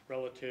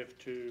relative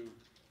to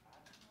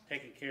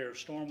taking care of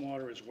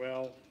stormwater as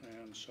well,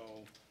 and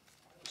so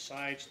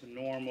besides the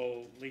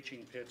normal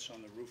leaching pits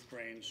on the roof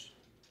drains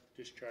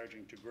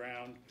discharging to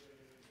ground,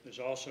 there's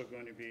also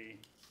going to be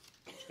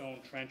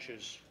stone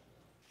trenches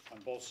on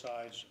both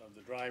sides of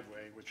the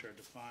driveway, which are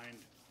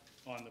defined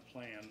on the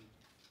plan.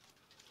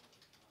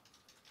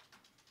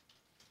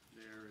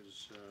 There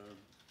is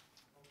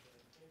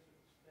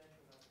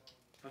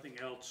nothing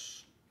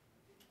else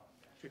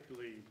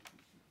particularly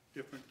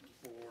different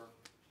or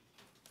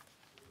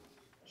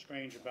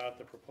strange about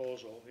the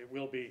proposal. It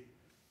will be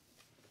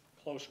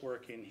close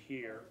work in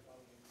here.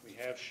 We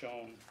have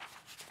shown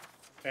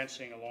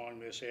fencing along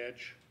this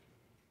edge,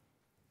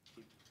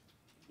 keep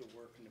the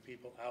work and the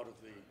people out of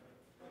the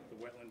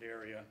wetland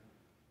area.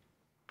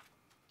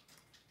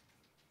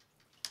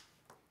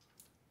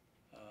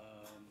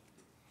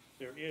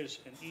 There is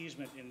an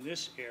easement in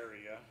this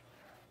area,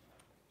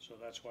 so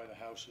that's why the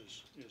house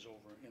is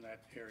over in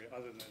that area.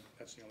 Other than that,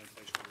 that's the only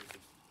place where we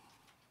could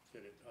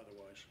fit it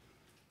otherwise.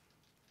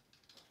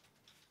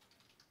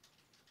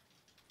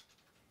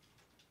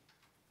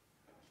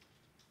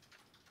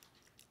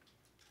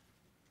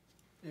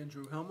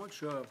 Andrew, how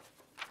much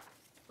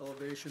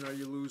elevation are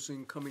you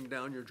losing coming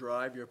down your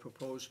drive, your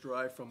proposed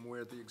drive from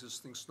where the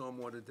existing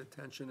stormwater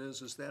detention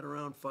is? Is that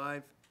around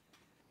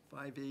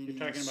 586? You're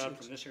talking about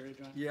from this area,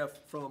 John? Yeah,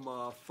 from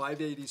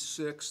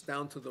 586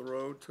 down to the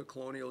road to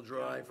Colonial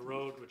Drive. The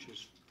road, which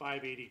is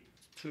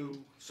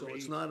 582. So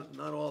it's not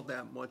all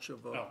that much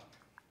of a. No.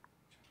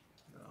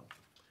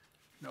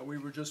 No, we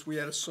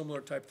had a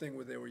similar type thing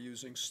where they were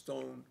using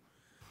stone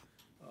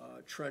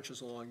trenches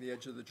along the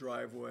edge of the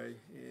driveway,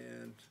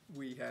 and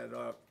we had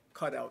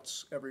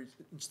cutouts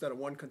instead of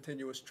one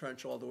continuous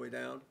trench all the way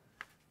down,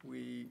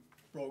 we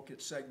broke it,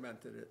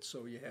 segmented it,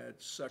 so you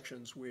had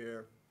sections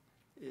where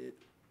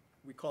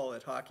we call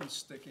it hockey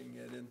sticking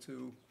it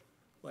into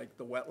like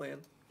the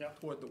wetland,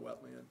 toward the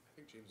wetland.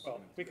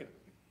 Well, we could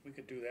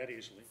do that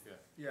easily.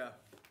 Yeah,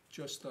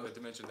 just. I'd like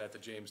to mention that to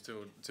James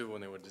too,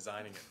 when they were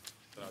designing it.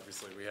 But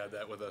obviously, we had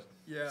that with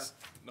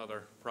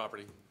another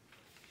property.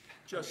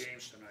 Just.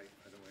 James tonight,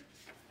 by the way.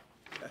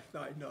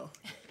 Yeah, I know.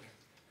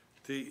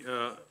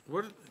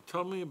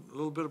 Tell me a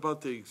little bit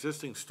about the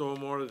existing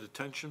stormwater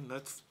detention.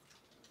 That's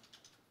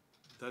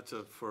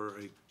for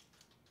a. You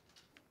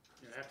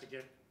have to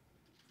get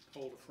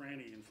hold of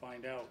Franny and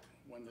find out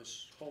when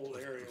this whole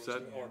area was. I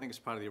think it's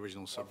part of the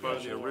original Part of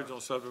subdivision. the original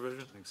subdivision?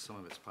 I think some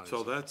of it's part of.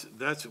 So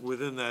that's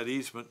within that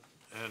easement,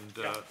 and,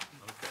 okay.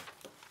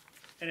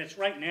 And it's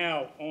right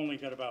now only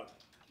got about,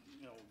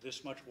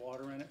 this much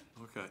water in it.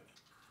 Okay.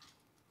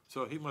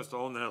 So he must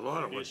own that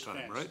lot at It one is time,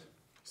 fenced. right?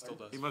 Still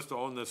does. He must have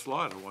owned this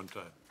lot at one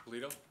time.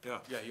 Toledo? Yeah.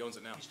 Yeah, he owns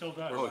it now. He still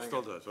does. Oh, he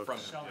still does, okay. From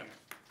him, Selling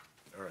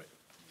yeah. it. All right.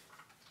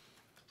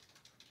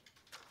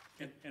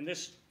 And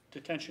this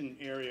detention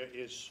area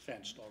is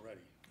fenced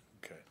already.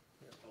 Okay.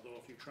 Although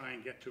if you try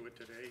and get to it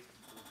today,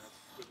 you'll have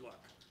good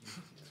luck.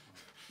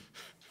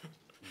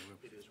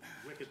 It is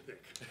wicked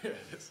thick. It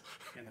is.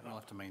 And We'll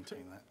have to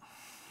maintain that.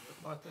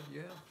 Martha, do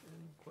you have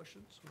any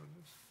questions on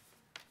this?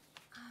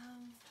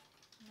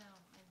 No, I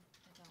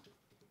don't.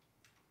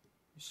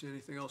 You see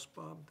anything else,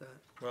 Bob, that?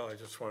 Well, I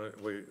just wanted,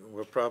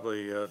 we'll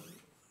probably have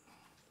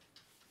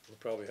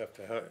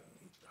to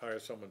hire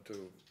someone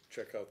to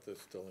check out this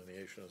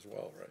delineation as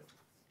well, right?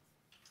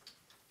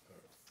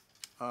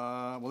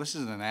 Well, this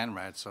isn't an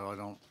ANRAD, so I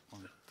don't,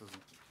 well, it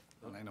doesn't,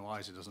 on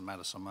NOIs, it doesn't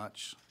matter so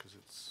much, because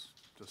it's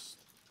just,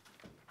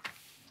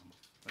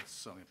 that's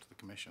certainly up to the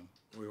commission.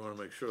 We want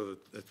to make sure that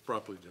it's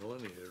properly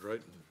delineated, right?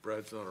 And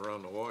Brad's not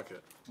around to walk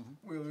it.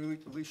 We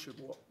at least should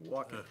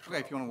walk it. Okay,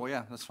 if you want to, well,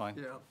 yeah, that's fine.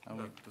 Yeah.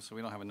 So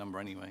we don't have a number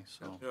anyway,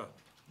 so. Yeah,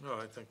 no,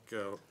 I think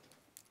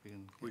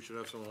we should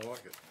have someone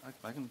walk it.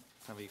 I can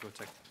have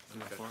Ecotech do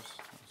that Okay. for us,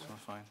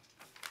 that's fine.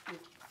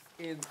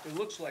 And it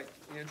looks like,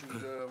 Andrew,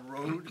 the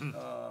road,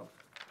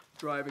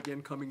 drive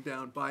again coming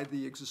down by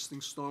the existing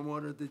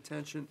stormwater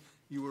detention,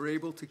 you were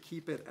able to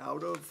keep it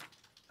out of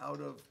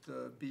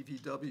the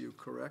BVW,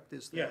 correct?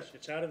 Is that? Yes,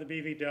 it's out of the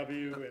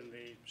BVW, and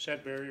the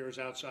set barrier is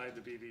outside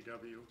the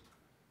BVW.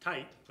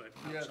 Tight, but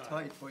Yeah, outside.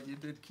 tight, but you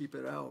did keep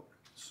it out,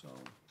 so,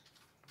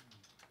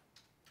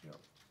 yeah.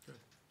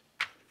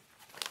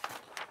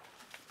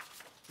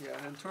 Yeah,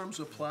 and in terms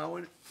of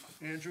plowing,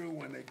 Andrew,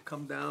 when they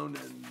come down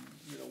and,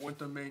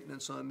 winter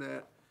maintenance on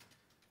that,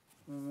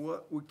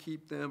 what would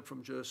keep them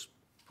from just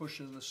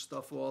pushing the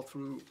stuff all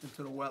through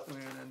into the wetland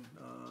and,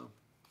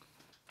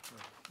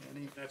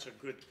 any, That's a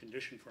good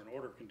condition for an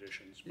order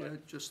conditions, yeah,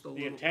 but just a the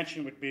little,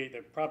 intention would be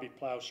they'd probably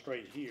plow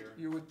straight here,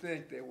 you would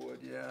think they would,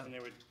 yeah. and they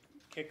would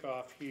kick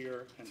off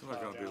here and It's plow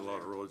not down gonna be a lot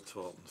of there. road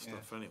salt and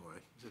stuff anyway.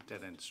 It's a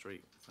dead-end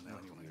street for now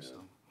anyway,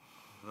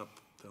 so.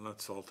 They're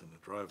not salting the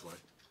driveway.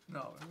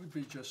 No, it would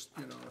be just,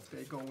 if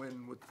they go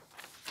in with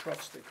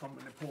trucks, they come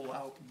and they pull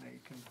out and they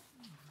can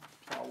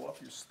plow up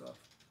your stuff.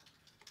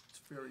 It's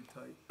very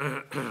tight.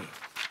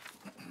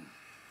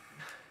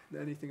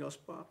 Anything else,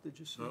 Bob, did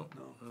you say? No,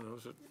 that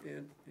was it.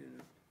 And,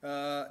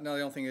 No,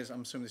 the only thing is,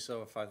 I'm assuming this is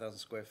over 5,000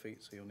 square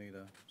feet, so you'll need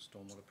a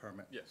stormwater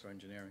permit Yes. for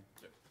engineering.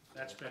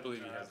 That's I been,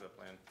 believe he has that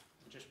plan.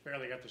 just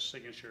barely got the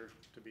signature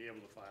to be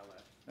able to file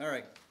that. All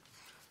right,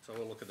 so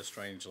we'll look at the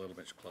drainage a little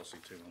bit closely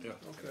too. And Yeah.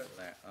 look at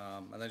that.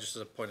 And then just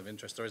as a point of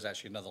interest, there is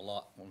actually another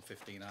lot,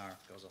 115R,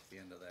 goes off the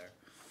end of there.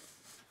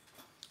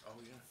 Oh,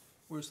 yeah.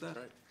 where's that?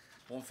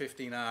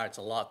 115R, it's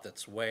a lot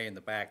that's way in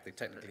the back, they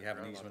technically have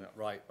an easement,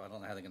 right, but I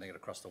don't know how they're gonna get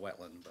across the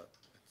wetland, but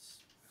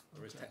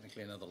there is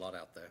technically another lot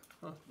out there.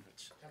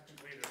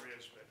 Technically there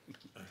is,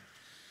 but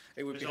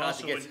It would there's be hard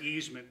to also get, an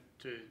easement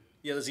to,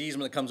 yeah, there's an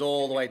easement that comes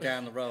all the way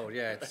down the road,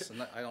 yeah,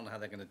 I don't know how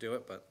they're gonna do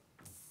it, but,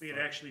 we had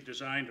actually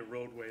designed a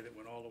roadway that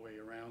went all the way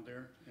around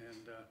there,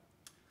 and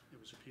it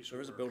was a piece of work.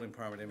 there is a building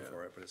permit in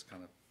for it, but it's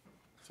kind of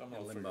Somehow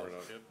we'll limbo. figure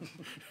it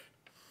out.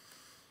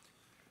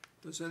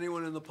 Does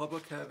anyone in the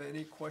public have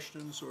any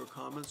questions or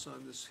comments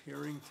on this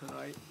hearing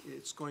tonight?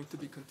 It's going to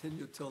be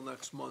continued till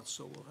next month,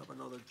 so we'll have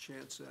another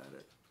chance at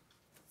it.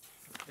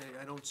 Okay,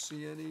 I don't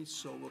see any,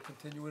 so we'll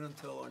continue it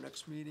until our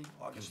next meeting,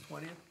 August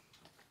 20th.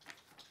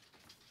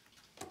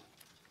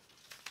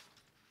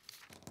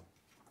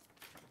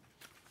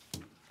 You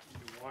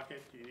can walk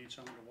it, do you need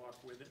someone to walk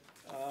with it?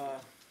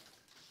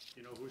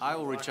 You know who's I gonna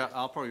will walk reach it? out,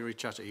 I'll probably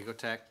reach out to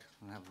Ecotech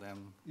and have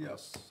them.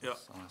 Yes. Yeah.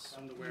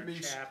 Come to wear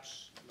means-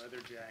 chaps, leather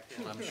jacket.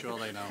 I'm sure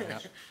they know, yeah.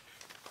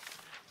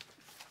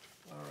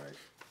 All right.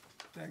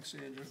 Thanks,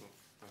 Andrew.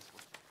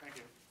 Thank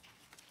you.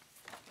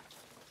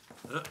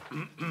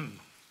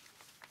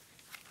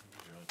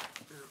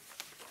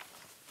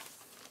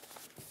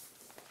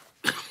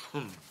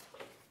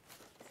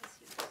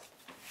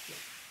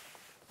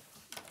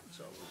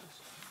 So,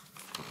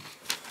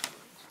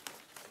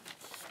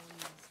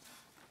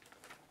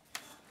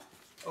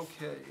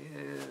 okay,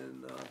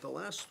 and the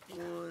last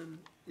one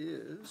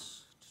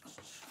is,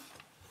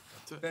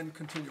 then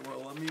continue,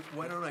 well,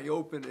 why don't I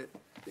open it,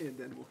 and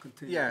then we'll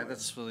continue. Yeah,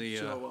 that's for the,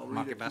 So I'll read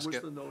market it. basket.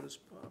 What's the notice,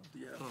 Bob?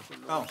 Yeah. the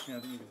Oh, notice. yeah, I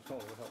think you can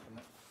totally help in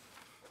that.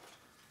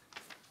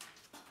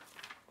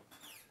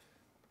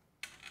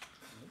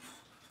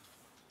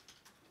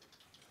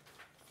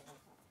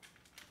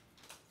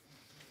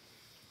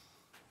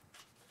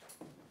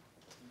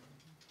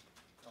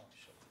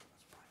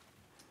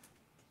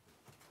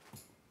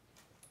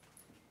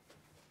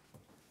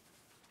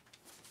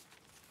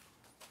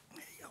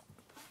 There you go.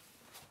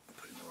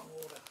 Put it in the wrong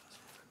order. That's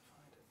why I couldn't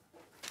find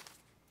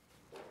it.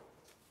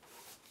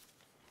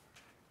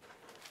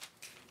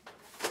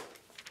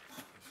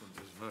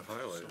 It's not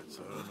highlighted,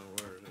 so I don't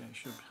know where it Yeah, is. it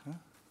should, huh?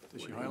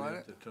 Did she What, highlight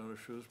it? The town of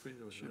Shrewsbury,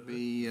 was Should it?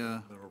 be,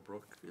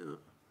 Meadowbrook. Yeah,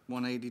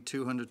 180,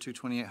 200,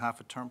 228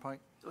 Hartford Turnpike.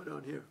 oh,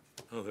 down here.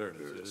 Oh, there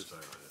it is, it is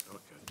highlighted,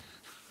 okay.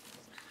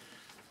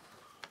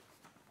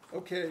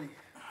 Okay,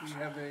 we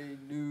have a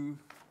new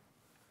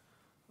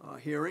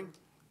hearing.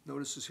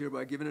 Notice is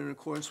hereby given in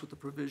accordance with the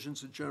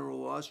provisions of general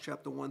laws,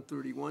 chapter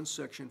 131,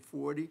 section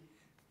 40,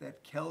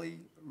 that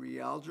Kelly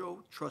Rialjo,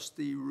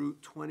 trustee Route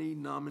 20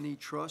 nominee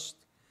trust,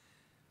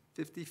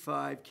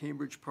 55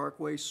 Cambridge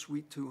Parkway,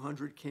 Suite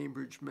 200,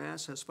 Cambridge,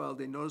 Mass., has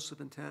filed a notice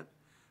of intent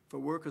for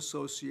work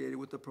associated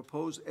with the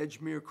proposed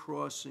Edgemere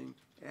crossing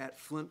at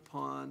Flint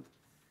Pond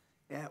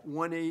at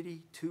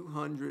 180,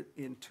 200,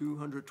 and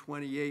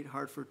 228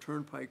 Hartford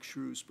Turnpike,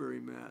 Shrewsbury,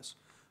 Mass.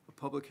 A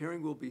public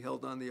hearing will be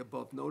held on the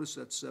above notice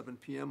at 7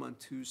 PM on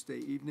Tuesday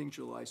evening,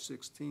 July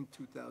 16,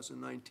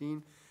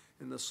 2019,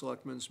 in the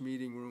Selectmen's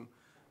Meeting Room.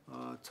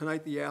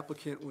 Tonight, the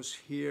applicant was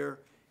here,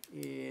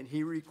 and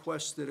he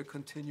requested a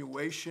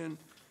continuation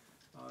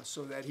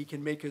so that he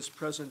can make his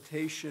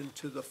presentation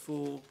to the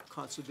full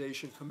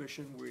Conservation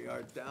Commission. We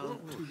are down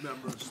 2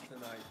 members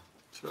tonight.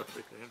 Sorry,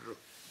 Andrew.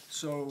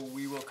 So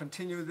we will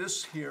continue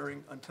this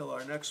hearing until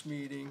our next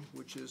meeting,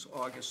 which is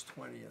August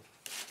 20th.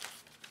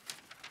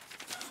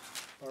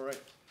 All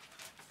right.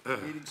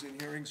 Meetings and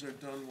hearings are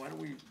done. Why don't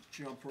we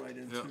jump right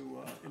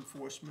into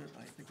enforcement?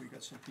 I think we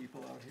got some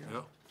people out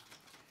here.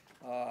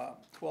 Yeah.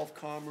 12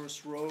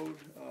 Commerce Road,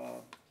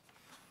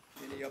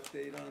 any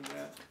update on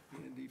that,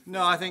 Andy?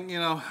 No, I think, they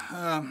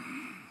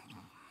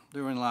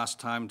were in last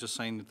time, just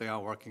saying that they are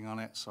working on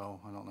it, so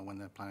I don't know when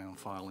they're planning on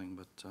filing,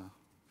 but,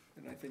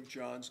 And I think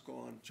John's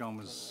gone. John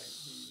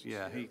was,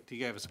 yeah, he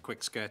gave us a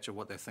quick sketch of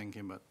what they're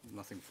thinking, but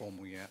nothing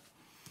formal yet.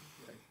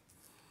 Okay.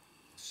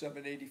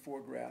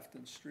 784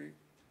 Grafton Street.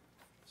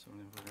 So,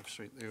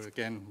 Street, there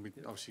again,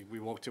 obviously, we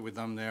walked it with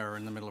them, they're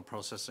in the middle of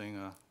processing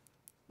a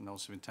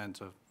notice of intent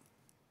to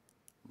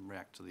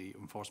react to the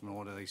enforcement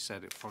order. They said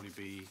it'd probably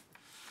be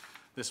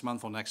this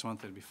month or next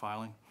month they'd be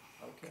filing.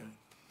 Okay.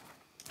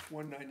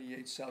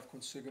 198 South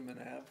Quinsigamon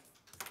Ave.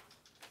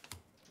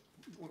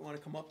 Want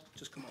to come up?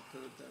 Just come up to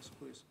the desk,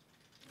 please.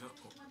 Just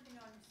one thing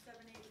on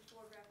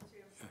 784 Grafton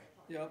Street, I'm sorry,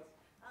 I Yep.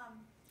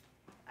 apologize.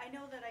 I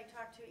know that I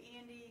talked to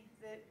Andy,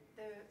 that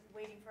they're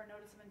waiting for a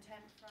notice of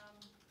intent from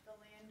the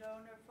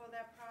landowner for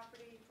that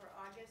property for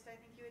August, I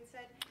think you had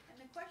said. And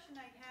the question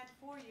I had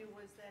for you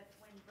was that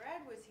when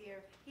Brad was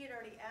here, he had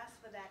already asked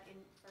for that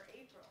for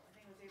April. I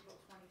think it was April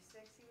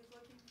 26th he was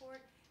looking for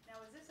it. Now,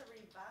 is this a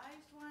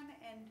revised one?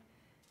 And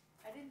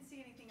I didn't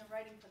see anything in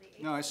writing for the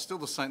April. No, it's still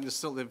the same, there's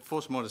still, the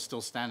enforcement order's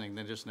still standing,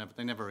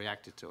 they never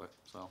reacted to it,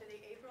 so. To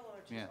the April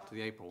or to? Yeah, to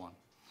the April one.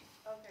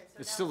 Okay, so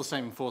It's now still the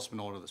same enforcement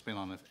order that's been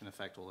in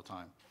effect all the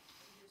time.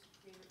 you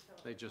just gave it till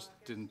They just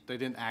August? they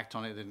didn't act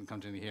on it, they didn't come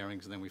to any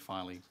hearings, and then we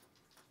finally,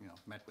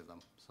 met with them,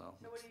 so.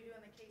 So what do you do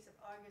in the case if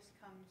August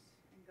comes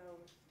and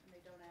goes and they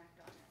don't act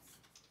on it?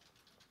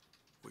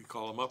 We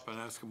call them up and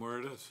ask them where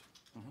it is.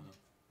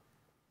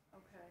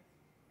 Okay,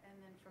 and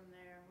then from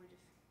there, we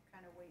just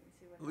kind of wait and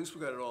see what. At least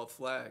we got it all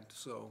flagged,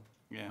 so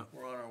Yeah,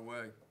 we're on our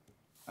way.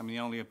 I mean,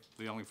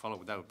 the only follow-up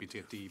with that would be to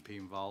get DEP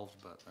involved,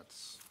 but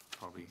that's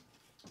probably,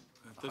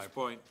 At this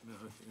point,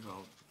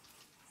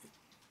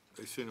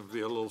 they seem to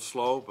be a little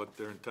slow, but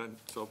they're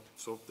so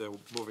they're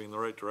moving in the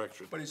right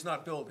direction. But he's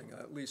not building,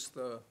 at least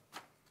the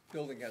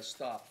building has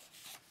stopped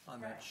on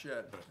that Right.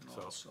 shed Right, and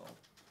so- all, so.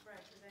 Right,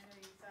 because I know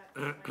you thought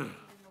there might be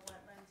in the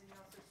wetlands, and you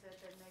also said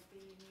there might be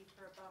a need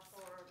for a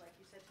buffer, or like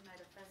you said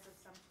tonight, a fence of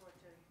some sort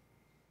to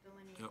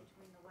delineate Yep.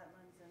 between the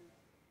wetlands and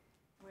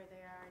where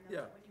they are. I know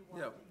Yeah, that when you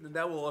yeah, walked in. and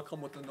that will all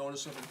come with the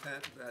notice of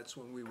intent, that's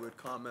when we would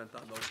comment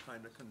on those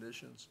kind of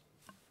conditions.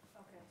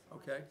 Okay, so we'll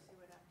Okay. just see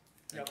what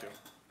happens. Yep. All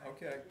right,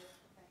 Okay, thank you.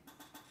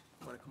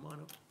 Thanks. wanna come on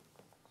up?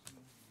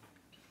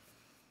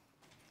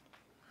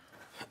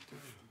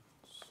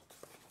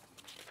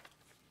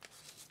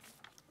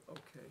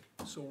 Okay,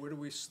 so where do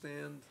we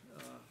stand,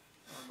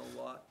 on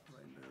the lot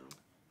right now?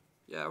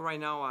 Yeah, right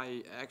now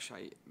I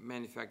actually,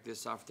 matter of fact,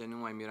 this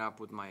afternoon I meet up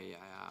with my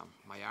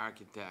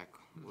architect.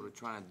 What we're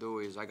trying to do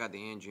is, I got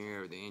the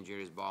engineer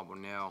is Bob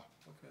O'Neill.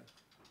 Okay,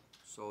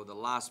 So the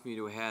last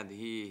meeting we had,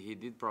 he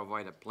did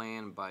provide a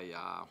plan, but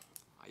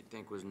I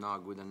think was not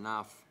good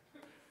enough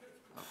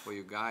for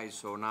you guys.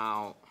 So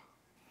now,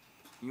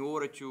 in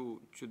order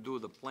to do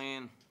the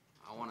plan,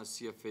 I wanna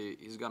see if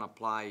he's gonna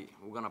apply,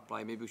 we're gonna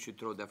apply, maybe we should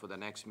throw that for the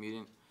next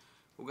meeting.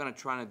 We're gonna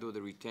try to do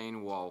the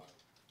retaining wall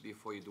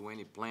before you do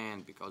any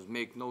plan, because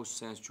make no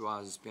sense to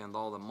us to spend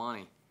all the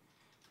money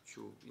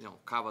to,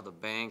 cover the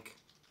bank,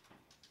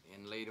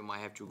 and later might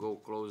have to go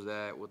close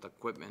that with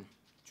equipment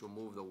to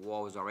move the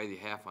wall. Is already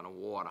half on the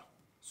water.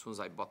 As soon as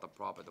I bought the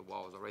property, the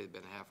wall was already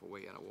been half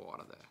away in the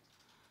water there.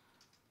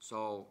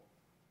 So,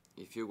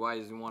 if you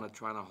guys wanna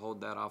try to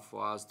hold that off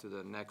for us to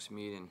the next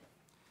meeting,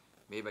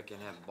 maybe I can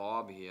have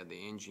Bob here,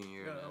 the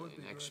engineer, Yeah, that would be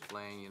and great.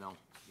 explain,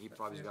 he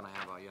probably's gonna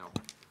have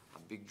a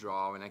big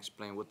draw and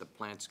explain what the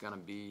plant's gonna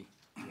be,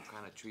 what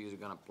kind of trees are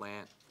gonna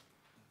plant.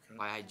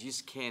 But I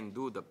just can't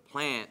do the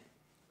plant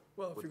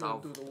well, if you're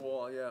gonna do Without- the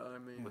wall, yeah, I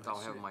mean. without I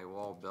see. having my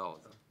wall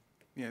built.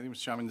 yeah, Mr.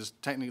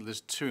 Chairman,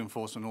 there's 2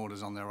 enforcement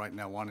orders on there right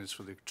now. One is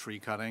for the tree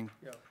cutting.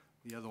 Yeah,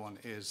 The other one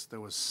is, there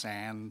was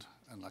sand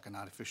and like an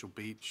artificial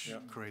beach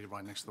created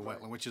right next to the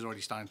wetland, which is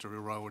already starting to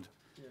erode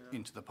Yeah.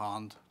 into the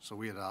pond. So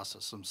we had asked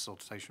that some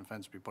siltation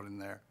fence be put in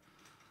there.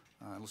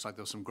 It looks like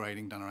there was some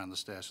grading done around the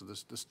stairs, so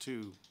there's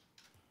 2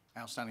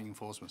 outstanding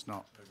enforcements,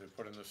 not. Have they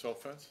put in the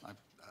silt fence?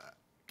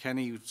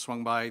 Kenny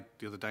swung by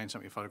the other day and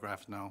sent me a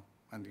photograph now,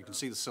 and you can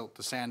see the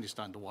sand is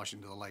starting to wash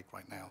into the lake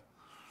right now.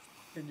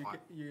 and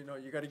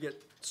you gotta get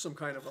some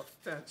kind of a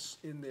fence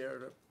in there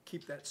to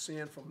keep that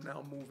sand from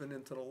now moving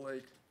into the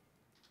lake.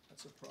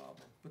 That's a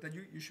problem, but then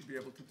you should be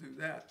able to do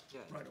that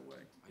Yeah. right away,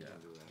 I yeah,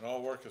 can do that. And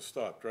all work is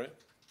stopped, right?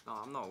 No,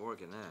 I'm not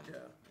working there.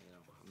 Yeah.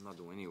 I'm not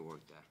doing any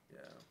work there.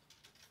 yeah.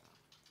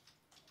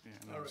 Yeah,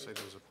 and I would say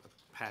there was a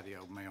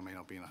patio, may or may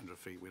not be in 100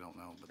 feet, we don't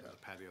know, but there's a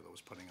patio that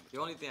was putting in. The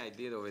only thing I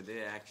did over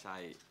there,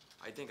 actually,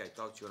 I think I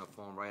talked to you on the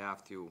phone right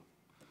after you,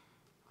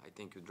 I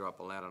think you dropped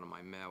a letter on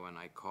my mail when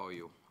I call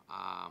you.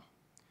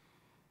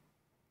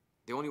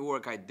 The only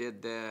work I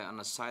did there on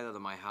the side of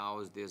my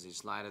house, there's a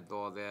slider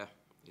door there.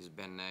 It's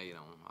been there, you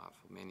know,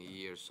 for many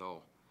years,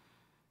 so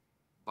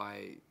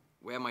by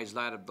where my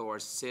slider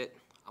doors sit,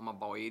 I'm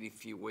about 80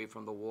 feet away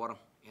from the water,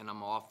 and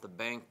I'm off the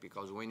bank,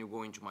 because when you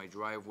go into my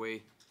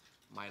driveway,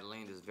 my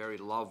land is very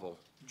level.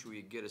 Till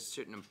you get a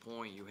certain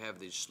point, you have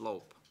this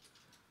slope.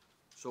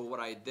 So what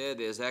I did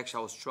is, actually,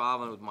 I was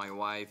traveling with my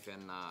wife,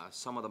 and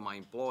some of my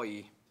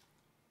employee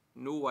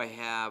knew I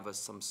have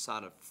some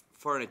sort of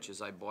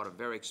furnitures. I bought a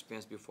very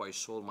expensive before I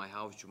sold my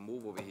house to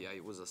move over here.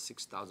 It was a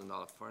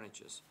 $6,000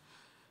 furnitures,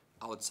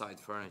 outside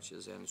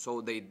furnitures. And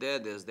so they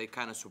did is, they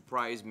kind of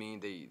surprised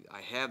me.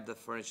 I have the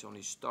furniture on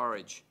the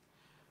storage.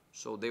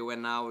 So they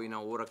went out, you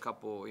know, order a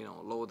couple, you know,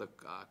 load a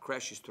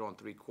crash store on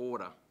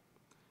 3/4.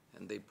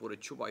 And they put a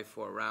 2x4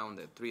 around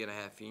it,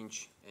 3.5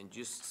 inch, and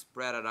just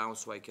spread it out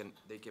so they can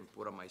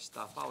put all my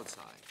stuff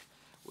outside.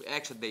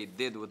 Actually, they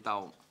did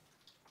without,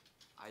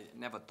 I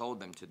never told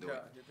them to do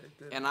it.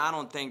 they did. And I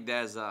don't think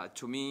there's,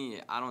 to me,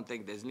 I don't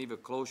think there's neither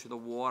close to the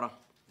water.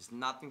 There's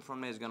nothing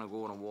from there is gonna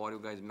go in the water.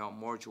 You guys are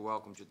more than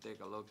welcome to take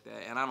a look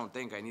there. And I don't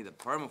think I need a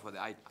permit for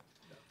that.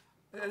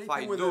 If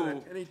I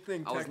do,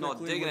 anything I was not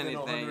technically digging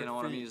within anything, you know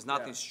what I 100 mean? feet, It's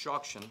not yeah.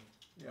 construction.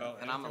 Well,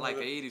 And I'm anything like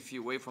within- 80 feet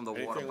away from the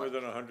water. Anything but-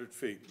 within 100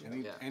 feet.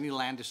 Yeah. Any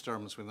land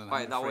disturbance within 100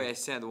 Right, feet. that way I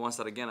said once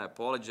that again, I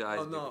apologize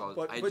Oh, no, because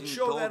but, I but didn't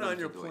show told that them on to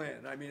your do it.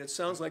 plan. I mean, it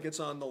sounds like it's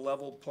on the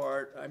level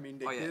part. I mean,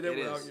 they Oh, yeah, did it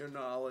it without is. your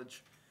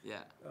knowledge.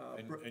 Yeah,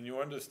 And you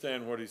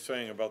understand what he's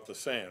saying about the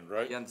sand,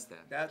 right? you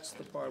understand? That's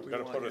the part we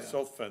Gotta want, put a yeah.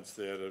 silt fence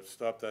there to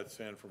stop that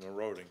sand from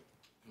eroding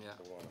Yeah.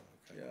 the water,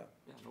 okay? Yeah.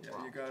 Yeah, no Yeah,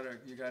 problem.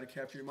 you gotta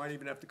capture, you might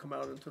even have to come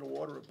out into the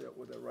water a bit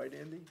with it, right,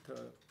 Andy?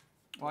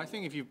 Well, I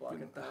think if you, Block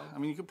it down. I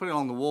mean, you could put it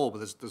on the wall, but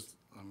there's,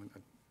 I mean,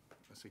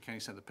 I see Kenny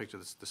sent the picture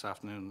this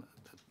afternoon,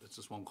 it's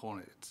just one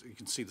corner, you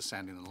can see the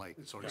sand in the lake,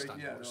 it's already Right,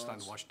 starting, yeah, it's no,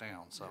 starting to it's- wash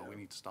down, so we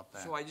need to stop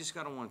that. So I just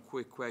got one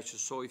quick question.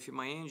 So if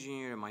my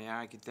engineer and my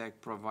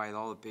architect provide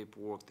all the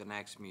paperwork the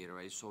next meeting,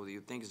 right? So do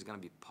you think it's gonna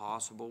be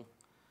possible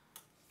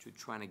to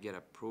try to get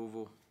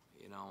approval,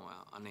 you know,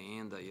 on the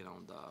end, you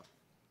know,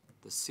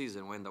 the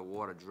season when the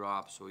water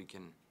drops, so we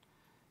can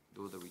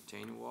do the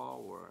retaining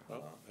wall, or?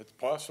 Well, it's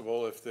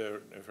possible if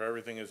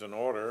everything is in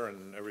order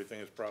and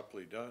everything is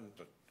properly done,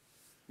 but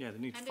Yeah, they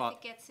need to And file. if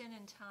it gets in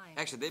time.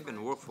 Actually, they've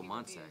been working for peer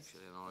months, reviews.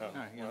 actually, you know.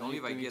 Yeah, Only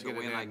if they I need get to the get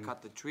it wind, I in.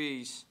 cut the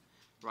trees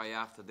right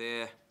after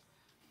there.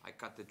 I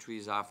cut the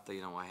trees after,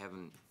 you know, I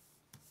haven't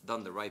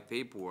done the right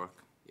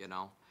paperwork, you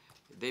know.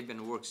 They've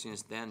been working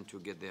since then to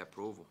get the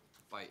approval.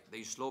 But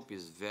the slope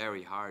is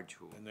very hard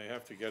and they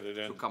have to get it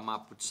in. to come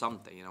up with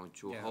something, you know,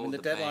 to Yeah, I mean, hold the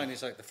the deadline bank.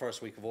 is like the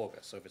first week of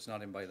August, so if it's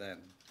not in by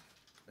then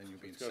you'll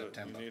be in You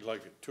September. need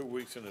like 2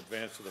 weeks in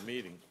advance of the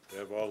meeting to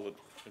have all the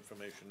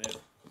information in.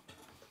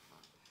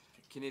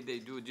 Can they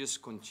do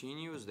just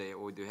continuous there,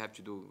 or do you have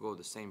to go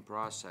the same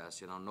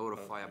process, you know,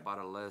 notify about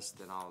a list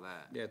and all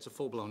that? Yeah, it's a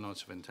full-blown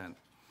notice of intent.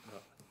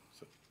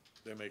 So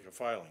They make a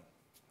filing.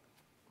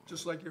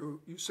 Just like you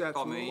sat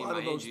Called through a me, lot my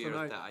of those engineer,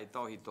 tonight. I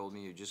thought he told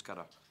me you just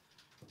gotta,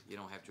 you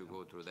don't have to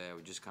go through there,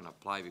 we just kinda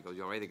apply, because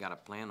you already got a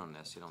plan on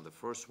this, you know, the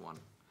first one.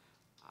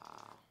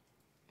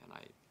 And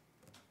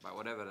but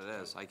whatever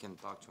it is, I can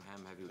talk to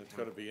him, have you. It's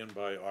gotta be in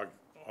by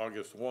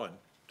August 1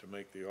 to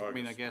make the August. I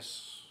mean, I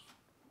guess,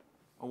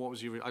 or what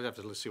was the, I'd have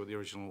to see what the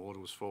original order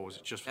was for, was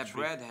it just for That tree?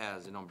 Brad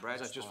has, you know, Was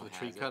Brad's that just for the phone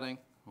tree has it. cutting,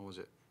 or was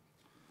it?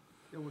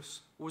 It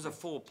was, It was a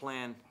full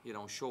plan, you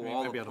know, show I mean,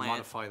 all maybe the I'd have plans.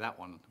 modify that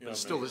one, but Yeah, it's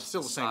still, maybe. it's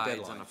still the same Sides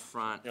deadline. and the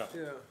front. Yeah.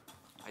 yeah.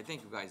 I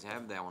think you guys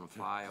have that on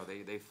file,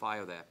 they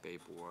filed that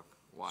paperwork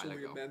a while So we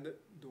ago. amend it,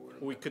 do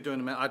it. We could do an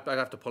amendment, I'd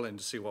have to pull in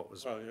to see what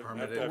was Well, you have to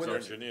permitted. have the Whether-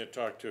 engineer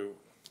talk to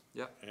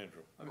Yep.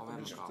 Andrew. I'm I'll have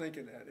just a copy.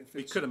 thinking that if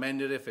We it's, could amend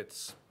it if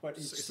it's, but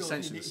he's it's still,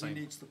 essentially the he same.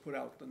 needs to put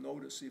out the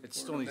notice for It an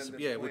still needs to,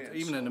 amended yeah, plan,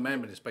 even an so-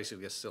 amendment is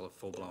basically still a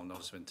full-blown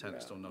notice of intent,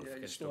 it's still Yeah, you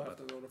notification, still have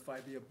but to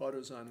notify the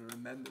abutters on an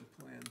amended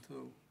plan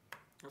too.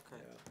 Okay.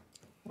 Yeah.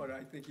 But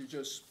I think you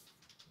just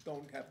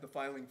don't have the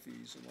filing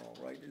fees and all,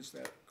 right? Is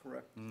that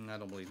correct? I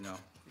don't believe, no,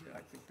 Yeah,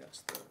 I think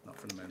that's the. not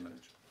for an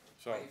amendment.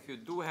 So, If you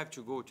do have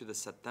to go to the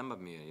September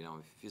meeting, you know,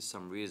 if for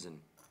some reason,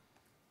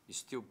 it's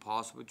still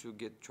possible to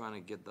trying to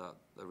get the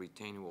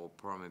retaining wall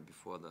permit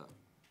before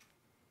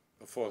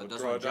before the it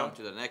doesn't jump drawdown,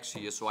 to the next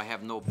year, so I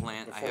have no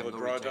plan, I Before have the no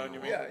drawdown, retaining you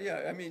wall. mean?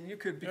 Yeah, I mean, you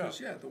could, because,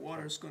 yeah, the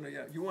water's gonna,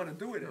 yeah, you wanna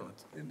do it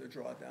in the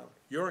drawdown,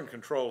 you're in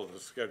control of the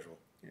schedule.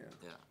 yeah.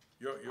 Yeah,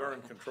 You're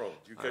in control.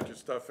 You get your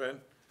stuff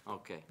in,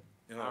 okay,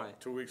 you all know, right.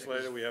 2 weeks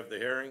later, we have the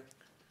hearing.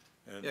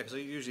 And Yeah, because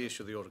they usually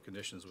issue the order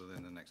conditions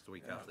within the next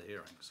week after the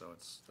hearing, so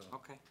it's,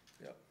 Okay,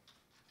 Yep,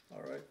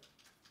 all right.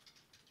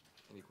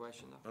 any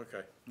question though?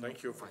 Okay,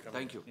 thank you for coming.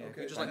 Thank you. yeah,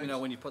 Okay, just let me know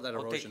when you put that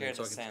I'll take erosion care in, of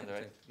so I the can. sand,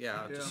 right?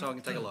 Yeah, just so I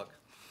can take a look.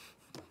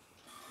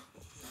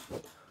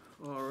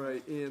 All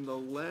right, and the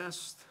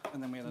last,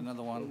 And then we had another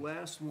the one.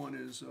 last one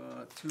is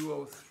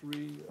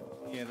 203.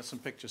 Yeah, there's some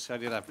pictures. I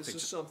did have This is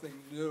pictures. something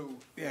new.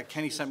 Yeah,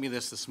 Kenny sent me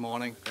this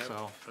morning,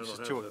 so. I this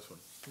don't is have this one.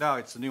 No,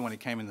 it's the new one. It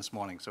came in this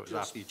morning, so it was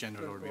Just after the agenda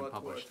had already been brought to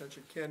our published.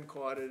 attention. Ken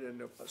caught it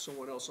and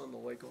someone else on the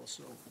lake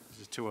also.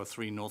 This is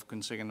 203 North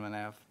Quinsigamon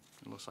Ave.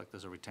 It looks like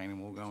there's a retaining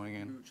wall going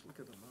in. Huge, look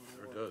at the amount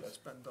Sure of does. work that's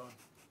been done.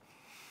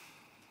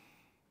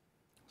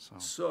 So,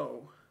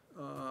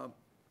 So,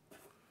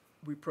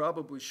 we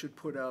probably should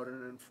put out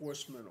an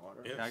enforcement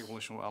order. Yeah. I'll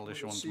issue one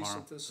tomorrow. Cease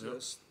and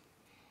desist.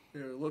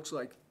 You know, it looks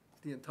like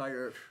the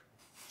entire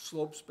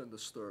slope's been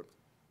disturbed.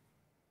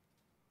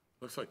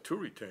 Looks like two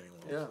retaining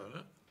walls, Yeah. doesn't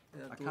it?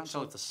 Yeah, I it can't looks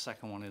tell like- if the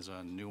second one is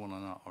a new one or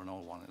not, or an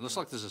old one. It looks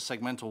like there's a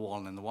segmental wall,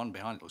 and then the one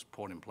behind it was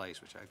poured in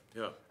place, which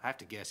Yeah. I have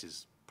to guess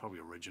is probably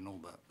original,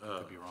 but I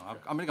could be wrong.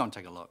 I'm gonna go and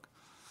take a look.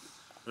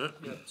 Yeah,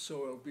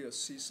 so it'll be a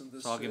cease and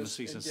desist. So I'll give him a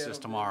cease and get desist him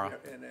in tomorrow.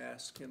 here And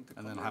ask him to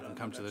come And in then have on him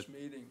come the to next the,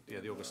 meeting. yeah,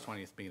 the August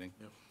 20th meeting.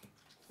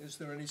 Is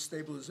there any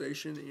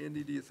stabilization?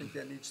 Andy, do you think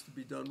that needs to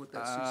be done with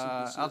that cease and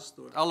I'll, desist?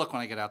 or- I'll look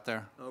when I get out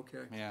there.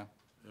 Okay. Yeah.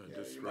 Yeah,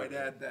 just you might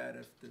regular. add that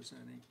if there's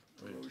any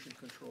mean, erosion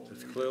control. It's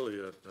needed. clearly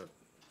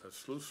a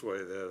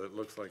sluiceway there that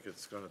looks like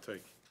it's gonna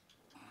take,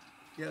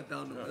 Yeah,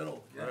 down the Yeah,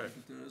 middle, yeah,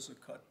 right. there is a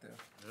cut there.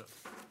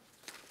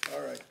 yeah.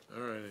 All right,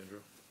 All right,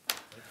 Andrew.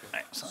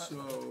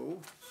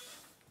 so,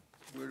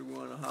 where do we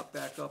wanna hop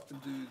back up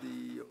and do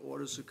the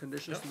orders of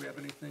conditions? Do we have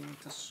anything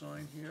to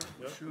sign here?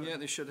 We Yep. should. Yeah,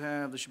 there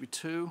should be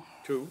two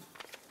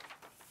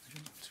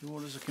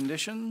orders of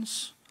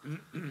conditions.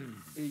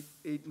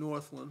 8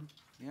 Northland.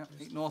 Yeah,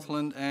 8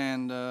 Northland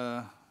and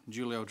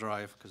Julio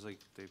Drive, because they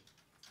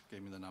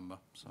gave me the number,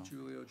 so.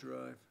 Julio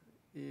Drive,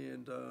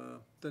 and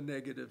the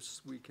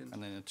negatives we can,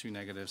 And then the two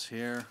negatives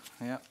here,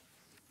 yeah.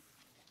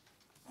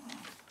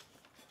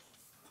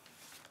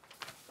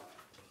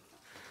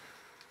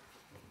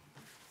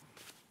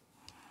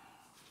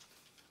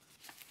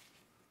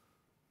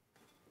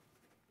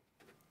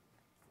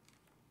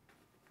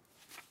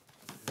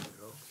 There you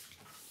go.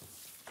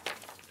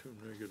 Two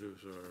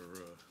negatives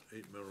are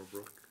 8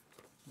 Meadowbrook.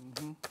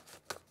 And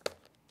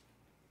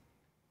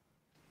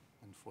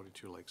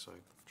 42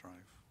 Lakeside Drive.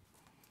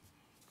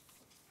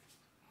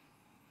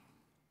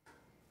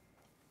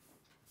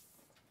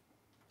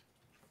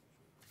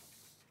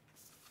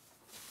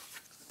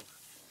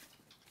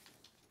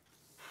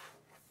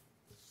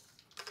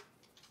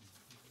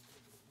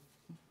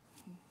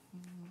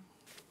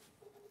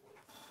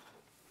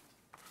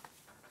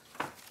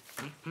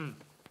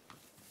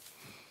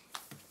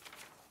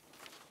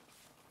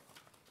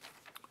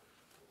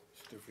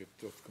 Certificate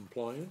of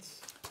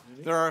compliance.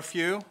 Any? There are a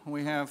few.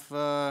 We have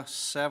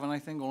 7, I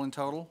think, all in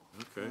total.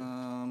 Okay.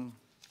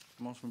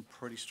 Most of them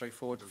pretty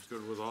straightforward. That's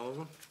good with all of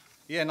them?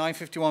 Yeah,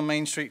 951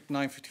 Main Street,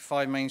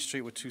 955 Main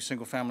Street with 2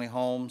 single-family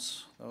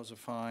homes. Those are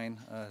fine.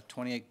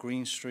 28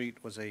 Green Street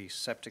was a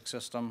septic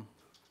system.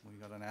 We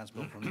got an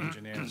as-built from the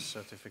engineer's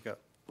certificate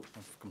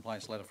of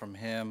compliance letter from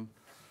him.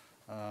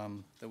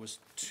 There was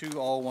 2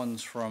 old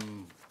ones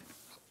from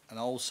an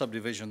old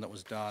subdivision that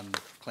was done,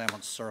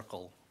 Claremont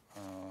Circle.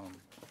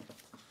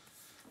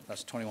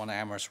 That's 21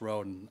 Amherst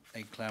Road and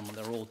 8 Claremont.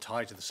 They're all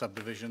tied to the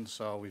subdivision,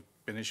 so we've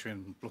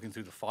been looking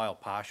through the file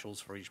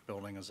partials for each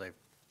building as they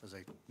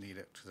need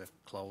it, because they're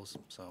closed.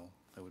 So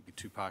there would be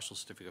 2 partial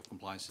certificate of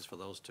compliances for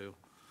those 2.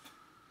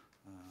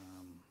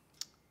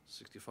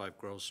 65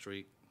 Grove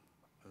Street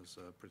is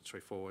pretty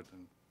straightforward,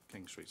 and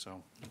King Street.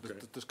 So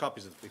there's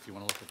copies if you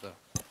want to look at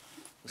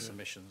the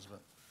submissions, but.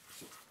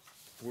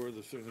 Where are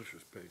the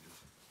signatures pages?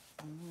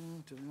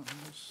 Do we not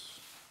have this?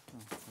 Oh,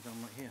 I got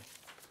them right here.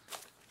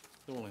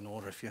 They're all in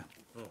order if you.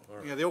 Oh, all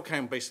right. Yeah, they all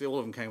came, basically, all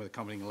of them came with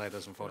accompanying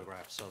letters and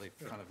photographs, so they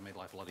kind of made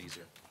life a lot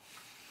easier.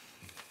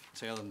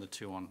 So other than the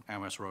 2 on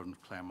Amherst Road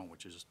and Claremont,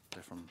 which is,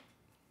 they're from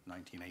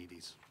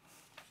 1980s.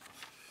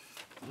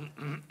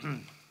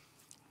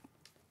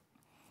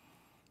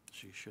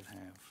 So you should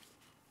have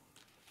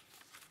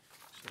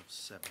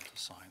 7 to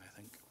sign, I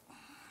think.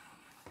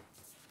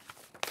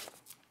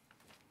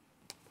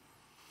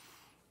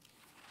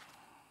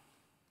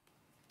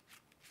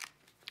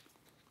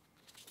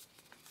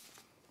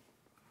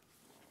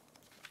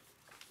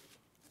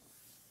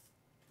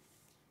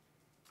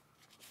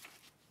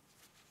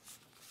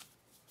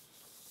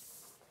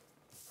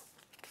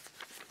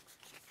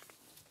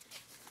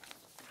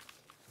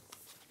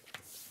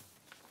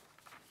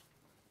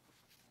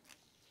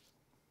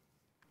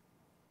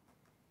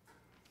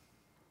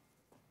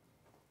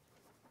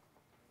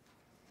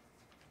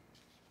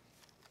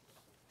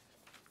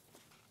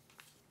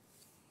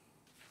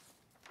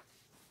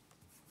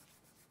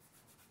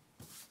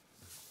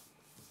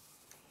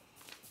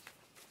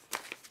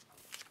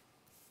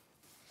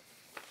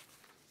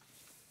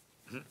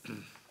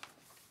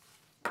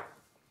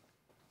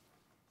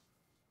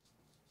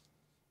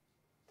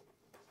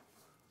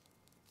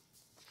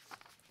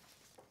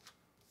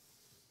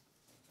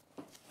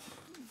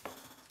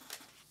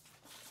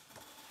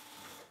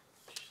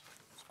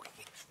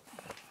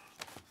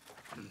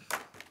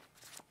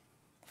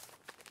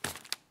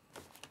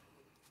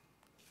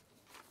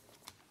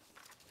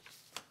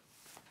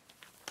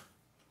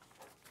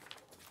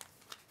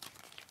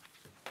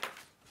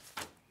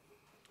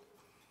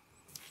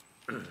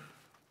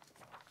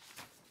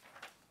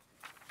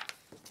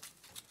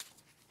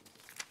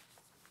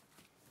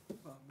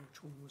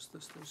 was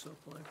this, there's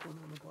a blank one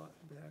on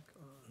the back,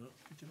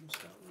 did you miss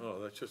that one?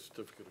 Oh, that's just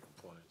certificate of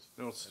compliance.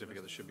 No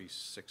certificate, there should be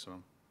 6 of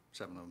them,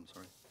 7 of them,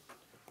 sorry.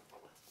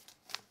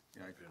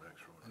 Yeah, I Be an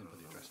extra one. didn't put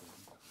the addresses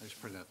in. I just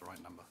printed out the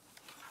right number.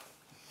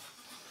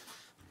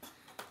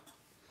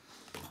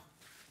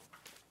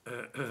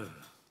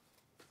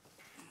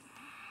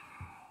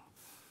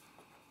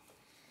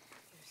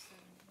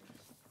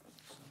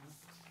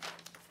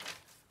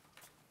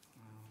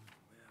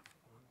 We have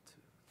 1,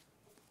 2,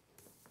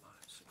 5,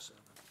 6,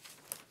 7.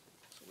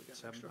 So we got an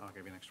 7? extra. I'll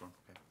give you an extra one,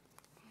 okay.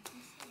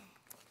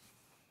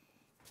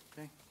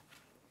 Okay.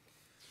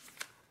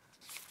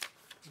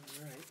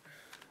 All right.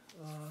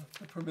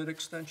 The permit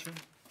extension?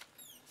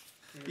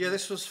 Yeah,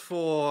 this was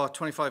for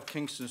 25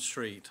 Kingston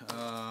Street.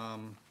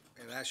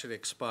 It actually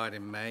expired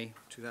in May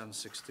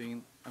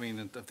 2016,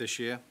 of this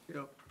year.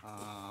 Yep,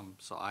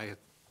 So I had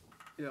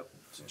yep.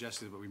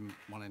 suggested that we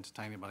want to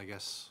entertain it, but I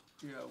guess,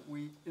 Yeah,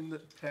 we, in the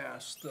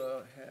past,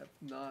 have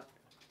not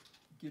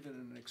given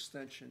an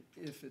extension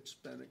if it's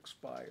been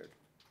expired.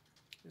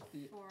 If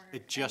the- For It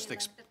any just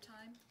length of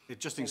time? it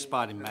just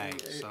expired in May,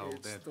 It- so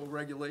It's that, the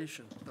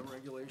regulation,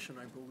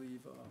 I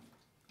believe,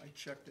 I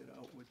checked it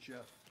out with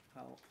Jeff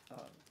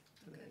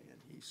today,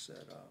 and he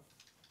said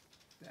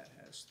that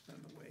has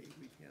been the way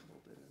we've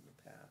handled it in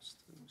the past,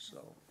 and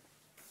so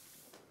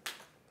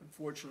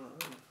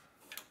unfortunately,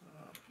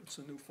 it's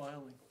a new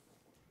filing.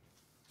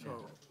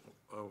 So,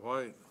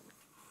 why,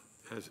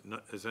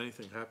 has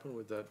anything happened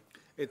with that?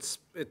 it's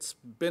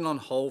been on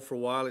hold for a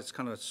while. It's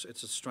a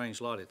strange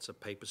lot. It's a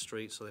paper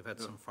street, so they've had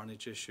some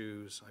frontage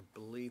issues. I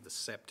believe the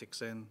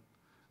septic's in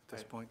at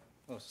this point.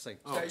 Oh, say,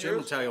 that Jim will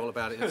yours? tell you all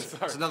about it.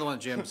 It's another one of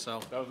Jim's, so.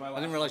 That was my I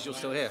last didn't realize you were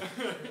still here.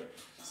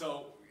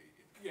 So,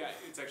 yeah,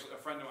 it's actually, a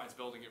friend of mine's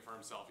building it for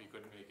himself, he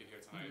couldn't make it here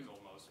tonight, he's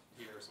almost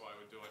here, so I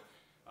would do it.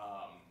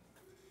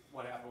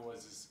 What happened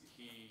was, is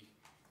he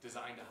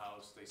designed a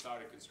house, they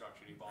started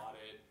construction, he bought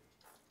it,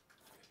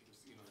 I think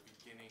it was, the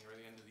beginning or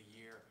the end of the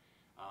year,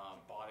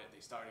 bought it, they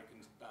started,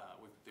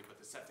 they put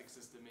the septic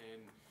system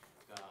in,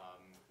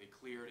 they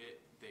cleared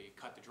it, they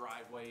cut the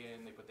driveway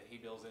in, they put the hay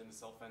bales in, the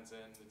silt fence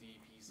in, the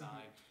DEP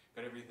sign,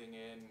 got everything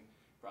in,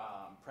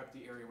 prepped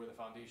the area where the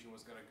foundation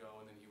was gonna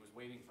go, and then he was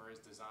waiting for his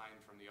design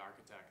from the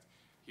architect.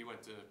 He went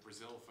to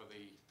Brazil for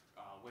the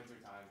winter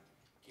time,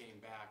 came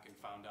back and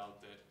found out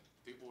that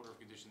the order of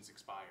conditions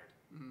expired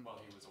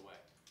while he was away.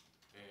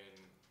 And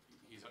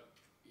he's like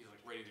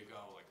ready to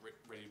go,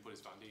 ready to put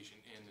his foundation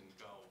in and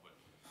go, but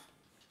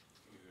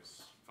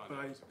his But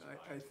foundation was expired.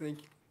 I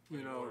think,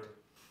 Yeah.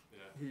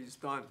 he's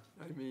done.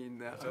 I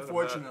mean, Is that a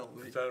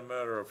unfortunately, Is that a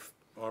matter of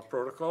our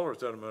protocol, or is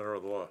that a matter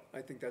of the law?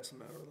 I think that's a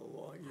matter of the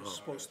law. You're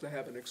supposed to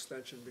have an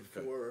extension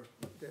before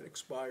it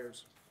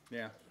expires.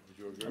 Yeah. Would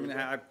you agree with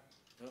that?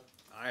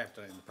 I have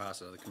done it in the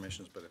past at other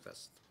commissions, but if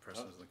that's the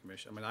precedent of the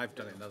commission, I've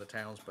done it in other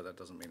towns, but that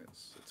doesn't mean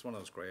it's one of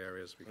those gray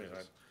areas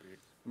because,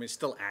 it's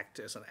still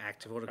it's an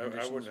active order of I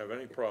conditions. wouldn't have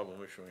any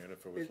problem issuing it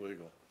if it was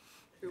legal.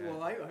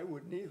 Well, I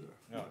wouldn't either.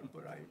 No.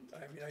 But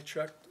I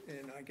checked,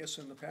 and I guess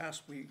in the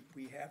past, we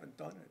haven't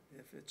done it.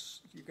 If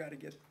it's, you gotta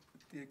get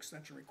the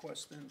extension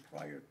request in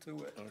prior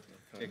to it.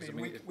 Okay. I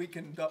mean, we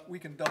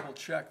can double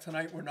check.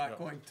 Tonight, we're not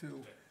going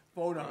to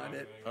vote on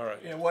it. All right.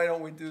 And why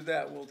don't we do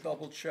that? We'll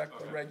double check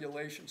the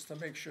regulations to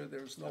make sure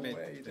there's no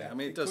way that.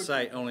 It does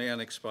say only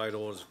unexpired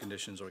orders,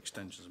 conditions, or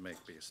extensions may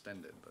be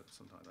extended, but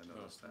sometimes I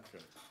notice that.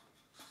 Okay.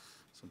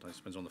 Sometimes it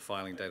depends on the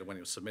filing date of when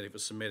it was submitted. If it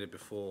was submitted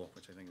before,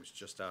 which I think was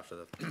just after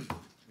the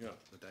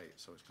date,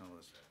 so it's kind of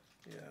this.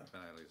 Yeah.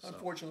 finally, so.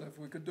 Unfortunately, if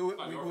we could do it,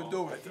 we would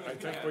do it. I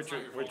think what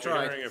you're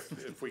Tried. hearing,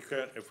 if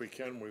we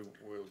can, we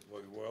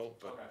will,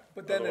 but.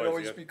 But then it otherwise,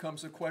 always yeah.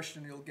 becomes a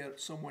question, you'll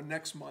get someone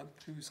next month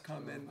who's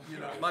come in,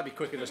 It might be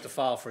quicker just to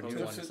file for a new This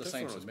one. It's the this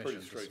same one was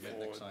pretty submission, just submit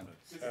next time.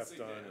 straightforward,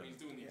 half done,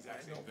 He's doing the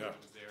exact same I know. thing that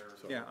was there.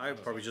 so- Yeah,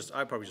 I'd probably just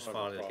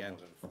file it again.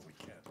 If we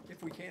can.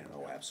 If we can,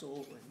 oh,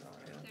 absolutely, no,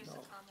 There's no. a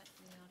comment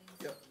from the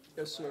audience. Yep,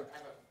 yes, sir.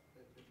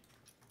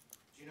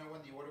 Do you know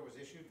when the order was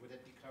issued? Would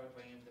it be covered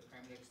by any of the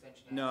permit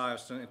extension? No, I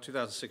was, in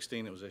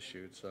 2016 it was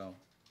issued, so,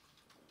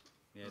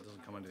 yeah, it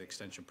doesn't come under the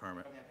extension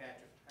permit. From that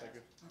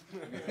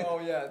Patrick. Oh,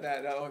 yeah,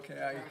 that,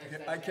 okay,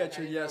 I catch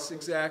you, yes,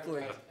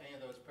 exactly. Any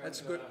of those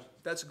That's permits? good,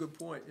 that's a good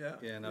point, yeah.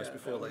 Yeah, no, it's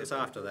before, that. It's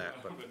after that,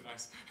 but. Would've been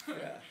nice.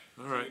 Yeah,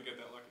 All right, Get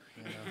that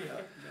lucky. yeah,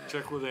 no.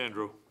 check with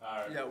Andrew. All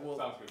right. Yeah, well,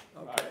 Sounds good.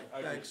 All okay, right, I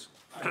agree. thanks.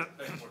 All right,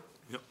 thanks, Ward.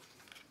 Yep.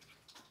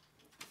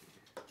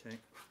 Okay,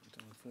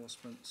 done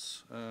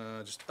enforcements.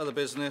 Just other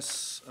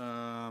business,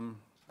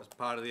 as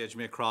part of the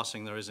Edgemere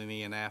Crossing, there is an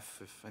E and F,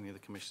 if any of the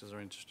commissioners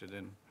are interested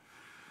in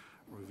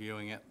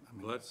reviewing it. I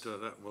mean,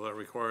 Will that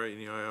require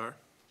any IR?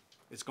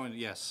 It's going to,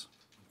 yes.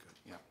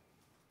 Yeah.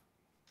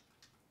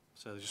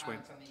 So just wait,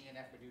 Comments on the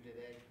ENF were due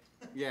today.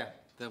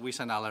 yeah, we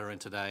sent our letter in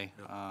today.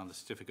 The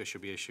certificate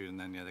should be issued, and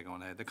then, yeah, they're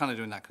going ahead. They're kind of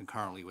doing that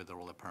concurrently with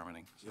all their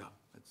permitting, so. Yeah.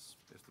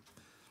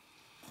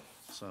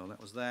 So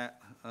that was that.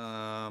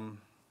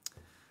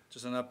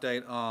 Just an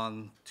update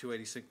on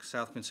 286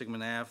 South Quinsigamon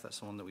Ave. That's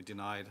the one that we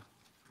denied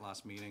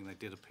last meeting. They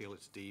did appeal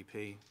it to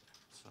DEP,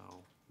 so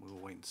we were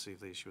waiting to see if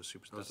they issue a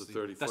super. That's a the-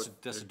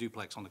 30-foot That's a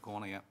duplex on the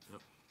corner, yeah.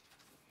 Yep.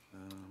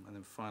 And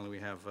then finally, we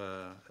have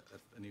an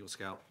Eagle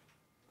Scout.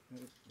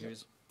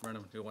 Here's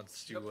Brenham, who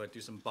wants to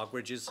do some bog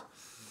bridges.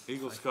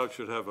 Eagle Scout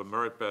should have a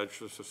merit badge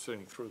just for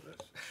sitting through this.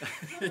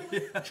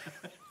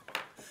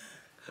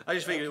 I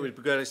just figured it would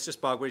be good. It's just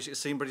bog bridge. It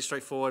seemed pretty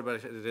straightforward,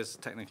 but it is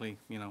technically,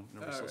 you know,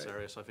 in a resource right.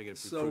 area, so I figured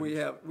it'd be So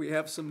prudent. we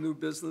have some new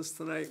business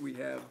tonight. We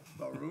have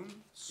Varun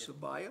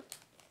Sabaya.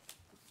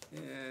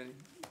 And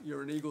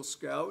you're an Eagle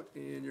Scout,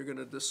 and you're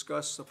gonna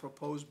discuss the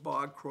proposed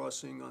bog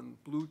crossing on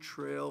Blue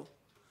Trail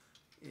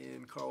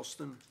in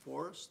Carlston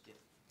Forest.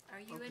 Are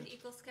you an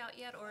Eagle Scout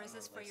yet, or is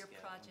this for your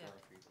project?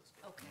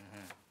 Okay.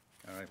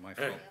 All right, my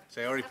fault.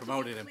 See, I already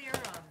promoted him. Have to be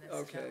clear on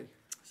this. Okay.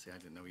 See, I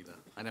didn't know either.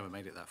 I never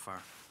made it that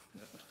far.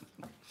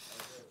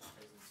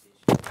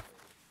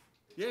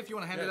 Yeah, if you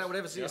want to hand it Yes, out,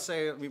 whatever you yeah.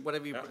 say, I mean,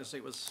 whatever you Yeah. say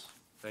was,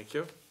 Thank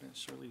you. yeah,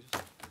 surely,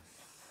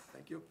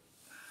 Thank you.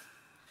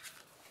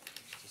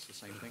 just the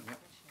same thing, yeah.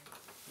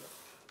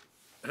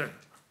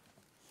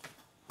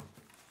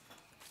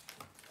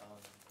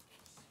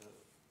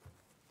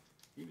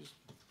 You just,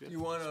 You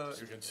wanna,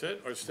 You can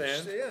sit or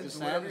stand. stand, just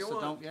do whatever stand, you so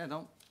want. don't, yeah,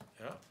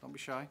 don't be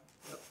shy.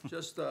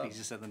 Just,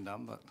 Easier said than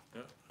done, but.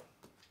 Yeah.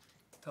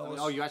 tell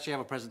Oh, us, you actually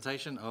have a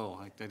presentation? Oh,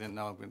 I didn't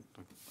know.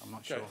 I'm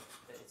not sure. Okay.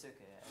 It's okay,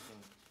 I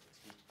can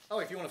speak. Oh,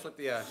 if you want to flip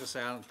the, just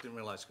say, I didn't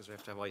realize, because we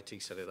have to have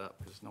IT set it up,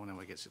 because no one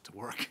ever gets it to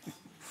work.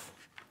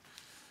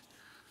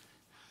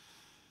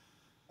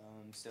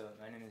 So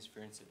my name is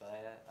Varun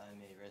Sabaya.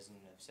 I'm a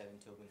resident of 7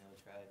 Tobin Hill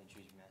Drive in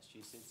Shrewsbury,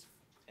 Massachusetts.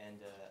 And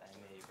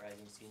I'm a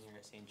rising senior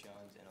at St.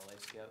 John's and a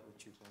Life Scout with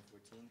Troop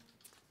 114.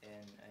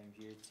 And I'm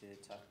here to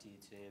talk to you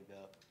today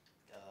about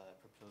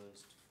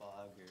proposed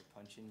fog or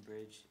punch-in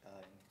bridge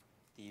on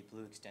the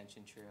Blue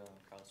Extension Trail in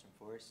Carlston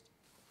Forest.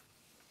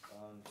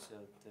 So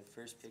the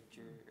first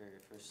picture, or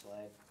first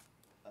slide,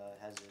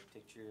 has a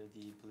picture of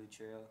the Blue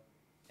Trail.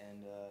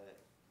 And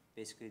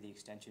basically the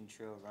extension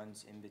trail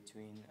runs in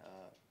between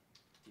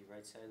the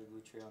right side of the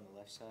Blue Trail and the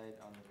left side.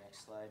 On the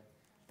next slide,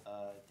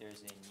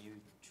 there's a new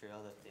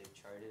trail that they've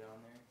charted on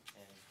there,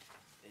 and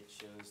it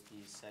shows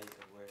the site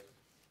of where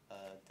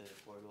the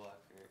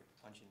boardwalk or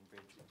punch-in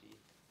bridge would be.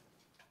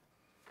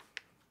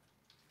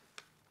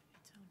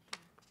 It's on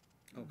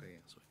here. Okay,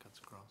 yeah, so it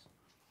cuts across.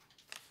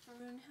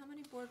 Arun, how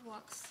many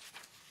boardwalks?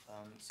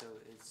 So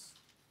it's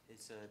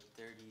a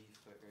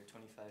 30-foot or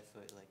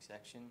 25-foot like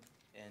section,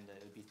 and it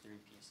would be 3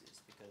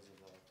 pieces because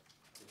of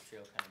the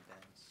trail kind of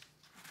bends.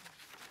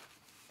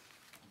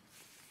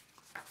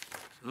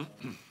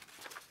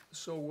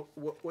 so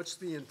what's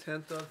the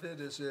intent of it?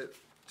 Is it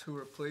to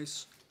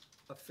replace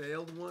a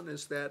failed one?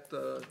 Is that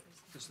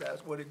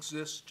what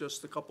exists,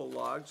 just a couple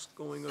logs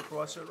going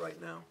across it right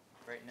now?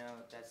 Right now,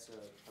 that's a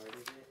part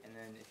of it, and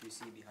then if you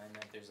see behind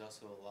that, there's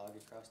also a log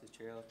across the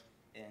trail,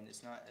 and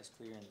it's not as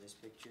clear in this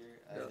picture.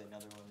 I have Yeah.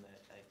 another one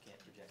that I can't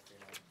project right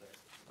now, but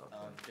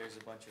Okay. there's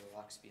a bunch of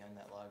rocks behind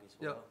that log as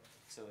Yeah. well.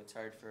 So it's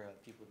hard for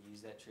people to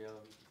use that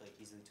trail, like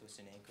easily twist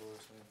an ankle or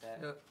something like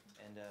that. Yeah.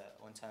 And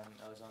one time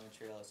I was on the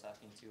trail, I was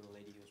talking to a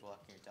lady who was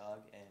walking her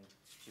dog, and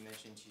she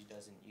mentioned she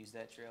doesn't use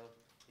that trail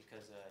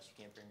because she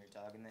can't bring her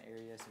dog in that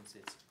area since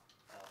it's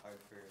hard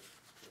for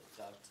the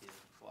dog to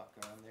walk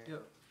around there.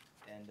 Yeah.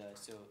 And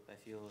so I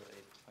feel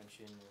a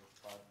punch-in or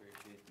fog bridge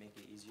would make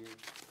it easier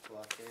to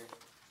walk there.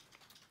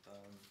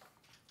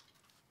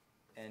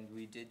 And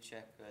we did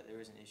check, there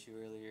was an issue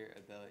earlier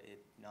about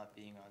it not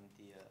being on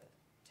the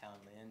town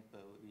land,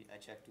 but I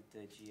checked with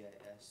the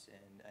GIS,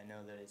 and I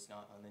know that it's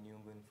not on the New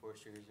England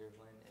Forestry Reserve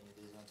land, and it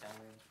is on town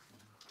land.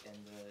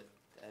 And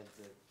I have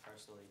the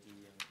parcel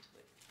ID, and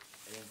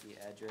I think the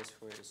address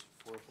for it is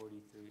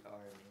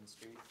 443R Main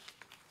Street.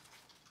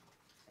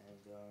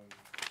 And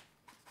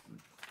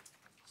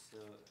so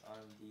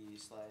on the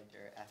slide,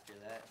 or after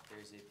that,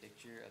 there's a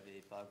picture of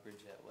a bog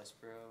bridge at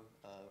Westboro,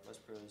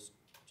 Westboro's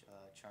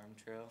Charm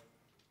Trail,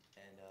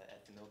 and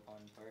at the Mill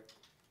Pond Park.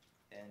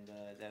 And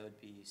that would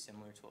be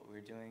similar to what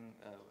we're doing.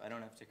 I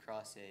don't have to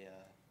cross a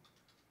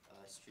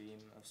stream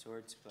of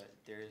sorts, but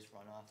there is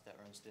runoff that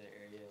runs through the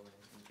area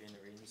during the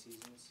rainy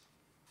seasons.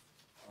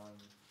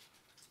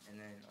 And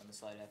then on the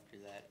slide after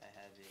that, I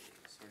have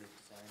a sort of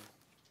design.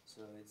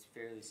 So it's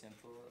fairly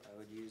simple. I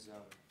would use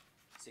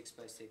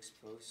 6x6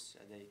 posts.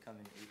 They come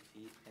in 8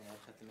 feet, and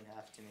I'd cut them in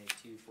half to make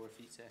 2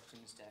 4-foot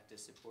sections stacked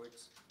as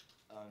supports.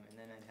 And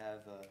then I'd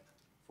have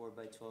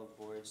 4x12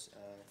 boards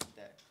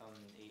that come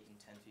 8 and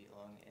 10 feet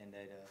long, and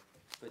I'd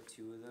put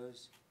 2 of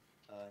those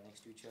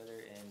next to each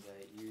other, and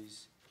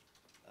use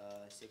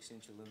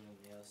 6-inch aluminum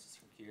nails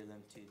to secure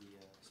them to the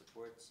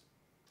supports.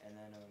 And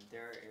then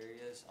there are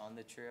areas on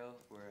the trail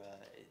where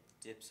it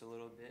dips a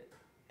little bit,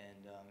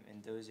 and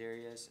in those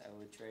areas I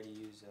would try to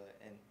use,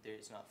 and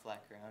it's not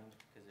flat ground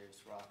because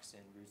there's rocks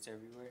and roots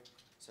everywhere,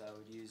 so I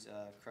would use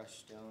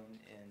crushed stone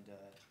and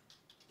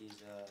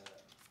these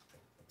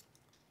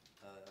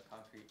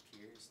concrete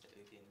piers that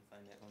we can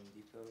find at Home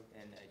Depot,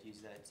 and I'd use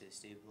that to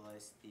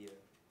stabilize the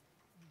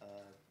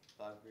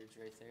bog bridge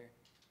right there.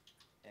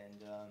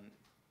 And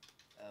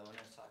when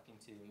I was talking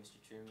to Mr.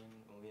 Truman,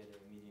 when we had a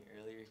meeting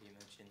earlier, he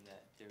mentioned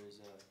that there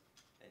was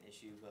an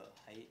issue about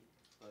height,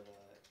 but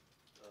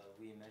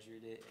we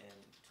measured it, and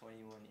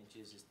 21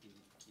 inches is the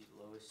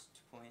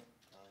lowest point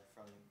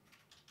from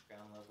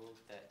ground level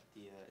that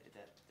the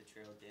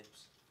trail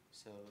dips.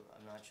 So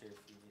I'm not sure if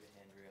we need a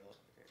handrail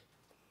or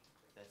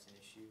if that's an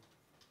issue.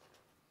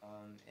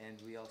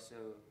 And we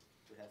also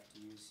would have to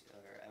use,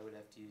 or I would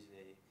have to use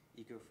a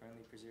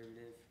eco-friendly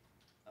preservative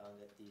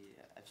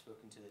I've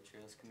spoken to the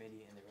Trails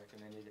Committee, and they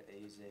recommended I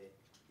use a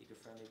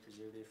eco-friendly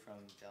preservative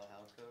from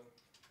Valhalco,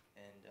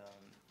 and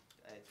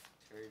I've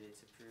heard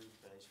it's approved,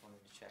 but I just wanted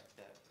to check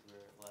that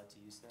we're allowed to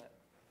use that.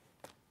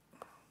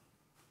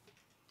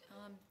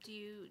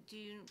 Do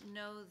you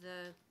know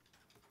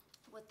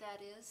what that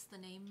is, the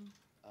name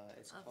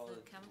It's of called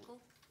the chemical?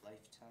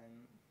 Lifetime,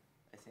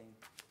 I think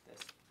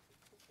that's,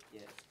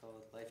 yeah, it's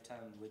called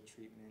Lifetime Wood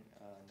Treatment,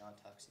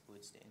 Non-Toxic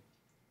Wood Stain.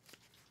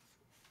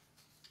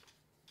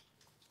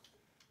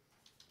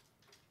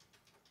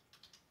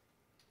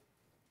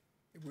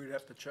 We'd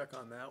have to check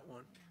on that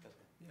one. Okay.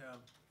 Yeah.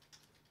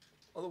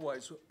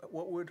 Otherwise,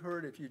 what would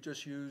hurt if you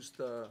just used,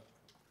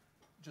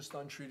 just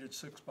untreated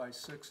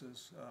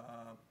 6x6s?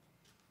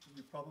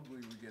 You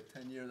probably would get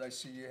 10 years. I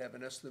see you have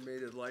an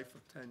estimated life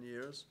of 10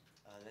 years.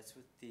 That's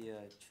with the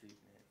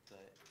treatment,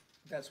 but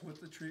That's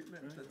with the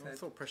treatment? the I 10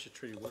 thought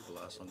pressure-treated wood would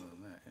last longer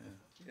than that,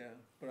 yeah. Yeah,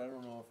 but I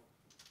don't know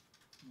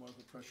if more of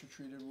the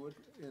pressure-treated wood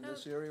in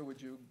this area,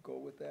 would you go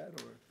with that,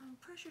 or?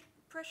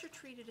 Pressure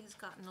treated has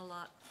gotten a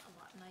lot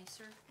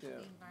nicer for Yeah.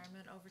 the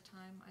environment over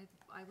time.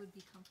 I would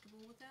be comfortable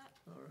with that.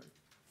 All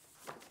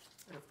right.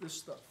 And if this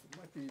stuff, it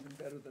might be even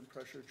better than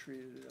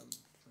pressure-treated,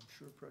 I'm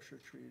sure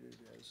pressure-treated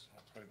is.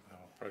 Right now,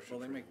 pressure Well,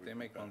 they treated make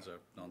would be ones that are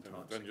better.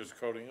 non-toxic. Then just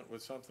coating it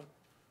with something?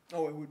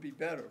 Oh, it would be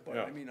better, but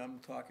I Yeah. mean, I'm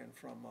talking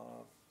from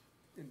a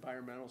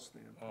environmental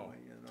standpoint,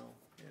 you know,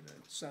 in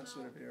a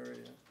sensitive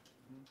area.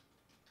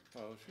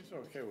 Well, she's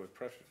okay with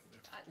pressure.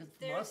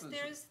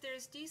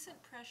 There's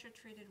decent pressure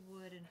treated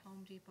wood, and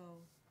Home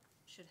Depot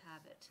should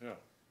have it. Yeah,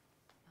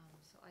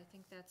 So I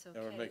think that's okay.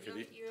 That would make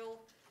it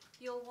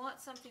You'll want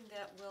something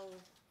that will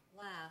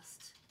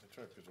last, that's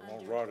right, because it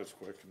won't Under- rot as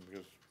quick, and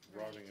because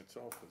Right. rotting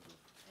itself is.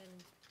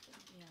 and,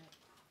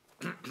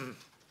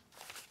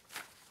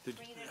 Did,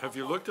 Clean it have up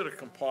you all looked at a the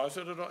time.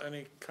 composite at all,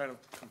 any kind of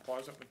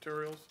composite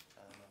materials,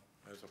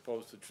 no, as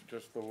opposed to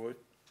just the wood?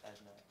 I've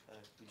not.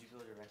 Would you be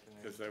able to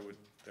recommend? Because they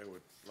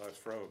would last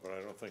forever, but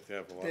I don't think they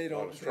have a lot They of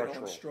don't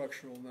structural.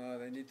 structural, no,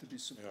 they need to be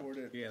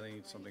supported, Yeah, they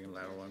need something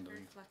lateral very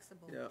underneath.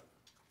 flexible. yeah.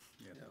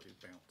 Yeah, Yeah. they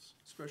do bounce.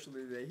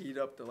 Especially they heat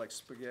up to like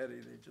spaghetti,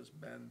 they just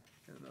bend,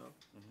 you know.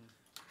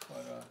 Mm-hmm.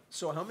 But,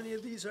 so how many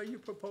of these are you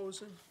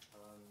proposing?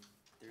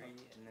 3,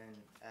 and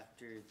then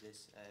after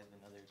this, I have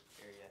another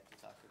area I have to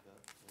talk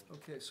about.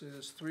 Okay, so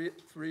there's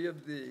three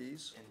of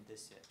these In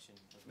this section.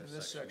 Of in the-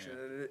 this section,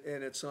 section,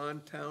 and it's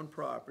on town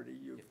property,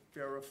 you've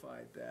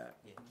verified that.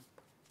 Yeah.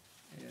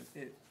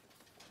 And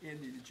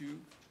Andy, did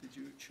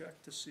you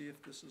check to see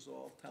if this is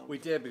all town? We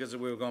did, because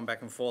we were going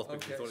back and forth,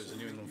 because we Okay, thought it was a so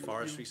New England you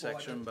forestry bought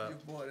section, in- but, You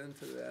bought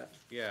into that,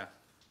 yeah.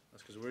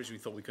 That's because originally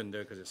we thought we couldn't do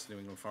it because it's New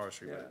England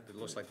forestry, but Yeah. it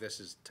looks like this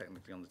is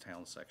technically on the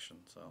town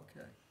section, so.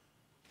 okay.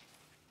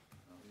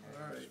 And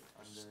then All right.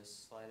 On the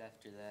slide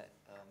after that,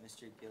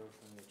 Mr. Gill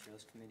from the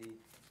Trails Committee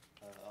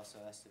also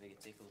asked if I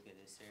could take a look at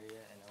this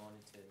area, and I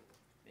wanted to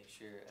make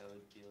sure I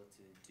would be able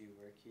to do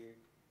work here.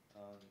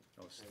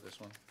 Oh, it's so- this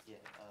one? Yeah,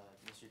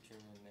 Mr.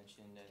 Truman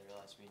mentioned at our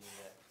last meeting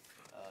that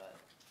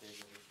there's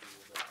an issue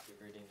with like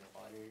diverting the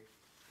water.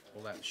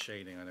 Well, that's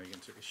shading, I know you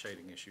get into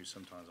shading issues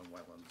sometimes on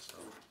wetlands, so.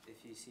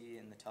 If you see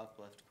in the top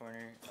left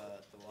corner,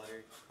 the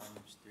water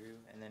comes through,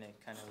 and then it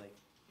kind of like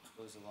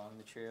goes along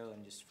the trail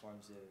and just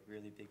forms a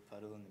really big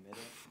puddle in the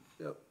middle.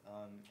 Yep.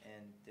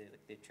 And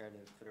they try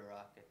to put a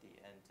rock at the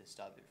end to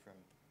stop it from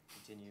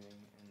continuing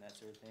and that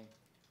sort of thing.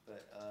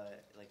 But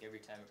like every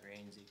time it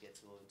rains, it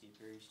gets a little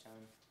deeper each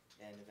time,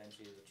 and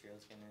eventually the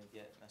trail's gonna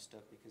get messed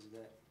up because of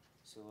that.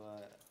 So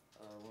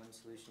one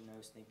solution I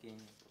was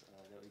thinking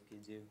that we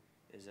could do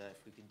is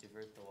if we could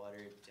divert the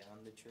water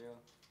down the trail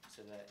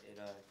so that it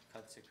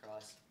cuts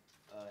across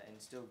and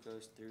still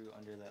goes through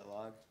under that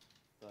log.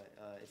 But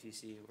if you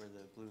see where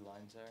the blue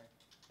lines are,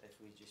 if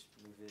we just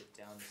move it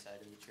down the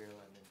side of the trail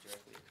and then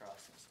directly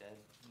across instead,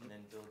 and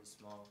then build a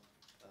small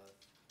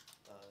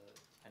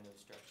kind of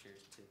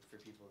structures for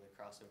people to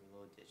cross over the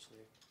little ditch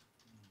there.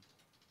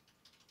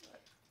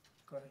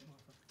 Go ahead,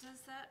 Martha.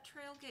 Does that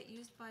trail get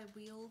used by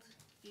wheeled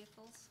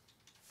vehicles?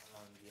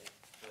 Yeah,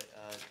 but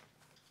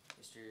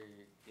Mr.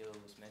 Gill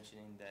was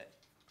mentioning that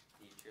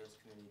the Trails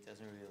Committee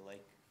doesn't really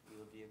like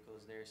wheeled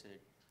vehicles there, so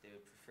they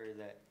would prefer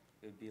that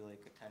it would be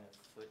like a kind of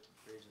foot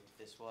bridge like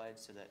this wide,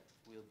 so that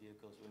wheeled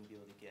vehicles wouldn't be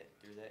able to get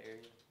through that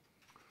area.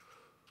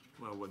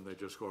 Well, wouldn't they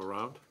just go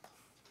around?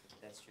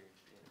 That's true.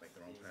 Yeah. Make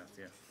their own path,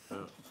 yeah.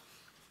 Yeah.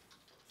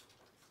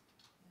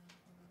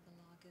 The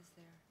log is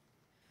there.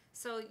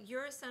 So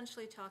you're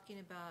essentially talking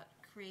about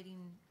creating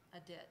a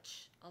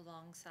ditch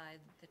alongside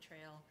the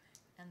trail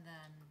and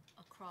then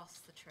across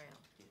the trail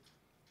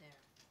there.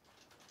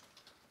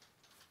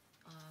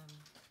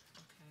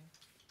 Okay.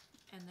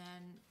 And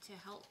then to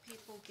help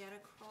people get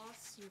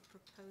across, you're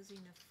proposing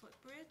a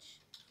footbridge?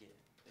 Yeah.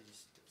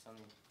 just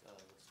something,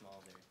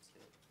 small there to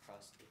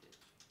cross the ditch.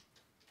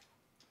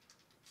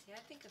 See, I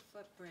think a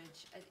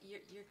footbridge,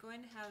 you're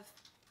going to have,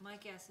 my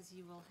guess is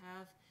you will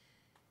have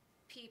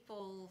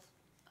people,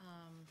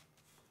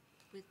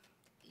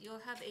 you'll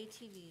have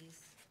ATVs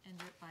and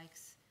dirt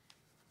bikes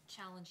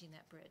challenging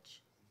that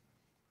bridge.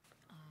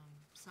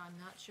 So I'm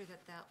not sure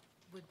that that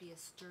would be a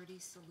sturdy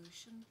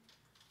solution.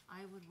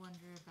 I would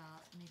wonder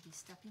about maybe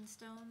stepping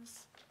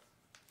stones,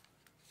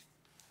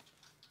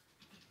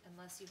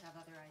 unless you have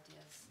other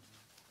ideas.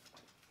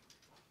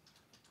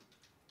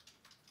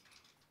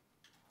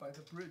 By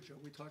the bridge, are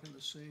we talking the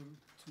same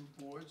two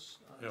boards,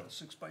 Yeah.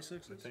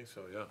 6x6s? I think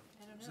so, yeah.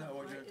 I don't know. Is that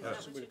what Why- you're- is Yeah.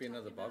 that So what would it be you're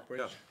another talking bog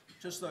about? bridge?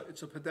 Just,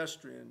 it's a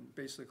pedestrian,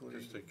 basically.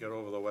 Just to get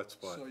over the wet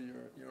spot. So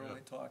you're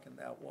only talking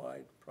that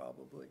wide,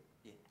 probably.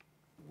 Yeah.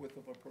 Width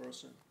of a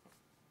person.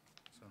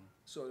 So,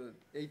 So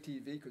the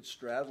ATV could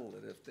straddle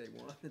it if they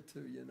wanted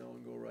to, you know,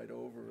 and go right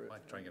over it.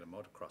 might try and get a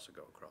motocross to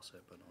go across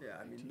it, but not. Yeah,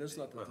 I mean, ATV. there's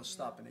nothing to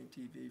stop an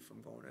ATV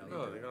from going No,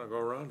 anywhere. they're gonna go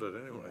around it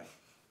anyway.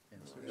 Yeah,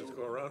 so- Just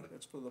go around it.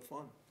 It's for the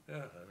fun. Yeah, I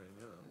mean,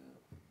 you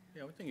know.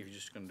 Yeah, I would think if you're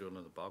just gonna do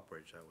another bog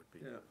bridge, that would be.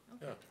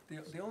 Yeah.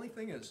 Yeah. The only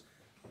thing is,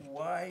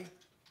 why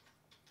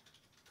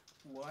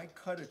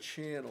cut a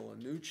channel, a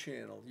new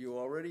channel? You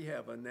already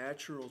have a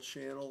natural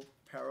channel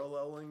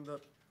paralleling the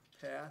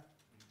path.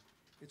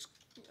 It's,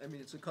 I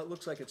mean,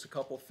 looks like it's a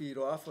couple feet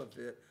off of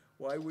it.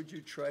 Why would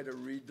you try to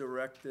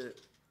redirect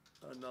it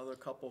another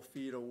couple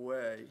feet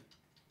away?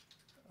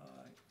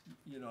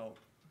 You know,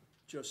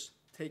 just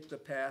take the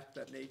path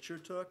that nature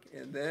took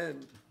and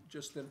then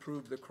just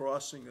improve the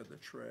crossing of the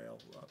trail.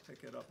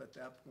 Pick it up at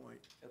that point.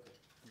 Okay.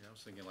 Yeah, I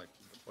was thinking like,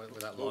 where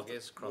that log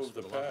is, cross Move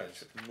where the the log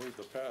path, is. move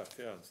the path,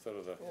 yeah, instead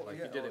of the, Oh, Like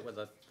yeah, you did oh. it where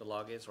the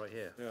log is, right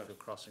here. Yeah. Go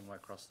crossing right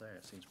across there,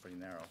 it seems pretty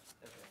narrow.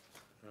 Okay.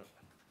 yeah.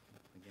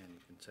 Again, you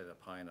can set it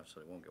up high enough so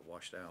it won't get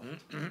washed out.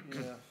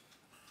 Yeah.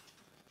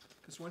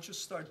 Because once you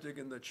start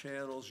digging the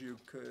channels, you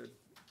could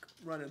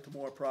run into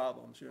more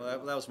problems, you Well,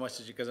 that know. was my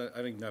suggestion, because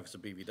I didn't know if it's a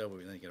BVW,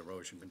 and then you get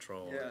erosion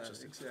control. and Yeah, it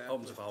just exactly.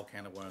 opens up a whole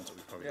can of worms that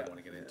we probably Yeah, don't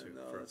wanna get yeah, into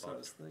no, for a that's what I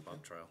was bog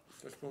thinking. trail.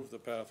 Just move the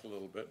path a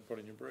little bit and put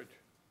in your bridge.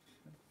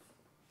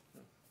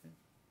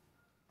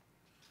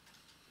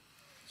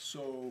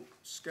 So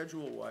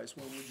schedule-wise,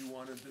 when would you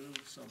want to do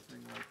something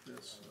like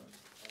this?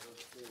 I hope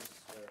to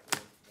start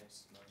work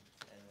next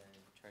month and then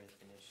try to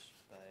finish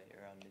by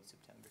around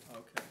mid-September.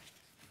 Okay.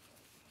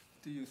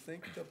 Do you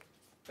think the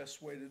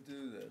best way to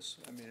do this,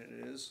 I mean,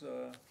 it is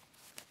to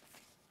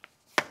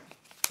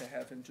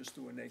have him just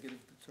do a negative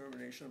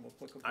determination of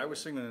applicability? I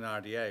was thinking an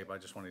RDA, but I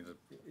just wanted to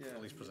Yeah.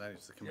 at least present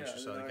it to the Yeah, commission,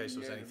 so an in case there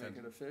was RDA to anything.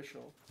 make it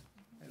official,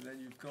 and then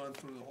you've gone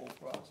through the whole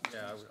process.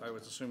 Yeah, I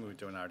was assuming we'd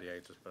do an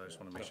RDA, but I just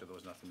wanna make sure there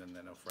was nothing in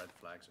there, no red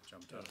flags that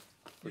jumped out.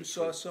 You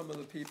saw some of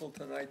the people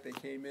tonight, they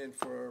came in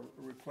for a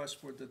request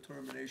for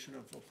determination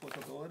of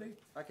applicability.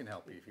 I can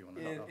help you if you wanna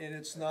And, help. and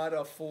it's not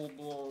a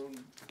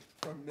full-blown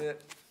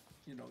permit,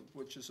 you know,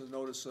 which is a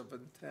notice of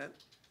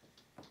intent.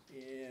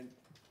 And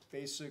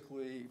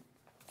basically,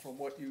 from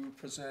what you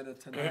presented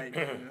tonight,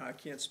 and I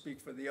can't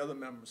speak for the other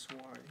members who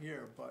aren't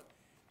here, but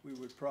we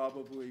would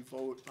probably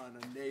vote on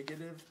a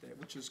negative,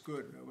 which is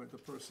good. When the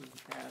person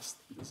asked,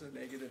 does a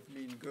negative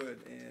mean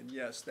good? And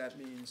yes, that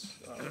means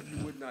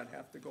you would not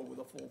have to go with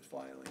a full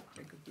filing.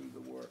 They could do the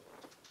work.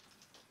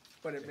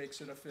 But it makes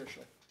it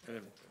official.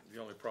 And the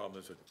only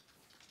problem is that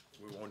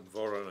we won't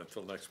vote on it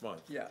until next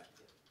month. Yeah,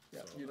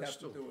 yeah, you'd have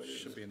to do it.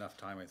 Should be enough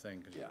time, I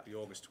think, because Yeah. it'd be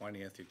August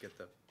 20th, you'd get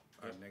the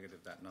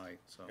negative that night,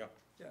 so. Yeah.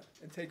 Yeah,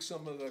 and take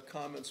some of the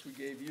comments we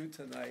gave you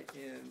tonight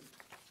and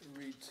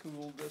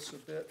retool this a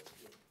bit,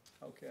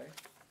 okay?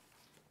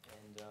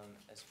 And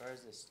as far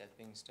as the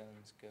stepping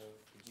stones go,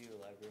 could you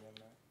elaborate on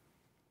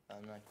that?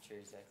 I'm not sure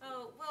exactly.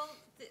 Oh, well,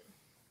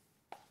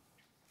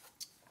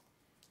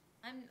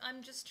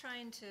 I'm just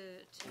trying to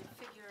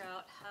figure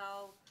out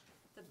how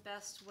the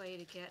best way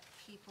to get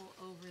people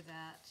over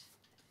that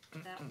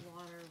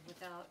water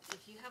without,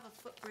 if you have a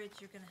footbridge,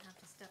 you're gonna have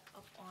to step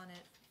up on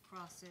it,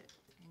 cross it,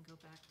 and go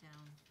back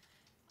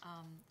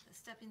down. The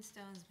stepping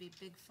stones would be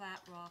big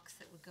flat rocks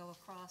that would go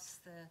across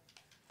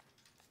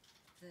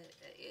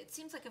it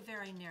seems like a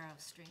very narrow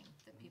stream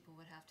that people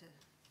would have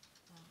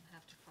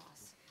to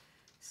cross.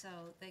 So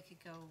they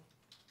could go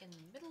in the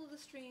middle of the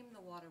stream,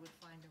 the water would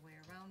find a way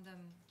around them.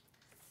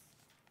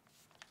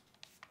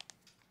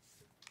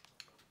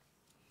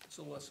 It's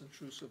a less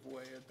intrusive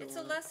way of doing it. It's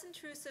a less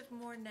intrusive,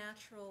 more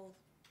natural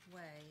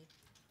way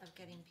of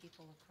getting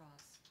people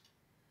across.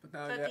 But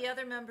now But you the ha-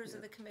 other members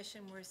of yeah. the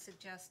commission were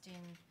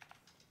suggesting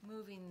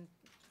moving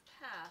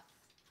path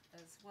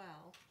as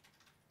well.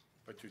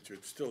 But you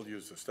should still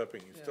use the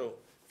stepping, you Yeah. still,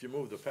 if you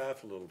move the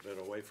path a little bit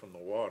away from the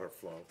water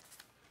flow,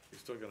 you're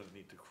still gonna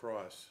need to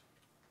cross.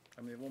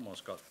 I mean, we've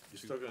almost got. You're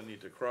still gonna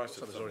need to cross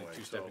So it there's some already way,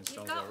 two so. stepping You've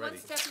stones got one already.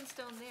 stepping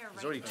stone there right now.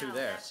 There's already two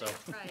there, that so.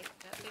 big- Right,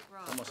 that big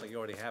rock. Almost like you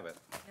already have it.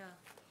 Yeah.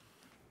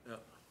 Yeah.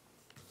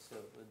 So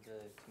would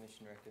the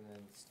commission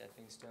recommend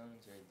stepping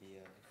stones or the,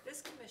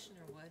 This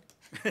commissioner would.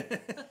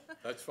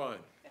 That's fine.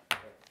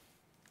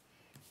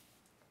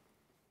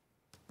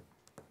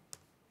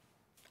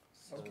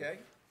 so- Okay,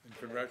 And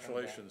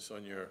congratulations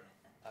on your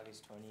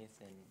August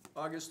 20th, and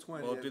August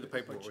 20th. We'll do the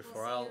paperwork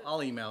before.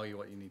 I'll email you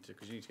what you need to,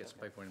 because you need to get some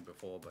paperwork in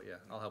before, but yeah,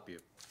 I'll help you.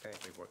 Okay.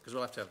 Paperwork, because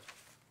we'll have to have,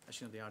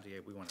 actually, no, the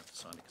RDA, we won't have to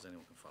sign it, because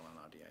anyone can file an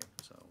RDA,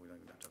 so we don't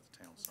even have to have the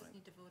town We sign. just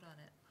need to vote on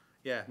it.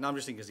 Yeah, no, I'm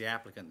just thinking, because the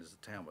applicant is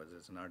the town, but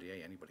it's an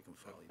RDA, anybody can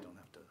file, you don't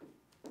have to,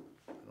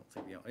 I don't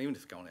think, you know, even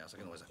if it's going else, I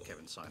can always have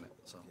Kevin sign it,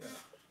 so.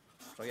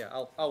 So, yeah,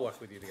 I'll work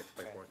with you to get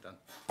the paperwork done.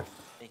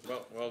 thank you.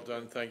 Well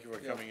done, thank you for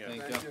coming in.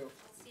 Thank Thank you.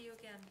 I'll see you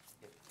again.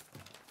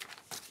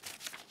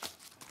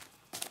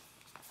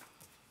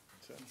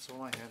 That's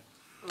all I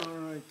had. All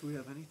right, do we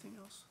have anything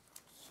else?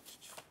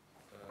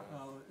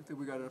 I think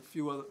we got a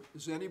few other,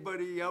 is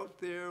anybody out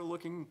there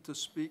looking to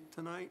speak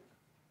tonight?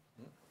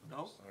 No?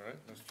 All right,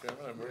 Mr.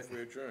 Chairman, I move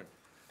we adjourn.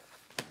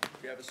 Do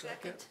you have a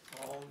second?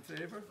 All in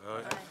favor?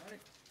 Aye.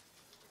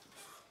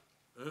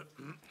 Bye.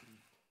 Aye.